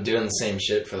because I've been doing the same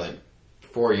shit for like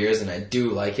 4 years and I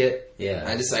do like it. Yeah,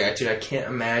 I just like, dude, I can't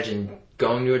imagine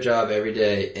going to a job every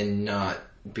day and not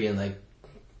being like,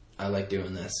 I like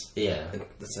doing this. Yeah.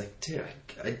 It's like, dude,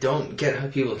 I don't get how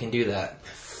people can do that.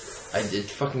 It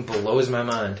fucking blows my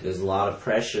mind. There's a lot of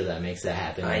pressure that makes that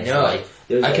happen. I It's know. like,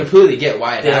 I completely get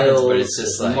why it happens, but it's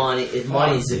just like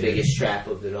money's the biggest trap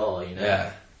of it all, you know.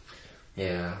 Yeah.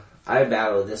 Yeah. I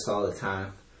battle this all the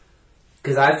time.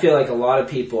 Because I feel like a lot of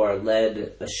people are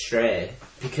led astray.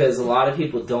 Because a lot of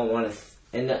people don't want to...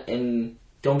 And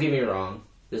don't get me wrong.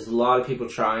 There's a lot of people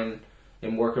trying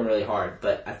and working really hard.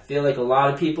 But I feel like a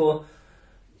lot of people,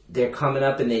 they're coming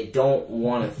up and they don't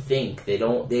want to think. They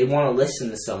want to listen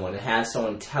to someone and have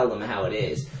someone tell them how it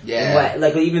is. Yeah.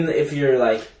 Like, even if you're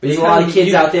like... There's a lot of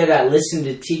kids out there that listen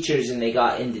to teachers and they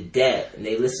got into debt. And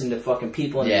they listen to fucking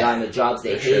people and they got into jobs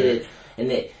they hated.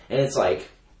 And it's like...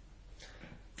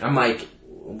 I'm like,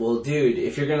 well, dude,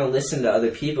 if you're going to listen to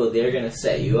other people, they're going to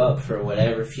set you up for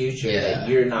whatever future that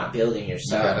you're not building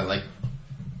yourself. You gotta, like,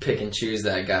 pick and choose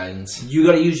that guidance. You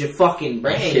gotta use your fucking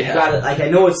brain. You gotta, like, I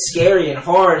know it's scary and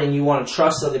hard and you want to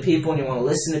trust other people and you want to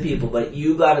listen to people, but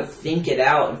you gotta think it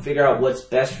out and figure out what's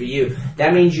best for you.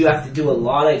 That means you have to do a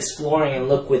lot of exploring and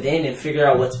look within and figure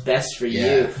out what's best for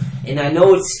you. And I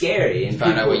know it's scary. And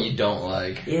find out what you don't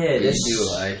like. Yeah, what you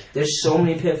do like. There's so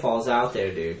many pitfalls out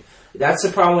there, dude. That's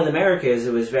the problem with America, is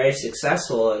it was very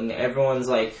successful and everyone's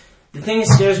like... The thing that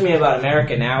scares me about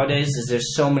America nowadays is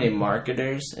there's so many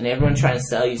marketers and everyone trying to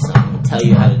sell you something, tell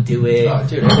you how to do it. Oh,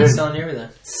 dude, they're selling you everything.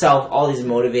 Sell all these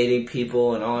motivating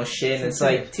people and all this shit, and it's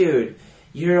like, dude,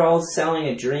 you're all selling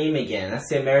a dream again. That's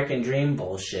the American dream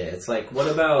bullshit. It's like, what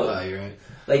about... Oh, you're right.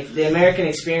 Like, the American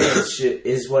experience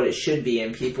is what it should be,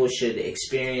 and people should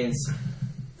experience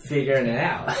figuring it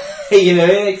out. You know,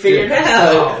 like, figure it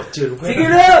out. Oh, dude,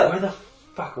 figure it out. Where the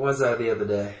fuck was I the other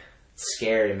day? It's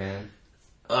scary, man.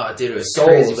 Oh, dude, it was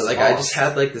crazy, but, like, I just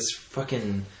had, like, this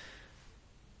fucking...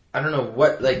 I don't know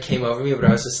what, like, came over me, but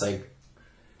I was just like...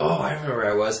 Oh, I remember where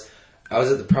I was. I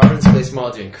was at the Providence Place Mall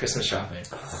doing Christmas shopping.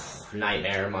 Oh,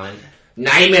 nightmare of mine.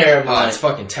 Nightmare of mine. Oh, it's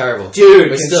fucking terrible. Dude,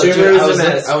 but still, dude,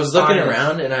 I was looking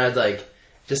around, and I had, like...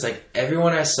 Just, like,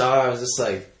 everyone I saw, I was just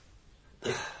like...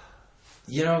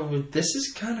 You know, this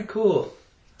is kind of cool.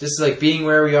 Just, like, being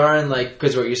where we are and, like,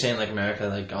 because what you're saying, like, America,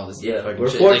 like, all this fucking we're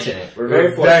shit. fortunate. Like, we're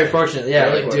very fortunate. Very fortunate, yeah,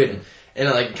 very like, fortunate. dude. And,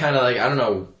 like, kind of, like, I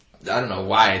don't know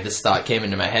why this thought came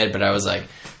into my head, but I was like,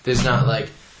 there's not, like,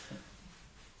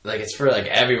 it's for, like,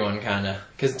 everyone, kind of.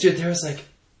 Because, dude, there was, like,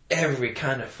 every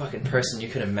kind of fucking person you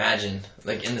could imagine,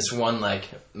 like, in this one, like,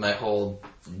 my whole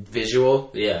visual.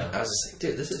 Yeah. I was just like,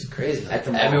 dude, this is crazy. Like, At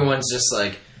the mall. everyone's just,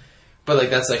 like... But,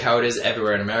 like, that's, like, how it is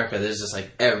everywhere in America. There's just,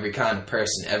 like, every kind of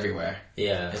person everywhere.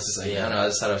 Yeah. It's just, like, I don't know, I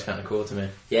just thought it was kind of cool to me.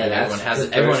 Yeah, like, that's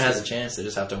everyone has a chance. They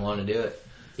just have to want to do it.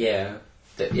 Yeah.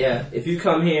 Yeah. If you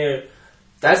come here...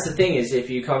 That's the thing, is if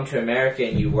you come to America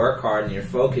and you work hard and you're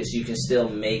focused, you can still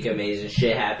make amazing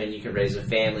shit happen. You can raise a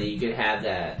family. You can have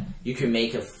that... You can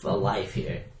make a life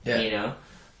here. Yeah. You know?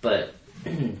 But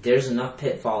there's enough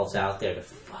pitfalls out there to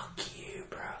fuck you,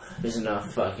 bro. There's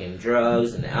enough fucking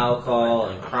drugs and alcohol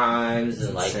and crimes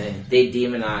and, like, they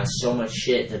demonize so much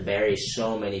shit to bury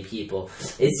so many people.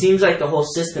 It seems like the whole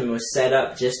system was set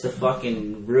up just to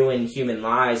fucking ruin human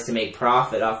lives, to make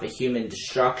profit off of human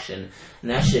destruction. And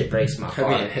that shit breaks my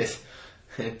heart. I mean,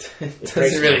 it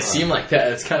doesn't really seem like that.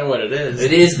 That's kind of what it is.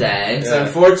 It is that. And it's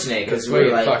unfortunate because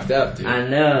we're like... fucked up, dude. I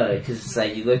know, because it's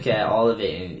like you look at all of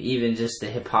it and even just the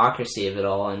hypocrisy of it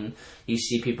all, and you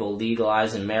see people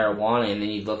legalizing marijuana, and then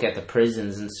you look at the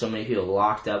prisons and so many people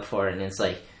locked up for it, and it's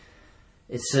like,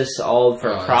 it's just all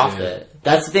for profit. Dude.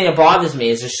 That's the thing that bothers me,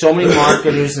 is there's so many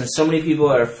marketers and so many people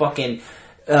that are fucking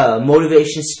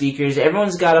motivation speakers.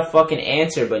 Everyone's got a fucking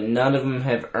answer, but none of them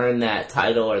have earned that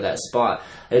title or that spot.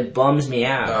 It bums me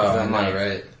out. I'm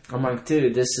like,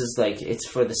 dude, this is like, it's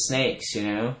for the snakes, you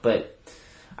know? But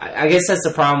I guess that's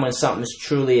the problem when something's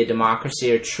truly a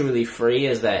democracy or truly free,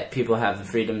 is that people have the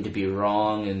freedom to be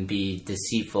wrong and be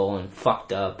deceitful and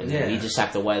fucked up, and we just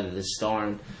have to weather the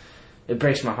storm. It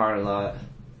breaks my heart a lot.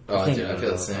 Oh, dude, I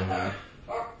feel the same way.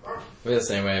 I feel the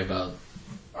same way about,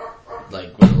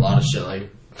 like, with a lot of shit, like,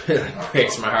 it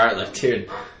breaks my heart. Like, dude,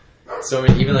 so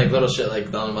many, even, like, little shit, like,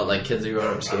 telling about, like, kids who go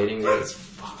up skating, dude, it's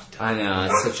fucked. I know,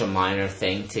 it's such a minor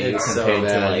thing, too. It's so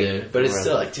bad, to, like, dude. But it's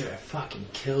still, like, dude, it fucking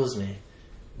kills me.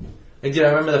 Like, dude, I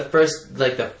remember the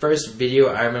first video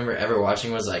I remember ever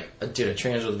watching was, like, a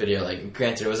Transworld video. Like,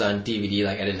 granted, it was on DVD,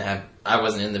 like, I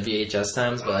wasn't in the VHS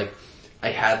times, but, like, I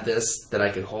had this that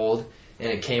I could hold, and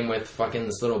it came with fucking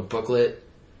this little booklet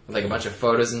with, like, a bunch of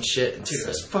photos and shit. And, dude, it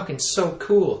was fucking so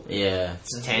cool. Yeah,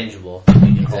 it's tangible. You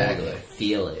can hold it,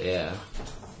 feel it, yeah.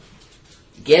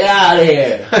 Get out of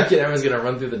here! Everyone's gonna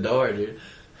run through the door, dude.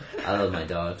 I love my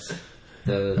dogs.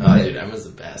 Dude, Emma's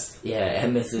the best. Yeah,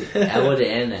 Emma's Elwood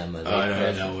and Emma. Oh, I know,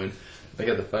 and Elwood. They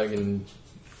got the fucking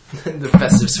the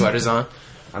festive sweaters on.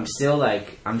 I'm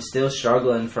still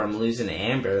struggling from losing to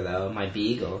Amber though, my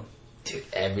beagle. Dude,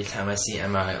 every time I see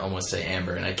Emma, I almost say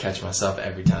Amber, and I catch myself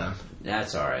every time.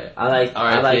 That's alright.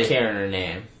 I like hearing her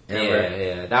name. Amber.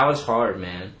 Yeah. That was hard,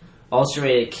 man.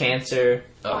 Ulcerated cancer.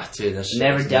 Oh, dude, that shit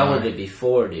Never was dealt gnarly. with it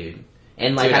before, dude.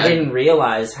 And, like, Dude, I didn't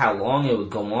realize how long it would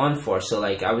go on for. So,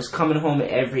 like, I was coming home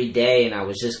every day, and I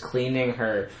was just cleaning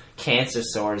her cancer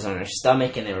sores on her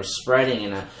stomach, and they were spreading.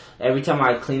 And every time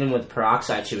I would clean them with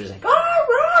peroxide, she was like,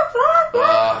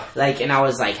 like, and I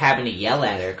was, like, having to yell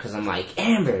at her, because I'm like,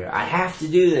 Amber, I have to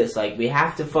do this. Like, we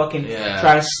have to fucking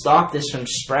try to stop this from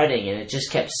spreading. And it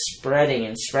just kept spreading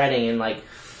and spreading. And, like,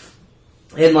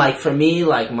 for me,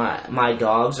 like, my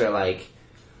dogs are, like,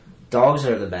 dogs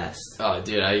are the best. Oh,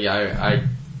 dude, I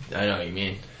know what you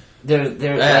mean. They're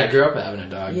I like, grew up having a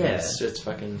dog. Yeah. It's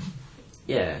fucking...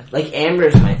 Yeah. Like,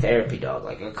 Amber's my therapy dog.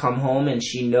 Like, I come home and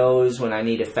she knows when I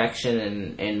need affection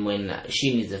and when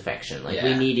she needs affection. Like,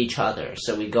 we need each other.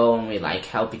 So we go and we, like,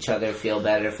 help each other feel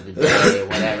better for the day or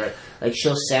whatever. Like,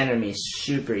 she'll center me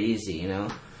super easy, you know?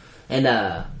 And,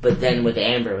 but then with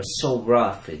Amber, it was so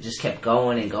rough. It just kept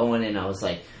going, and I was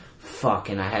like, fuck,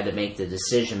 and I had to make the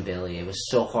decision, Billy. It was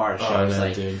so harsh. I was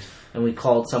like, dude. And we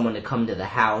called someone to come to the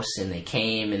house, and they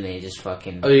came, and they just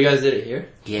fucking... Oh, you guys did it here?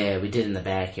 Yeah, we did it in the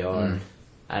backyard.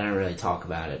 I don't really talk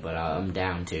about it, but I'm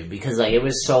down to. Because, like, it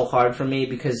was so hard for me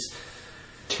because...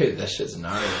 Dude, that shit's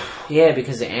gnarly. Yeah,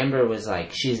 because Amber was,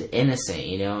 like, she's innocent,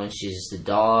 you know? And she's just a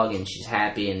dog, and she's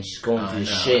happy, and she's going through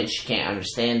shit, and she can't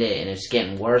understand it, and it's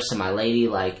getting worse. And my lady,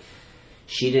 like,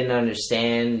 she didn't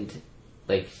understand...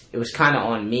 Like, it was kind of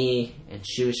on me, and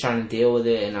she was trying to deal with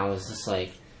it, and I was just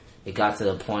like, it got to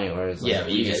the point where it was like, Yeah,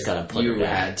 but you just gotta put her down. You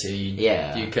had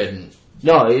to. You couldn't.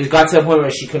 No, it got to the point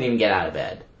where she couldn't even get out of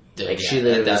bed. Dude, Like, yeah, she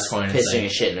literally at that was point, pissing it's like,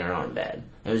 and shit in her own bed.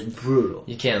 It was brutal.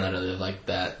 You can't let her live like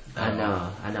that. I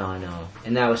know.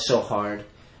 And that was so hard.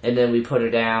 And then we put her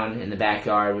down in the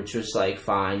backyard, which was, like,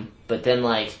 fine. But then,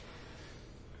 like,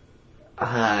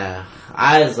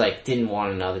 I was like, didn't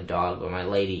want another dog, but my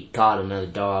lady got another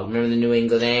dog. Remember the New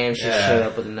England Am? She showed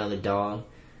up with another dog.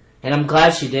 And I'm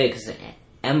glad she did, because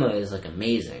Emma is, like,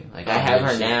 amazing. Like, I have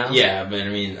her now. Yeah, but I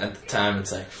mean, at the time,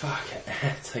 it's like, fuck,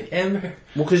 it's like, Amber.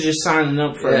 Well, because you're signing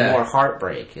up for more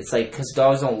heartbreak. It's like, because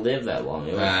dogs don't live that long.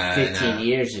 They live 15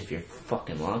 years if you're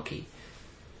fucking lucky.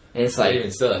 And it's like...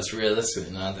 Even still, it's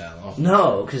realistically not that long.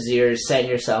 No, because you're setting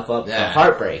yourself up for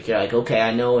heartbreak. You're like, okay,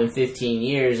 I know in 15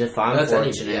 years if I'm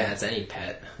fortunate... It's any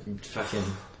pet. Fucking...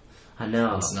 I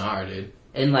know. It's not, dude.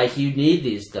 And, like, you need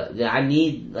these... I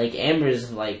need... Like, Amber's,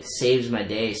 like, saves my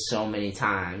day so many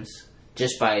times.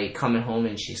 Just by coming home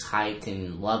and she's hyped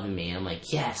and loving me. I'm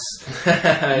like, yes.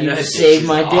 You saved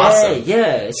my day. Awesome.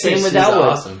 Yeah. Same with Elwood.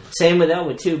 Awesome. Same with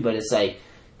Elwood, too. But it's like...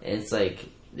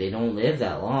 They don't live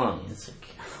that long. It's like...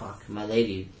 Fuck, my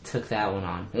lady took that one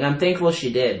on. And I'm thankful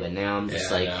she did, but now I'm just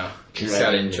like... No. You just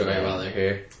gotta enjoy it while they're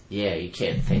here. Yeah, you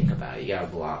can't think about it. You gotta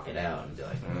block it out and be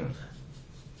like,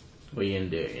 what are you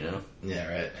gonna do, you know? Yeah,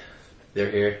 right.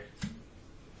 They're here.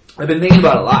 I've been thinking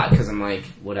about it a lot, because I'm like,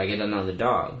 would I get another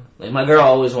dog? Like, my girl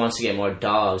always wants to get more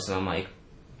dogs, and I'm like...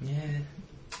 Yeah,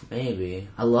 maybe.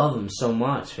 I love them so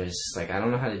much, but it's just like, I don't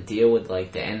know how to deal with,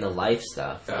 like, the end-of-life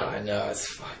stuff. Oh, I know, it's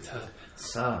fucked up.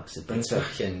 Sucks. It brings up,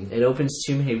 it opens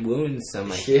too many wounds. So I'm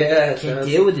like, I can't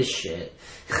deal with this shit.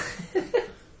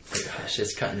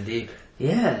 Shit's cutting deep.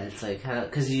 Yeah, it's like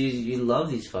because you love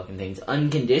these fucking things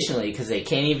unconditionally because they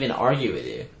can't even argue with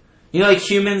you. You know, like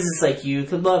humans, it's like you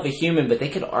could love a human, but they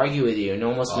could argue with you and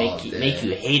almost make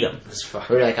you hate them.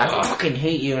 Or you're like, I fucking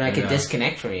hate you, and I could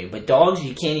disconnect from you. But dogs,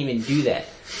 you can't even do that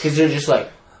because they're just like.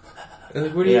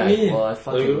 Like, what do you mean? Well, I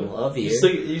fucking love you.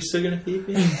 You still gonna feed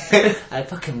me? I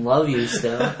fucking love you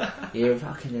still. You're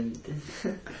fucking...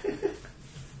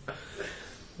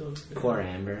 Poor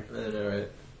Amber. I know,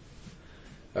 right?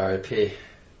 R.I.P.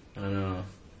 I don't know.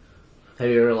 Have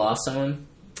you ever lost someone?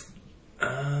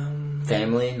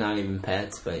 Family? Not even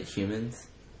pets, but humans?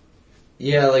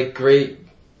 Yeah, like great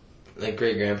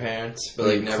grandparents, but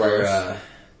like never,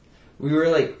 we were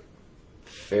like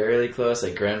fairly close.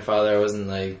 Like grandfather I wasn't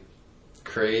like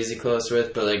crazy close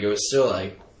with, but like it was still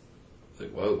like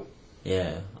whoa.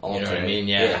 Yeah. You know what I mean?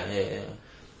 Yeah.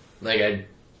 Like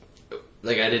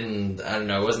I don't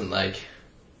know, it wasn't like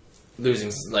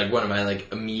losing like one of my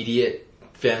like immediate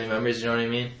family members, you know what I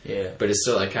mean? Yeah. But it's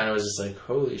still like kind of was just like,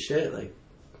 holy shit, like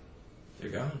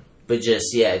they're gone. But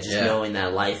just knowing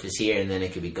that life is here and then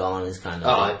it could be gone is kind of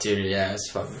like, dude, yeah,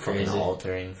 it's fucking crazy.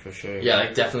 Altering for sure. Yeah,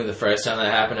 like definitely the first time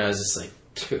that happened I was just like,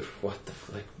 dude, what the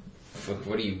like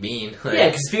what do you mean? Like, Yeah,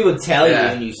 because people tell you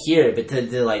Yeah. and you hear it, but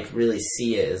to like really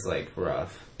see it is like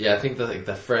rough. Yeah, I think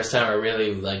the first time I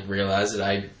really like realized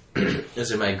it, was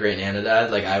when my great nana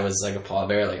died. Like I was like a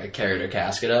pallbearer. Like I carried her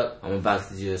casket up. I'm about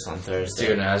to do this on Thursday.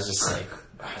 Dude, and I was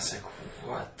like,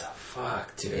 what the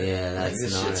fuck, dude? Yeah, that's like,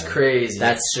 this not shit's a- crazy.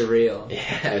 That's surreal.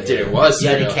 Yeah, dude, it was. You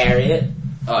had to surreal. carry it?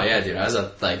 Oh yeah, dude. I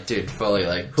was dude, fully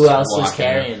like. Who else was walking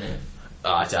carrying up. it?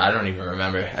 Oh, dude, I don't even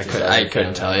remember. I other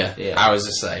couldn't tell you. Yeah. I was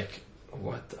just like,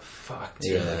 what the fuck,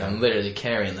 dude? Yeah. Like, I'm literally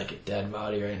carrying like a dead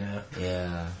body right now.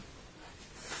 Yeah.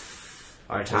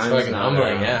 Our It's time's fucking not humbling,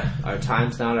 our own. yeah. Our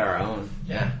time's not our own.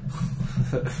 Yeah.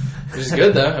 Which is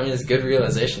good though. I mean, it's a good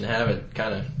realization to have at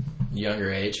kind of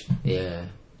younger age. Yeah.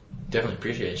 Definitely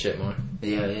appreciate shit more.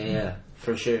 Yeah.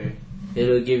 For sure.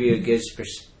 It'll give you a good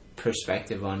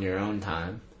perspective on your own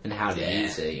time and how to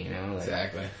use it, you know? Like,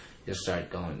 Exactly. you'll start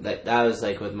going. That was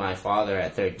like with my father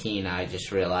at 13. I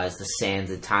just realized the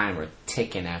sands of time were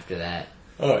ticking after that.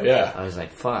 Oh yeah. I was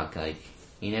like, fuck, like,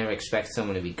 you never expect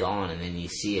someone to be gone, and then you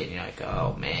see it, and you're like,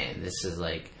 oh man, this is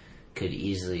like, could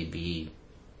easily be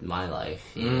my life.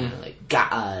 You know, like,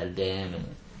 god damn it.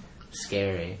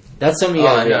 Scary. That's something you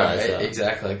gotta realize, though.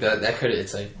 Exactly. Like that could.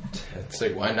 It's like,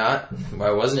 why not? Why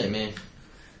wasn't it me?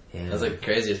 Yeah. That's like the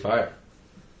craziest part.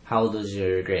 How old was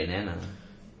your great nana?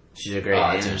 She's a great Oh,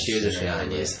 nana. dude, she was in her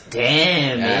 90s.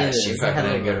 Damn, Yeah, man. she fucking had a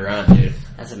That's good run, dude.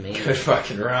 That's amazing. Good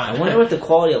fucking run. I wonder what the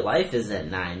quality of life is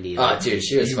at 90. Oh, dude,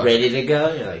 she was you fucking- ready to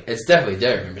go? You're like It's definitely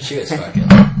different, but she was fucking.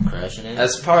 crushing it.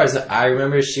 As far as I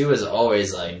remember, she was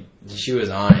always like, she was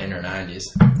on in her 90s.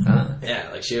 Huh? Yeah,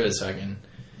 like she was fucking.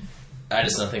 I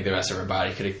just don't think the rest of her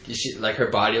body could. Like her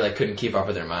body, like couldn't keep up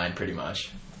with her mind, pretty much.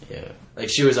 Yeah. Like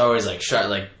she was always like sharp,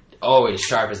 like always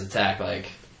sharp as a tack. Like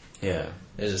Yeah.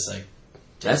 it was just like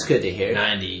That's good to hear.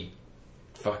 90,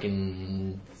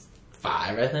 fucking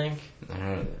 5, I think. I don't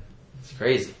know. It's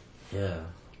crazy. Yeah.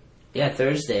 Yeah,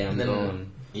 Thursday I'm And then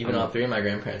going. even all three of my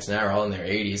grandparents now are all in their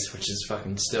 80s, which is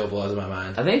fucking still blows my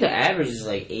mind. I think the average is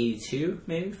like 82,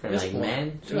 maybe, for That's like long.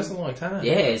 men. Dude, that's a long time.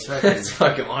 Yeah, it's fucking. It's a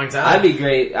fucking long time. I'd be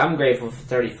great. I'm grateful for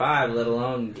 35, let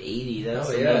alone 80. That's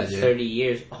Oh, yeah, another dude. 30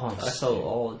 years. Oh, I'm Fuck so you.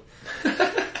 old.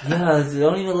 Yeah,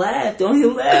 don't even laugh. Don't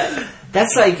even laugh.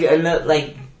 That's like another,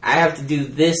 like I have to do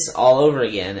this all over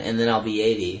again, and then I'll be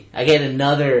 80. I get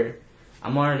another.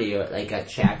 I'm already like at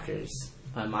chapters.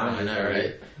 My mind. I is know, already-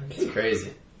 right? It's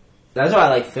crazy. That's why I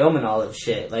like filming all of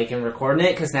shit, like, and recording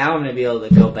it, because now I'm going to be able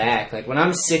to go back. Like, when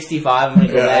I'm 65, I'm going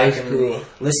to go Yeah, back that's and cool.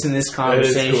 listen to this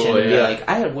conversation cool, and be yeah. like,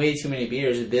 I had way too many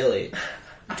beers with Billy.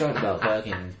 Talk about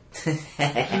fucking...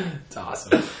 It's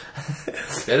awesome.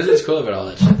 That is what's cool about all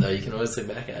that shit, though. You can always look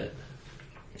back at it.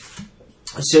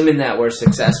 Assuming that we're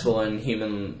successful and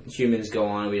humans go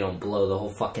on and we don't blow the whole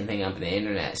fucking thing up and the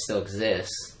internet still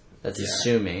exists. That's Yeah.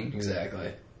 assuming.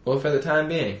 Exactly. Well, for the time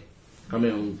being, I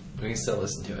mean, we can still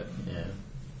listen to it. yeah.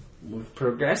 We've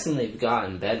progressively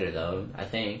gotten better, though, I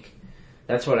think.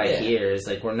 That's what I Yeah. hear, is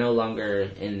like we're no longer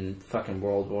in fucking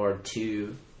World War II,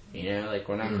 you know? Like,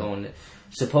 we're not going to...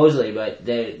 Supposedly, but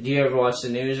do you ever watch the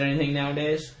news or anything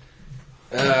nowadays?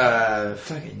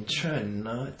 Fucking trying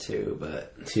not to,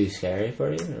 but... Too scary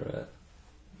for you, or what?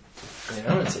 I mean,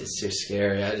 I wouldn't say it's too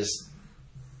scary. I just...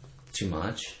 Too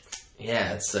much?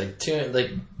 Yeah, it's like too...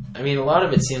 Like, I mean, a lot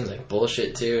of it seems like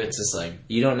bullshit, too. It's just like...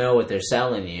 You don't know what they're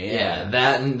selling you, Yeah,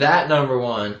 yeah. that number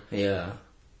one. Yeah.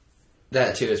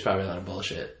 That, too, is probably a lot of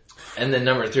bullshit. And then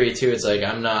number 3, too, it's like,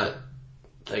 I'm not...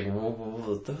 Like,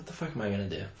 what the fuck am I gonna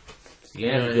do?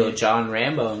 You're gonna have to go John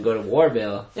Rambo and go to war,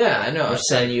 Bill. Yeah, I know. Or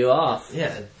send you off.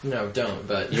 Yeah, no, don't,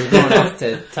 but... You're going off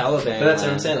to Taliban. But that's what I'm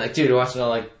land. saying. Like, dude, watching all,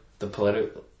 like, the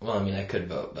political... Well, I mean, I could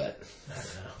vote, but... I don't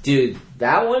know. Dude,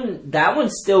 that one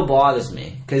still bothers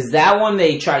me. Because that one,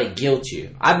 they try to guilt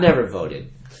you. I've never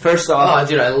voted. First off, Oh,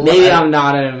 dude, I love maybe it. I'm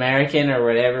not an American or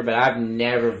whatever, but I've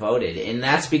never voted. And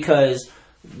that's because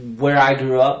where I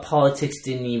grew up, politics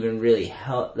didn't even really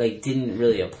help, like, didn't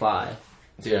really apply.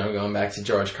 Dude, I'm going back to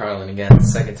George Carlin again, the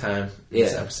second time in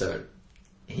this Yeah. episode.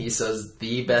 He says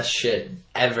the best shit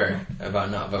ever about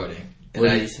not voting. And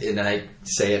What I, do you say? and I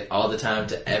say it all the time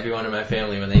to everyone in my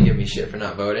family when they give me shit for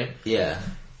not voting. Yeah.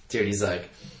 Dude, he's like,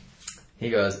 he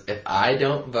goes, if I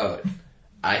don't vote,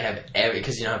 I have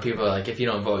because you know how people are like, if you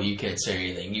don't vote, you can't say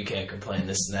anything, you can't complain,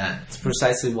 this and that. It's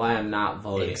precisely why I'm not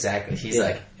voting. Exactly. He's Yeah.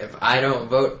 like, if I don't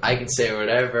vote, I can say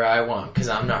whatever I want because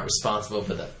I'm not responsible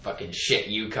for the fucking shit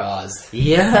you caused. And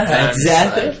Yeah, I'm just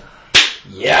exactly. like,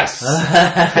 yes.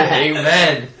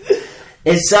 Amen.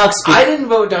 It sucks. I didn't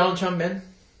vote Donald Trump in.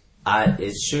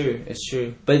 It's true. It's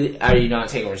true. But are you not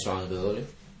taking responsibility?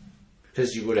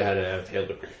 Because you would have had to have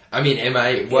Hillary. I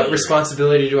mean, what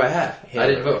responsibility do I have? I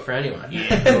didn't vote for anyone.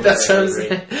 That's what I'm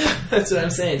saying. That's what I'm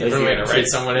saying. Different way to write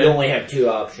someone in. You only have 2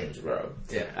 options, bro.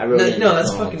 Yeah. I really no,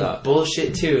 that's fucking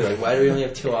bullshit too. Like, why do we only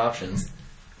have 2 options?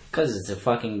 Because it's a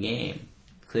fucking game.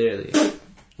 Clearly.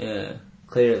 Yeah.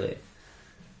 Clearly.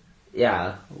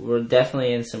 Yeah. We're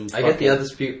definitely in some I get the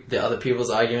other people's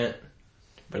argument,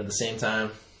 but at the same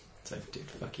time, it's like, dude,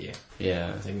 fuck you.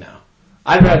 Yeah. It's like, no.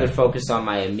 I'd rather focus on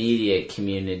my immediate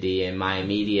community and my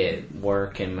immediate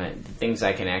work and the things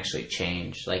I can actually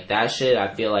change. Like, that shit,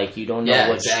 I feel like you don't know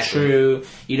what's true.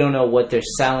 You don't know what they're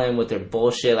selling, what they're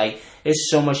bullshit. Like, there's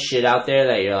so much shit out there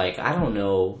that you're like, I don't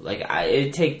know. Like,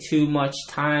 it'd take too much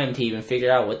time to even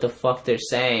figure out what the fuck they're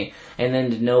saying. And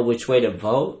then to know which way to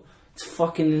vote. It's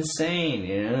fucking insane,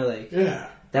 you know? Like,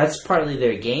 yeah. That's partly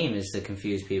their game, is to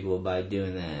confuse people by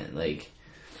doing that. Like,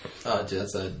 oh,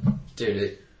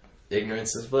 dude,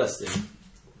 ignorance is bliss, dude.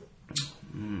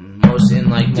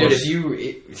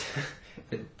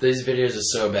 These videos are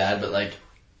so bad, but like,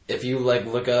 if you like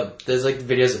look up, there's like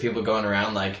videos of people going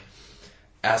around like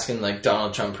asking like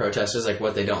Donald Trump protesters like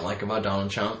what they don't like about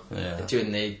Donald Trump. Yeah. Dude,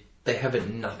 and they have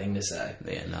nothing to say.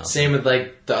 Yeah, no. Same with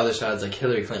like the other sides, like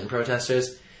Hillary Clinton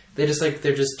protesters. They're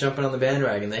just jumping on the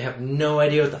bandwagon. They have no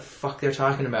idea what the fuck they're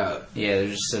talking about. Yeah, they're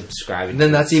just subscribing. And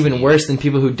then that's even worse than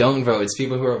people who don't vote. It's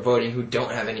people who are voting who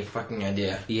don't have any fucking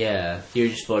idea. Yeah, you're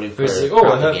just voting for like,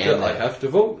 propaganda. I have to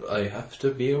vote. I have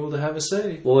to be able to have a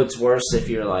say. Well, it's worse if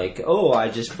you're like, oh, I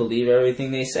just believe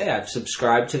everything they say. I've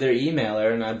subscribed to their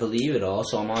emailer and I believe it all,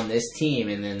 so I'm on this team.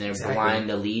 And then their blind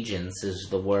allegiance is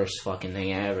the worst fucking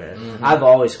thing ever. Mm-hmm. I've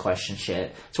always questioned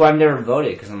shit. That's why I've never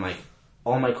voted, because I'm like,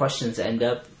 all my questions end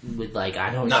up with like, I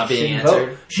don't not being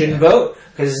answered. Shouldn't vote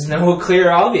because there's no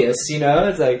clear obvious. You know,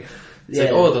 it's like like,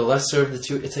 oh, the lesser of the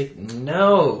two. It's like,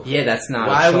 no. Yeah, that's not.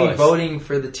 Why are we voting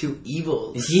for the 2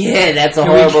 evils? Yeah, that's a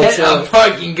horrible choice. A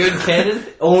fucking good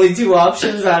candidate. Only 2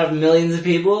 options out of millions of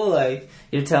people. Like,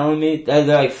 you're telling me they're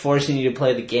like forcing you to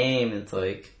play the game. It's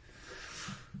like,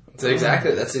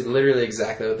 that's literally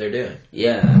exactly what they're doing.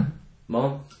 Yeah,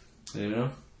 well, you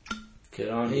know. Good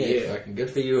on you. Fucking good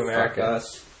for you, America. Fuck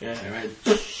us. Yeah,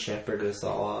 right. Shepherd us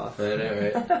all off. I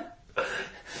know, right?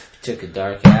 Took a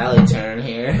dark alley turn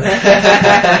here.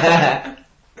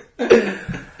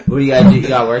 What do you gotta do? You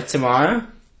got work tomorrow?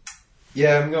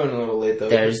 Yeah, I'm going a little late though.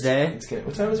 Thursday?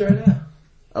 What time is it right now?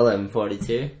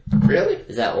 11:42. Really?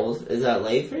 Is that old? Is that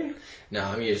late for you? No,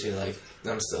 I'm usually like,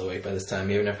 I'm still awake by this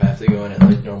time, even if I have to go in at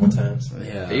like normal times.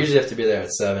 Yeah. I usually have to be there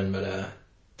at 7, but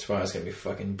tomorrow's gonna be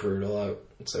fucking brutal out.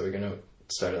 So we're gonna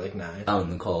start at like 9. Out in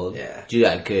the cold. Yeah. Do you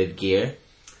got good gear?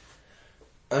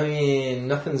 I mean,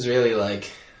 nothing's really like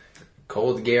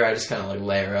cold gear. I just kind of like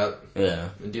layer up. Yeah.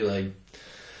 And do like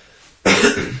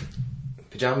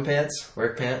pajama pants,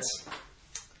 work pants.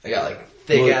 I got like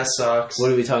thick ass socks.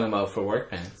 What are we talking about for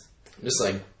work pants? Just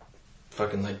like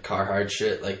fucking like Carhartt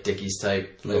shit, like Dickies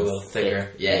type, like a little thicker.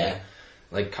 Thick. Yeah.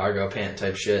 Like cargo pant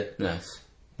type shit. Nice.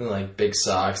 And like big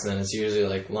socks, and then it's usually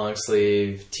like long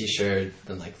sleeve t-shirt,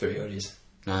 then like 3 hoodies.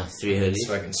 Nice, 3 hoodies. Just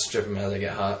fucking strip them as they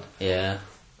get hot. Yeah,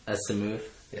 that's the move.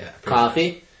 Yeah.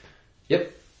 Coffee?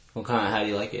 Yep. What kind? How do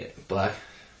you like it? Black.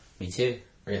 Me too.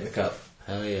 Right in the cup.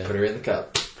 Hell yeah. Put it in the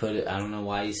cup. Put it. I don't know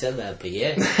why you said that, but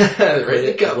yeah. Right in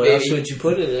the cup. What baby. else would you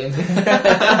put it in?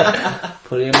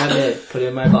 Put it in my bed. Put it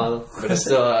in my bottle. But it's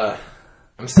still,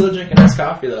 I'm still drinking this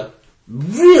coffee though.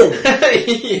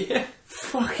 Really? Yeah.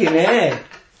 Fucking A.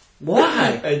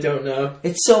 Why? I don't know.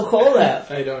 It's so cold out.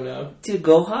 I don't know. Dude,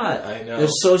 go hot. I know. They're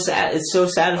so sad. It's so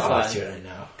satisfying. Oh, dude, I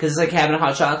know. Because it's like having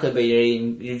hot chocolate, but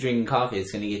you're drinking coffee.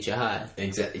 It's gonna get you high.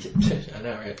 Exactly. I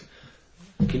know, right?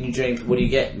 Can you drink? What do you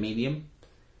get? Medium?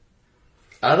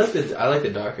 I like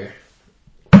the darker.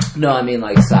 No, I mean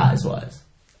like size wise.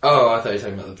 Oh, I thought you were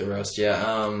talking about like the roast.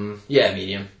 Yeah. Yeah,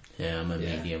 medium. Yeah, I'm a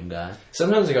medium guy.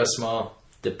 Sometimes I go small.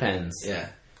 Depends. Yeah.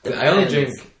 Depends. I only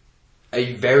drink.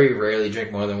 I very rarely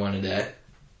drink more than 1 a day.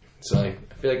 So like,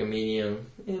 I feel like a medium.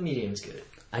 Yeah, medium's good.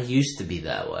 I used to be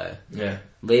that way. Yeah.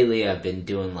 Lately, I've been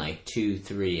doing like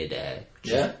 2-3 a day.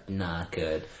 Yeah. Not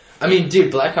good. I mean, dude,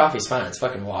 black coffee's fine. It's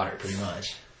fucking water, pretty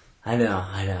much. I know.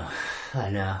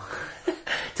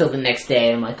 Till the next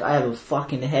day, I'm like, I have a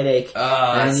fucking headache. And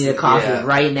I need a coffee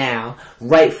right now.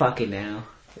 Right fucking now.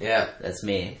 Yeah. That's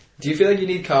me. Do you feel like you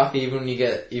need coffee even when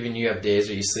you have days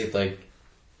where you sleep like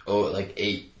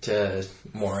 8 to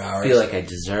more hours? I feel like I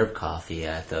deserve coffee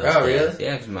at those days. Oh, really?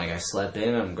 Yeah, because I'm like, I slept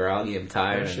in, I'm groggy, I'm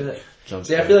tired.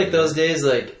 See, I feel like those days,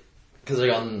 like, because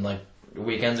like on like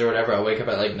weekends or whatever, I wake up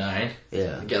at like 9.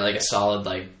 Yeah. Get like a solid,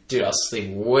 like, dude, I'll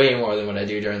sleep way more than what I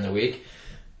do during the week.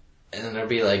 And then it'll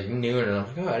be like noon and I'm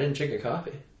like, oh, I didn't drink a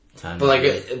coffee. But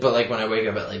like when I wake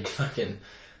up at like fucking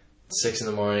 6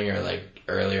 a.m. or like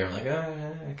earlier, I'm like,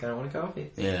 I kind of want a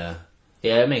coffee. Yeah.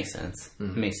 Yeah, it makes sense.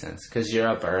 It makes sense. Because you're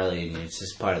up early and it's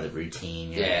just part of the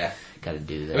routine. You gotta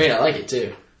do that. I mean, I like it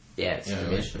too. Yeah, it's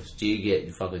delicious. Do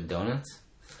you fucking donuts?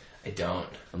 I don't.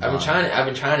 I've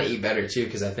been trying to eat better too,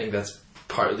 because I think that's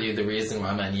partly the reason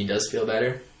why my knee does feel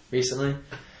better recently.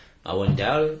 I wouldn't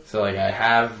doubt it. So like, I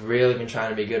have really been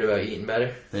trying to be good about eating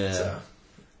better. Yeah. So.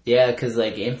 Yeah, because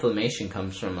like inflammation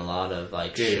comes from a lot of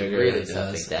like sugar really and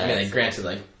stuff like that. I mean, like, granted,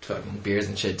 like fucking beers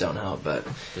and shit don't help, but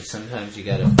sometimes you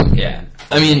gotta fucking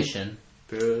I mean,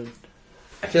 bro.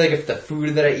 I feel like if the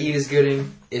food that I eat is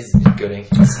it's getting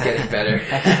better.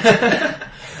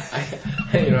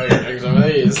 You know, some of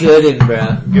these. Goodin', bro.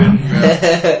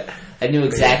 I knew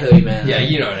exactly what you meant. Yeah,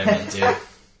 you know what I mean, dude.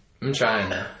 I'm trying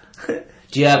now.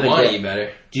 Do you have I want to eat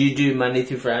better? Do you do Monday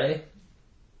through Friday?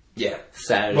 Yeah.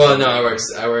 Saturday. Well, no, I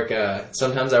work.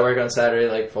 Sometimes I work on Saturday,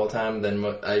 like full time. Then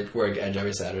I work Edge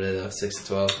every Saturday, though, 6 to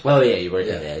 12. Oh yeah, you work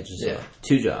at Edge as well.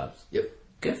 2 jobs. Yep.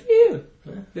 Good for you.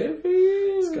 Good for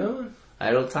you. It's going.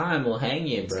 Idle time will hang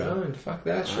you, bro. It's going. Fuck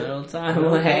that shit. Idle time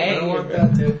will hang you. I don't want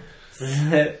that too.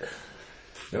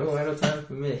 No idle time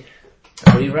for me.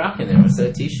 What are you rocking there? What's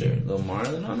that t-shirt? Little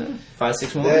Marlin on there?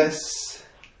 561? This.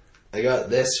 I got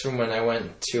this from when I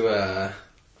went to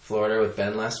Florida with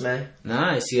Ben last May.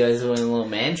 Nice. You guys went on a little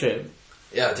man trip.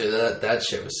 Yeah, dude, that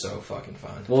shit was so fucking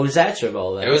fun. What was that trip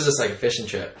all about? It was just like a fishing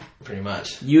trip, pretty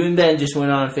much. You and Ben just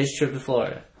went on a fishing trip to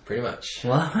Florida? Pretty much.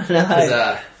 Wow,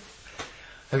 nice.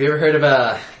 Have you ever heard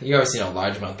of you ever seen a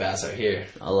largemouth bass out here?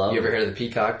 I love You ever it. heard of the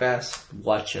peacock bass?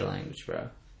 Watch your language, bro.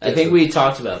 I think we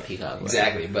talked about peacock.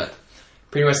 Exactly, but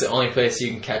pretty much the only place you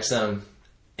can catch them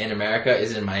in America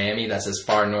is in Miami. That's as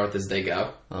far north as they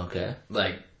go. Okay.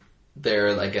 Like,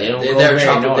 they're like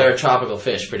they're a tropical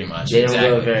fish, pretty much. They don't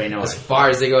go very north. As far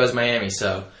as they go is Miami.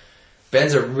 So,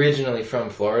 Ben's originally from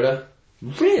Florida.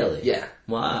 Really? Yeah.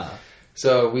 Wow.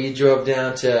 So we drove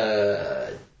down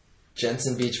to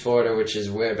Jensen Beach, Florida, which is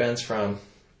where Ben's from.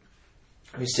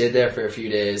 We stayed there for a few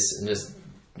days and just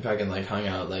fucking like hung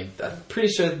out. Like, I'm pretty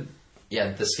sure,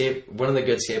 one of the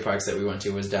good skate parks that we went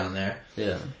to was down there.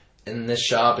 Yeah. And this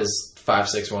shop is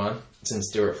 561. It's in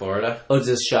Stuart, Florida. Oh, it's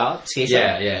this shop? Skate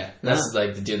shop? Yeah. That's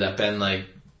like the dude that Ben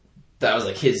that was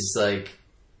like his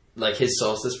his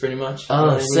solstice pretty much.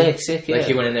 Oh, sick, yeah. Like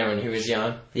he went in there when he was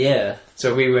young. Yeah.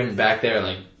 So we went back there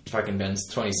like fucking Ben's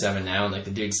 27 now, and like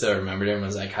the dude still remembered him and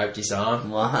was like hyped he saw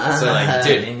him. Wow. So like,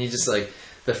 dude, and he just like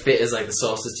the fit is like the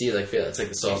solstice tee, like it's like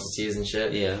the solstice tees and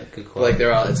shit. Yeah, good But, quality.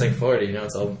 like it's like Florida, you know,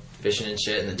 it's all fishing and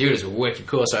shit, and the dude is wicked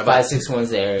cool. So I bought 561's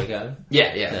the area guy.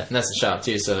 Yeah, and that's the shop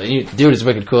too. So the dude is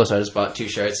wicked cool. So I just bought 2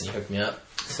 shirts and he hooked me up.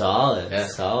 Solid, Yeah.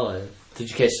 solid. Did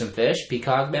you catch some fish?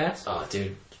 Peacock bass? Oh,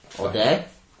 dude, All day?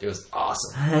 it was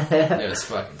awesome. It was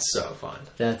fucking so fun.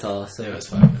 That's awesome. It was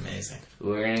fucking amazing.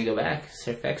 We're gonna go back.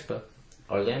 Surf Expo.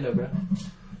 Orlando, bro.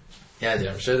 Yeah, dude,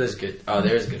 I'm sure there's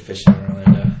there's good fishing in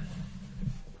Orlando.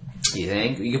 You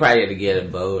think? You could probably have to get a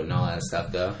boat and all that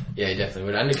stuff, though. Yeah, you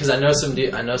definitely would. Because I know some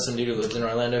dude who lives in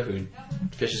Orlando who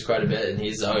fishes quite a bit, and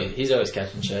he's always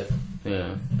catching shit.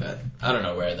 Yeah. But I don't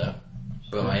know where though.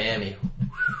 But Miami,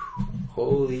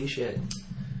 holy shit,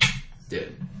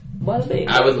 dude!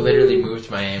 I would literally move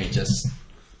to Miami just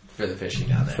for the fishing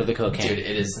down there. For the cocaine. Dude,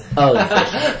 it is. Oh, the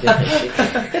fishing.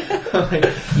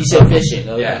 You said fishing.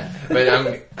 Okay. Yeah, but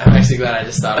I'm actually glad I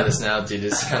just thought of this now, dude.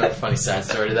 It's kind of a funny side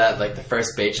story to that. Like the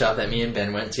first bait shop that me and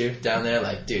Ben went to down there,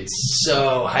 like, dude,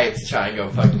 so hyped to try and go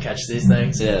fucking catch these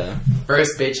things. Yeah.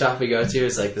 First bait shop we go to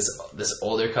is like this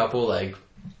older couple, like,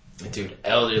 dude,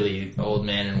 elderly old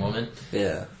man and woman.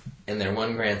 Yeah. And their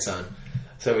one grandson.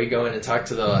 So we go in and talk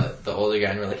to the older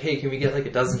guy, and we're like, hey, can we get like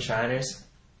a dozen shiners?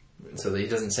 So he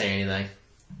doesn't say anything.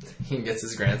 He gets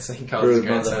his grandson. He calls his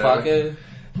grandson. Motherfucker.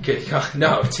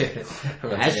 No, dude.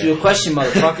 Ask you a question,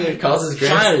 motherfucker. calls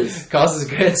his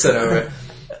grandson over.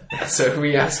 So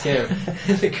we ask him.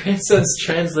 The grandson's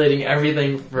translating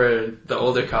everything for the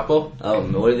older couple. Oh,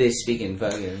 what are they speaking?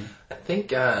 Fucking. I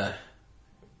think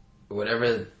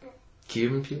whatever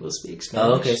Cuban people speak Spanish.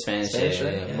 Oh, okay, Spanish.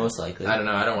 Yeah. Most likely. I don't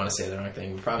know. I don't want to say the wrong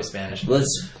thing. Probably Spanish.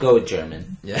 Let's go with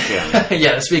German. Yeah, yeah.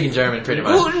 They're speaking German pretty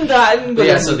much. Guten Tag. But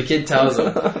yeah, so the kid tells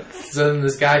him. So then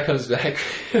this guy comes back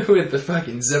with the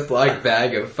fucking Ziploc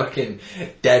bag of fucking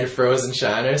dead frozen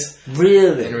shiners.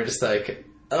 Really? And we're just like,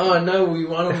 oh no, we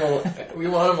want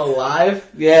him alive.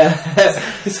 Yeah.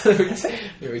 So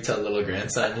we tell little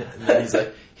grandson, and then he's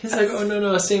like, oh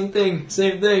no, same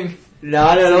thing.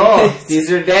 Not at all.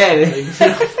 These are dead.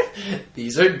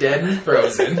 These are dead and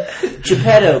frozen.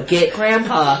 Geppetto, get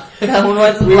Grandpa. Tell him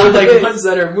what's we were like ones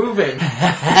that are moving.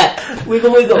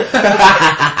 Wiggle, wiggle.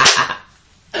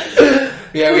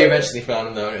 Yeah, we eventually found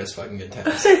him though, and it was fucking good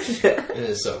times. It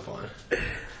is so fun.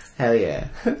 Hell yeah.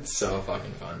 It's so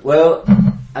fucking fun. Well,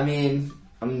 I mean,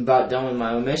 I'm about done with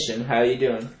my omission. How are you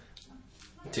doing?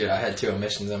 Dude, I had 2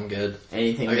 omissions, I'm good.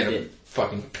 Anything I we gotta did?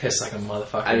 fucking piss like a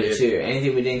motherfucker, I did dude. too.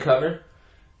 Anything we didn't cover?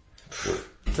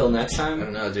 Till next I time?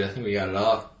 don't know, dude, I think we got it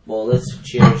all. Well, let's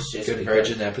cheers. Just Good because.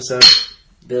 virgin episode.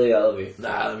 Billy Oliver.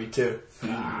 Nah, me too.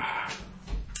 Yeah,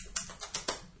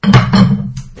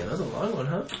 that was a long one,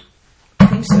 huh? I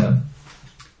think so.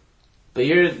 But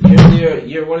you're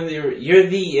one of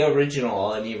the original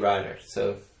All I Need rider,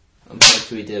 so I'm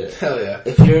pumped we did it. Hell yeah.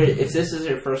 If this is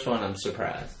your first one, I'm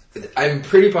surprised. I'm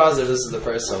pretty positive this is the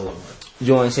first solo one. Do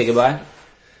you want to say goodbye?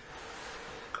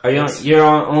 Are you on? You're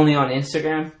only on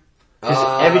Instagram?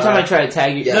 'Cause every time I try to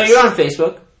tag you, yes. no, you're on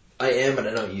Facebook. I am, but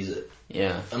I don't use it.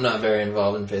 Yeah, I'm not very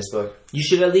involved in Facebook. you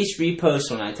should at least repost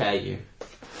when I tag you.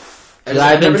 I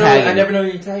never know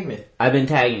when you tag me. I've been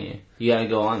tagging you. You gotta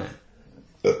go on it.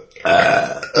 You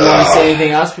want to say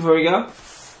anything else before we go?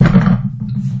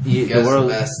 You guys are the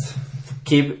best.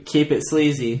 Keep it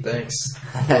sleazy. Thanks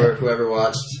for whoever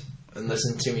watched and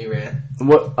listened to me rant.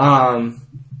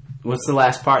 What's the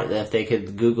last part that if they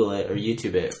could Google it or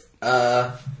YouTube it?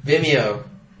 Vimeo,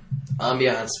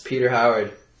 Ambiance, Peter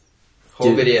Howard,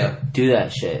 whole video. Do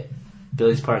that shit.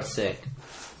 Billy's part's sick.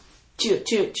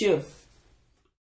 Chew.